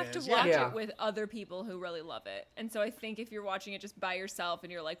 I think you have it to is, watch yeah. it with other people who really love it. And so I think if you're watching it just by yourself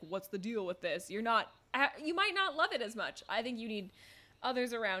and you're like, what's the deal with this? You might not love it as much. I think you need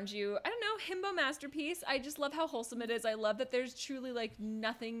others around you. I don't know, himbo masterpiece. I just love how wholesome it is. I love that there's truly like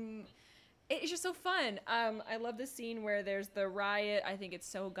nothing. It's just so fun. I love the scene where there's the riot. I think it's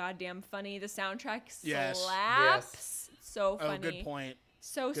so goddamn funny. The soundtrack slaps. Yes. So funny. Oh, good point.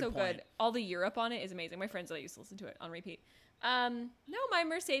 So Good point. good. All the Europe on it is amazing. My friends and I used to listen to it on repeat. No, my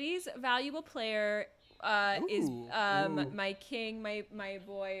Mercedes Valuable Player is my king, my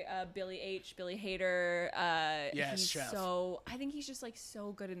boy Billy Hader. Yes, he's chef. I think he's just like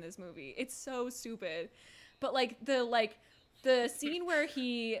so good in this movie. It's so stupid, but the scene where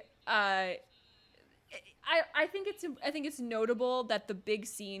he I think it's notable that the big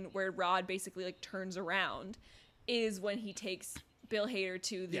scene where Rod basically like turns around is when he takes Bill Hader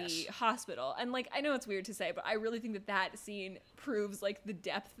to the hospital. And like, I know it's weird to say, but I really think that scene proves like the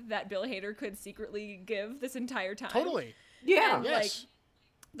depth that Bill Hader could secretly give this entire time. Totally. Yeah. And, like,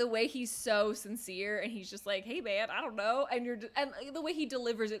 the way he's so sincere and he's just like, hey man, I don't know. And the way he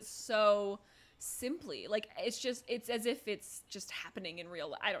delivers it so simply, like it's as if it's just happening in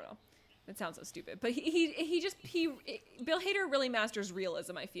real life. I don't know. That sounds so stupid, but Bill Hader really masters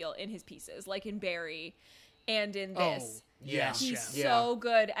realism, I feel, in his pieces, like in Barry and in this. Yes, he's chef. so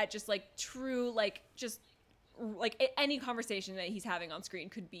good at just like true, like just like any conversation that he's having on screen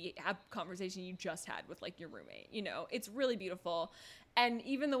could be a conversation you just had with like your roommate, you know. It's really beautiful. And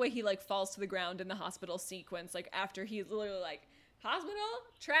even the way he like falls to the ground in the hospital sequence, like after he's literally like, hospital,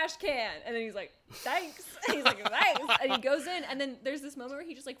 trash can, and then he's like, thanks, and he's like, thanks, and he goes in, and then there's this moment where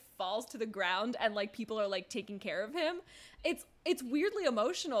he just like falls to the ground and like people are like taking care of him. It's weirdly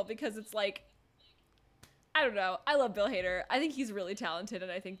emotional because it's like, I don't know. I love Bill Hader. I think he's really talented, and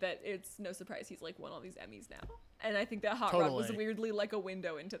I think that it's no surprise he's like won all these Emmys now. And I think that Hot Rod was weirdly like a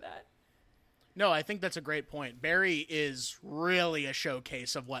window into that. No, I think that's a great point. Barry is really a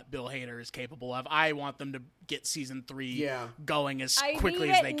showcase of what Bill Hader is capable of. I want them to get season 3 going as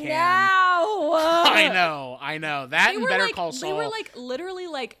quickly as they can. Now. I know. That and Better Call Saul. We were like literally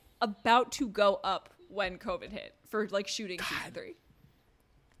like about to go up when COVID hit for like shooting season 3.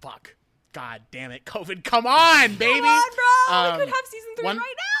 Fuck. God damn it, COVID. Come on, baby. Come on, bro. We could have season 3 right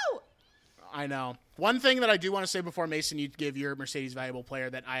now. I know. One thing that I do want to say before, Mason, you give your Mercedes Valuable Player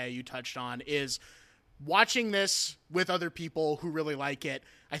that you touched on is watching this with other people who really like it.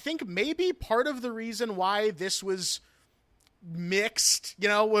 I think maybe part of the reason why this was mixed, you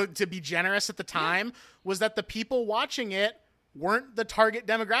know, to be generous at the time, was that the people watching it weren't the target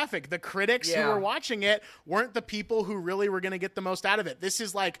demographic. The critics who were watching it weren't the people who really were going to get the most out of it. This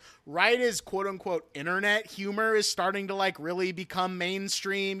is like right as quote unquote internet humor is starting to like really become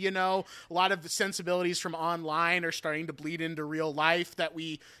mainstream, you know, a lot of the sensibilities from online are starting to bleed into real life that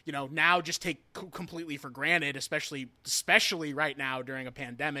we, you know, now just take completely for granted, especially right now during a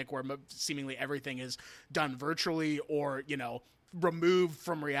pandemic where seemingly everything is done virtually or, you know, removed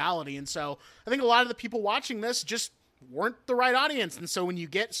from reality. And so I think a lot of the people watching this just weren't the right audience. And so when you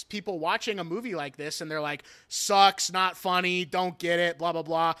get people watching a movie like this and they're like, sucks, not funny, don't get it, blah, blah,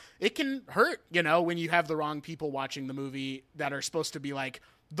 blah, it can hurt, you know, when you have the wrong people watching the movie that are supposed to be like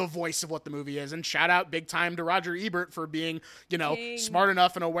the voice of what the movie is. And shout out big time to Roger Ebert for being, King. smart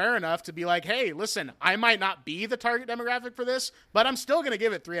enough and aware enough to be like, hey, listen, I might not be the target demographic for this, but I'm still going to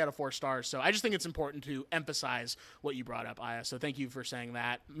give it 3 out of 4 stars. So I just think it's important to emphasize what you brought up, Aya. So thank you for saying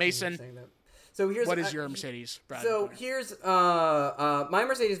that. Mason, so here's what is your Mercedes? Here's my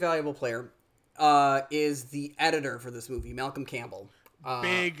Mercedes valuable player is the editor for this movie, Malcolm Campbell.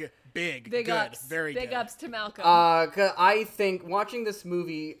 Big good, ups. Very big good. ups to Malcolm. 'Cause I think watching this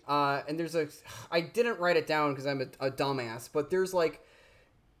movie, and I didn't write it down because I'm a dumbass, but there's like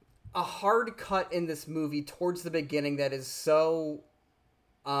a hard cut in this movie towards the beginning that is so,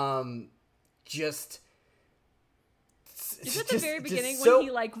 just. Is it the very beginning when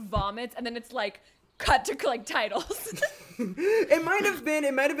he like vomits and then it's like cut to like titles? It might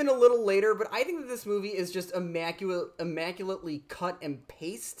have been a little later, but I think that this movie is just immaculately cut and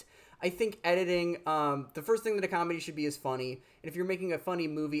paste. I think editing, the first thing that a comedy should be is funny. And if you're making a funny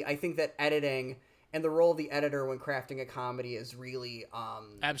movie, I think that editing and the role of the editor when crafting a comedy is really,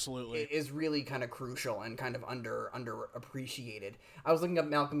 absolutely is really kind of crucial and kind of underappreciated. I was looking up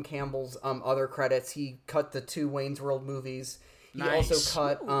Malcolm Campbell's other credits. He cut the 2 Wayne's World movies. He Nice. also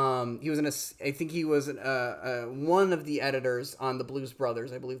cut. He was I think he was one of the editors on the Blues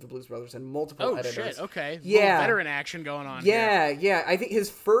Brothers. I believe the Blues Brothers had multiple editors. Oh shit! Okay, Yeah, little veteran action going on. Here. Yeah. I think his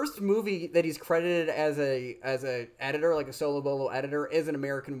first movie that he's credited as a editor, like a solo bolo editor, is An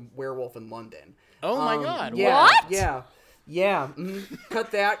American Werewolf in London. Oh my god! Yeah, What? Yeah. Cut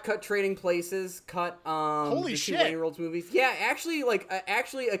that. Cut Trading Places. Cut Holy the shit. 2 Wayne World movies. Yeah, actually,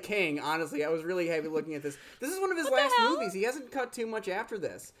 actually a king. Honestly, I was really happy looking at this. This is one of his last hell? movies. He hasn't cut too much after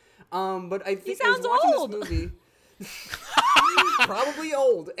this. But I think He sounds watching old. this movie. Probably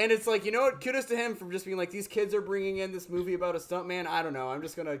old, and it's like, you know what? Kudos to him for just being like, these kids are bringing in this movie about a stuntman. I don't know. I'm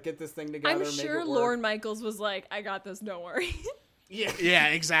just gonna get this thing together. I'm make sure it work. Lorne Michaels was like, I got this, don't worry. Yeah,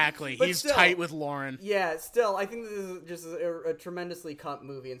 exactly. But He's still- tight with Lauren. Yeah, still, I think this is just a tremendously cut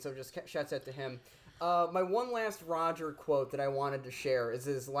movie, and so just shouts out to him. My one last Roger quote that I wanted to share is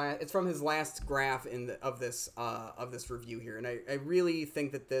it's from his last graph of this review here, and I really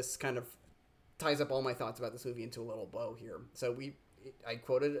think that this kind of ties up all my thoughts about this movie into a little bow here. So I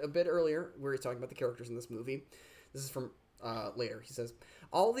quoted a bit earlier where he's talking about the characters in this movie. This is from later. He says,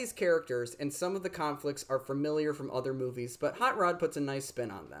 all these characters and some of the conflicts are familiar from other movies, but Hot Rod puts a nice spin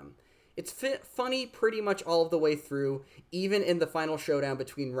on them. It's funny pretty much all of the way through, even in the final showdown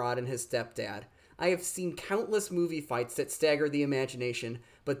between Rod and his stepdad. I have seen countless movie fights that stagger the imagination,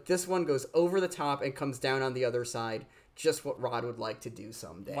 but this one goes over the top and comes down on the other side. Just what Rod would like to do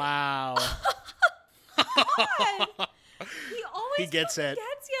someday. Wow. He always He gets it.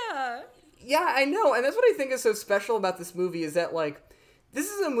 Gets ya. Yeah, I know, and that's what I think is so special about this movie is that, like,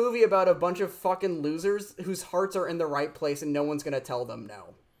 this is a movie about a bunch of fucking losers whose hearts are in the right place and no one's gonna tell them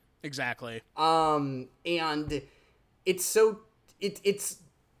no. Exactly. And it's so it's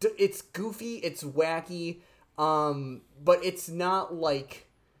goofy, it's wacky, but it's not like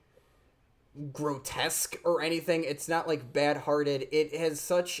grotesque or anything. It's not like bad-hearted. It has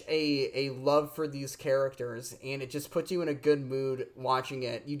such a love for these characters, and it just puts you in a good mood watching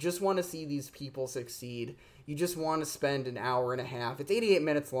it. You just want to see these people succeed. You just want to spend an hour and a half. It's 88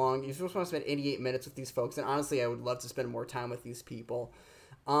 minutes long. You just want to spend 88 minutes with these folks, and honestly, I would love to spend more time with these people.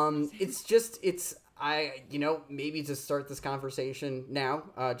 Maybe to start this conversation now,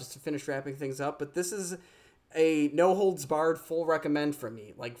 just to finish wrapping things up, but this is a no-holds-barred full recommend from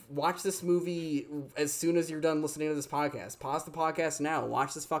me. Like, watch this movie as soon as you're done listening to this podcast. Pause the podcast now.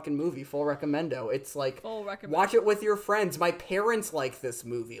 Watch this fucking movie. Full recommendo. It's like, Full recommend. watch it with your friends. My parents like this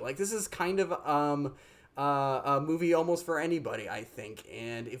movie. Like, this is kind of a movie almost for anybody, I think.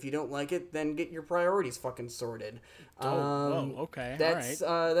 And if you don't like it, then get your priorities fucking sorted. Okay. That's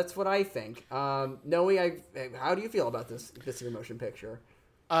all right. That's what I think. Noe, how do you feel about this year motion picture?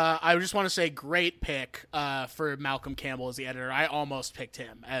 I just want to say great pick for Malcolm Campbell as the editor. I almost picked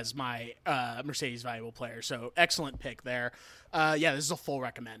him as my Mercedes valuable player, so excellent pick there. This is a full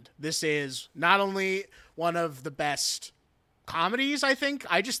recommend. This is not only one of the best comedies, I think.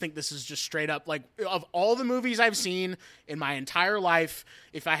 I just think this is just straight up, like, of all the movies I've seen in my entire life,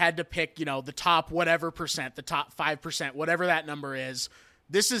 if I had to pick, the top whatever percent, the top 5%, whatever that number is,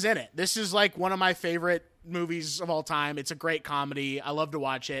 this is in it. This is like one of my favorite movies of all time. It's a great comedy. I love to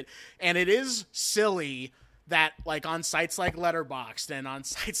watch it. And it is silly that, like, on sites like Letterboxd and on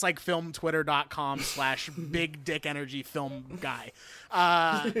sites like filmtwitter.com/big dick energy film guy,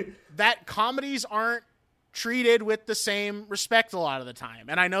 that comedies aren't treated with the same respect a lot of the time.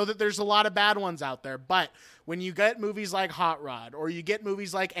 And I know that there's a lot of bad ones out there, but when you get movies like Hot Rod, or you get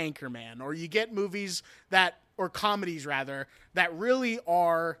movies like Anchorman, or you get movies or comedies rather, that really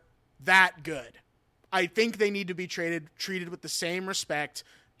are that good, I think they need to be treated with the same respect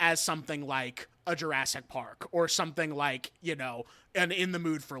as something like a Jurassic Park or something like, an In the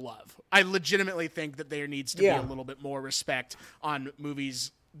Mood for Love. I legitimately think that there needs to be a little bit more respect on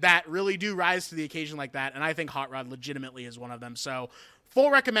movies that really do rise to the occasion like that, and I think Hot Rod legitimately is one of them. So,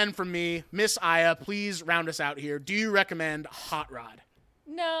 full recommend from me. Miss Aya, please round us out here. Do you recommend Hot Rod?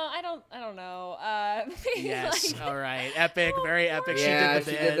 No, I don't know. Yes, all right. Epic, very epic. Yeah,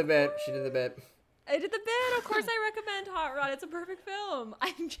 she did the bit. She did the bit. I did the bit. Of course I recommend Hot Rod. It's a perfect film.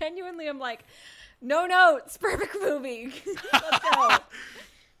 I'm like, no notes, perfect movie. Let's go.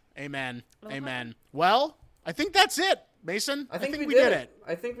 Amen. Amen. Well, I think that's it, Mason. I think we did it.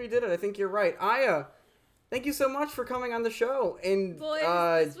 I think we did it. I think you're right. Aya, thank you so much for coming on the show. And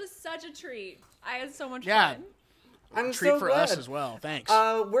boys, this was such a treat. I had so much fun. I'm treat so for glad. Us as well. Thanks.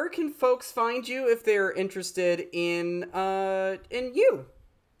 Where can folks find you if they're interested in you?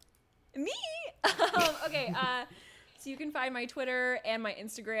 Me? Okay. So you can find my Twitter and my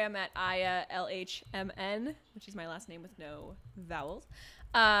Instagram at Aya LHMN, which is my last name with no vowels.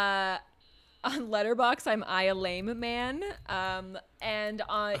 On Letterboxd, I'm Aya Lame Man. And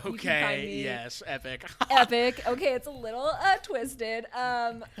on you can find me. Yes, epic. Epic. Okay, it's a little twisted.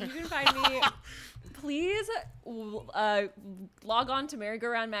 You can find me. Please log on to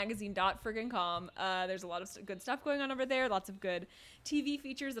merry-go-round-magazine.friggin.com. There's a lot of good stuff going on over there. Lots of good TV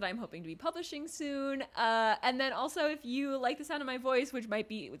features that I'm hoping to be publishing soon. And then also, if you like the sound of my voice, which might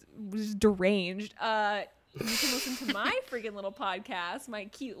be deranged, you can listen to my friggin' little podcast, my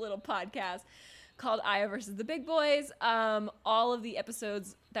cute little podcast called Aya versus the Big Boys. All of the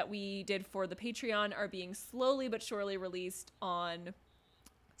episodes that we did for the Patreon are being slowly but surely released on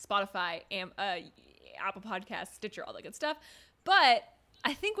Spotify, Apple Podcasts, Stitcher, all that good stuff. But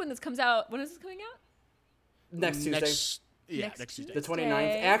I think when this comes out, when is this coming out? Next Tuesday. Next Tuesday. The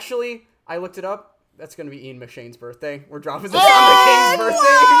 29th. Actually, I looked it up. That's going to be Ian McShane's birthday. We're dropping this on the King's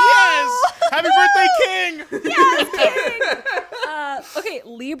birthday. Yes! Happy birthday, King! Yes, King! Okay,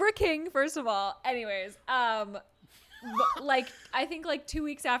 Libra King, first of all. Anyways, I think 2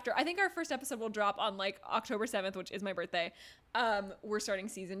 weeks after, I think our first episode will drop on October 7th, which is my birthday. We're starting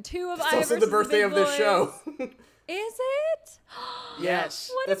season 2 of Aya versus the Big Boys. It's also the birthday of this show. Is it?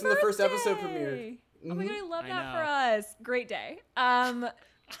 Yes. That's when the first episode premiered. Oh my god, I love that for us. Great day.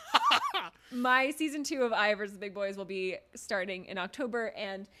 My season 2 of Aya versus the Big Boys will be starting in October,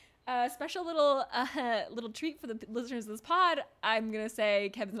 and a special little treat for the listeners of this pod. I'm gonna say,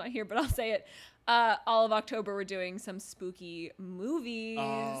 Kevin's not here, but I'll say it. All of October, we're doing some spooky movies.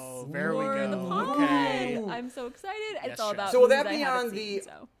 Oh, there we for go. The pod. Okay. I'm so excited. Yes, it's all about. So will that movies be I haven't on seen,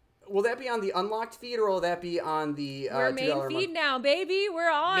 Will that be on the unlocked feed, or will that be on the we're main feed now, baby.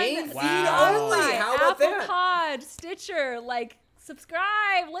 We're on main feed Wow. only? How about Apple that? Pod, Stitcher,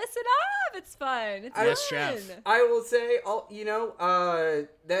 subscribe, listen up. It's fun. It's Yes, fun. chef. I will say,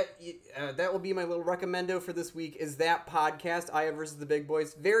 that will be my little recommendo for this week. Is that podcast, Aya versus the Big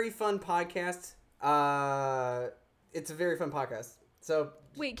Boys? Very fun podcast. It's a very fun podcast. So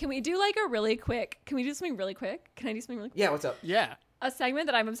wait, can we do a really quick? Can we do something really quick? Can I do something really quick? yeah, what's up? Yeah. A segment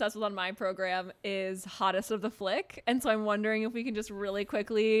that I'm obsessed with on my program is Hottest of the Flick, and so I'm wondering if we can just really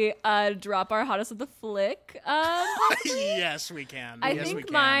quickly drop our Hottest of the Flick. Yes, we can. I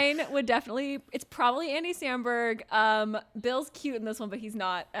think mine would definitely. It's probably Andy Samberg. Bill's cute in this one, but he's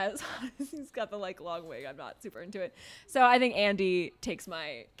not as. He's got the long wig. I'm not super into it, so I think Andy takes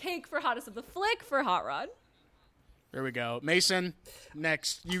my cake for Hottest of the Flick for Hot Rod. There we go. Mason,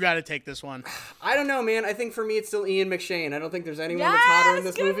 next. You got to take this one. I don't know, man. I think for me, it's still Ian McShane. I don't think there's anyone that's hotter in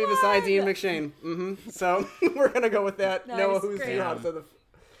this movie besides Ian McShane. So we're going to go with that. Nice, Noah, who's great. the hottest of the...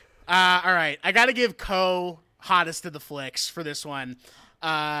 All right. I got to give hottest of the flicks for this one.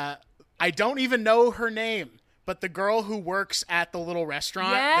 I don't even know her name, but the girl who works at the little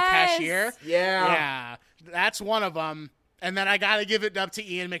restaurant, the cashier. Yeah. That's one of them. And then I got to give it up to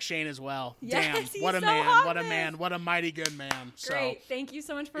Ian McShane as well. Yes, damn, what a so man, hot what a man, what a mighty good man. Great. Thank you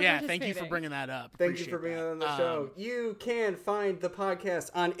so much for participating. thank you for bringing that up. Thank you for being on the show. You can find the podcast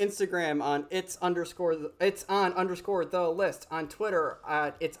on Instagram on it's on _ the list, on Twitter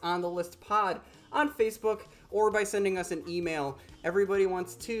it's on the list pod, on Facebook, or by sending us an email. Everybody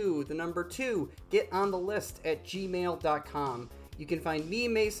wants to, the number 2, get on the list at gmail.com. You can find me,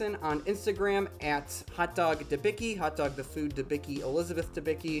 Mason, on Instagram at hotdogdebicki, hotdog the food Debicki, Elizabeth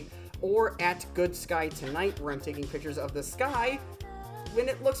Debicki, or at Good Sky Tonight, where I'm taking pictures of the sky when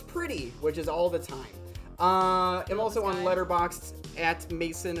it looks pretty, which is all the time. I'm also on Letterboxd at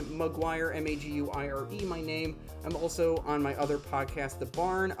Mason Maguire, Maguire, my name. I'm also on my other podcast, The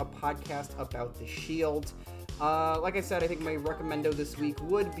Barn, a podcast about the Shield. Like I said, I think my recommendo this week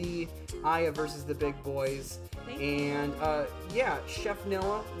would be Aya versus the Big Boys. And yeah, Chef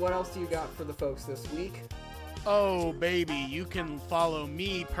Noah, what else do you got for the folks this week? Oh, baby, you can follow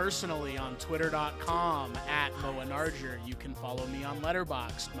me personally on twitter.com at Moanarger. You can follow me on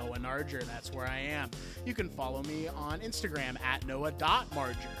Letterboxd, Moanarger, that's where I am. You can follow me on Instagram at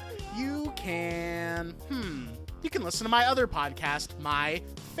Noah.Marger. You can listen to my other podcast, My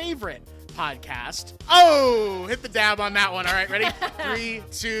Favorite Podcast. Oh, hit the dab on that one. All right, ready? 3,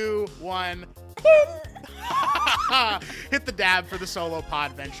 2, 1. Hit the dab for the solo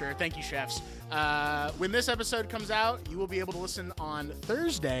pod venture. Thank you, chefs. When this episode comes out, you will be able to listen on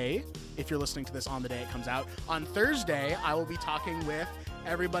Thursday. If you're listening to this on the day it comes out, on Thursday, I will be talking with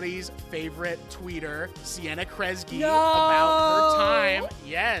everybody's favorite tweeter, Sienna Kresge, about her time.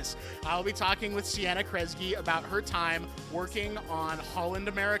 Yes, I'll be talking with Sienna Kresge about her time working on Holland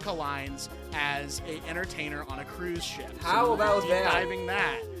America Lines as an entertainer on a cruise ship. How about that? Diving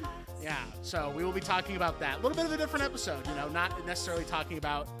that. Yeah, so we will be talking about that. A little bit of a different episode, not necessarily talking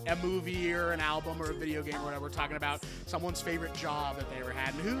about a movie or an album or a video game or whatever. We're talking about someone's favorite job that they ever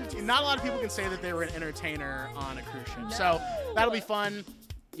had. And not a lot of people can say that they were an entertainer on a cruise ship. No. So that'll be fun.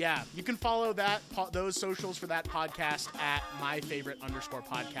 Yeah, you can follow those socials for that podcast at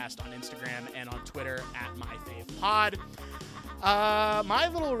myfavorite_podcast on Instagram and on Twitter at myfavepod. My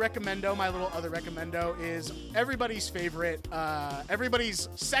little other recommendo is everybody's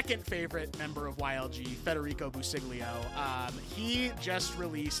second favorite member of YLG, Federico Busiglio. He just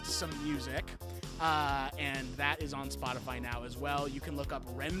released some music, and that is on Spotify now as well. You can look up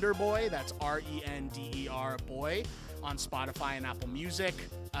Render Boy, that's RENDER Boy, on Spotify and Apple Music.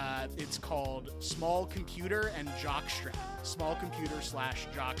 It's called Small Computer and Jockstrap. Small Computer /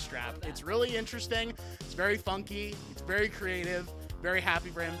 Jockstrap. It's really interesting. It's very funky. It's very creative. Very happy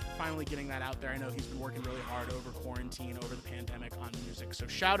for him finally getting that out there. I know he's been working really hard over quarantine, over the pandemic on music. So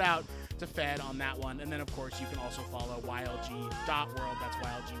shout out to Fed on that one. And then, of course, you can also follow ylg.world. That's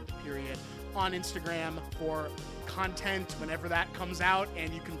YLG with a period on Instagram for content whenever that comes out.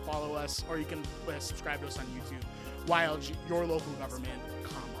 And you can follow us, or you can subscribe to us on YouTube. YLG, your local government,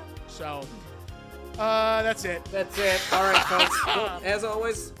 So, that's it. That's it. All right, folks. Well, as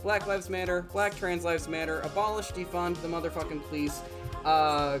always, Black Lives Matter, Black Trans Lives Matter, abolish, defund the motherfucking police,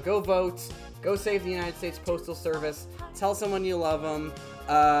 go vote, go save the United States Postal Service, tell someone you love them,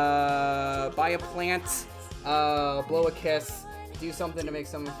 buy a plant, blow a kiss, do something to make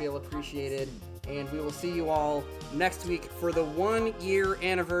someone feel appreciated, and we will see you all next week for the 1-year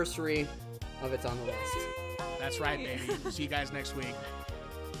anniversary of It's on the List. That's right, baby. See you guys next week.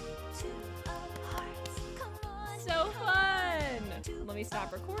 So fun! Let me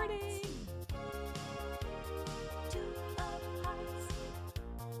stop recording.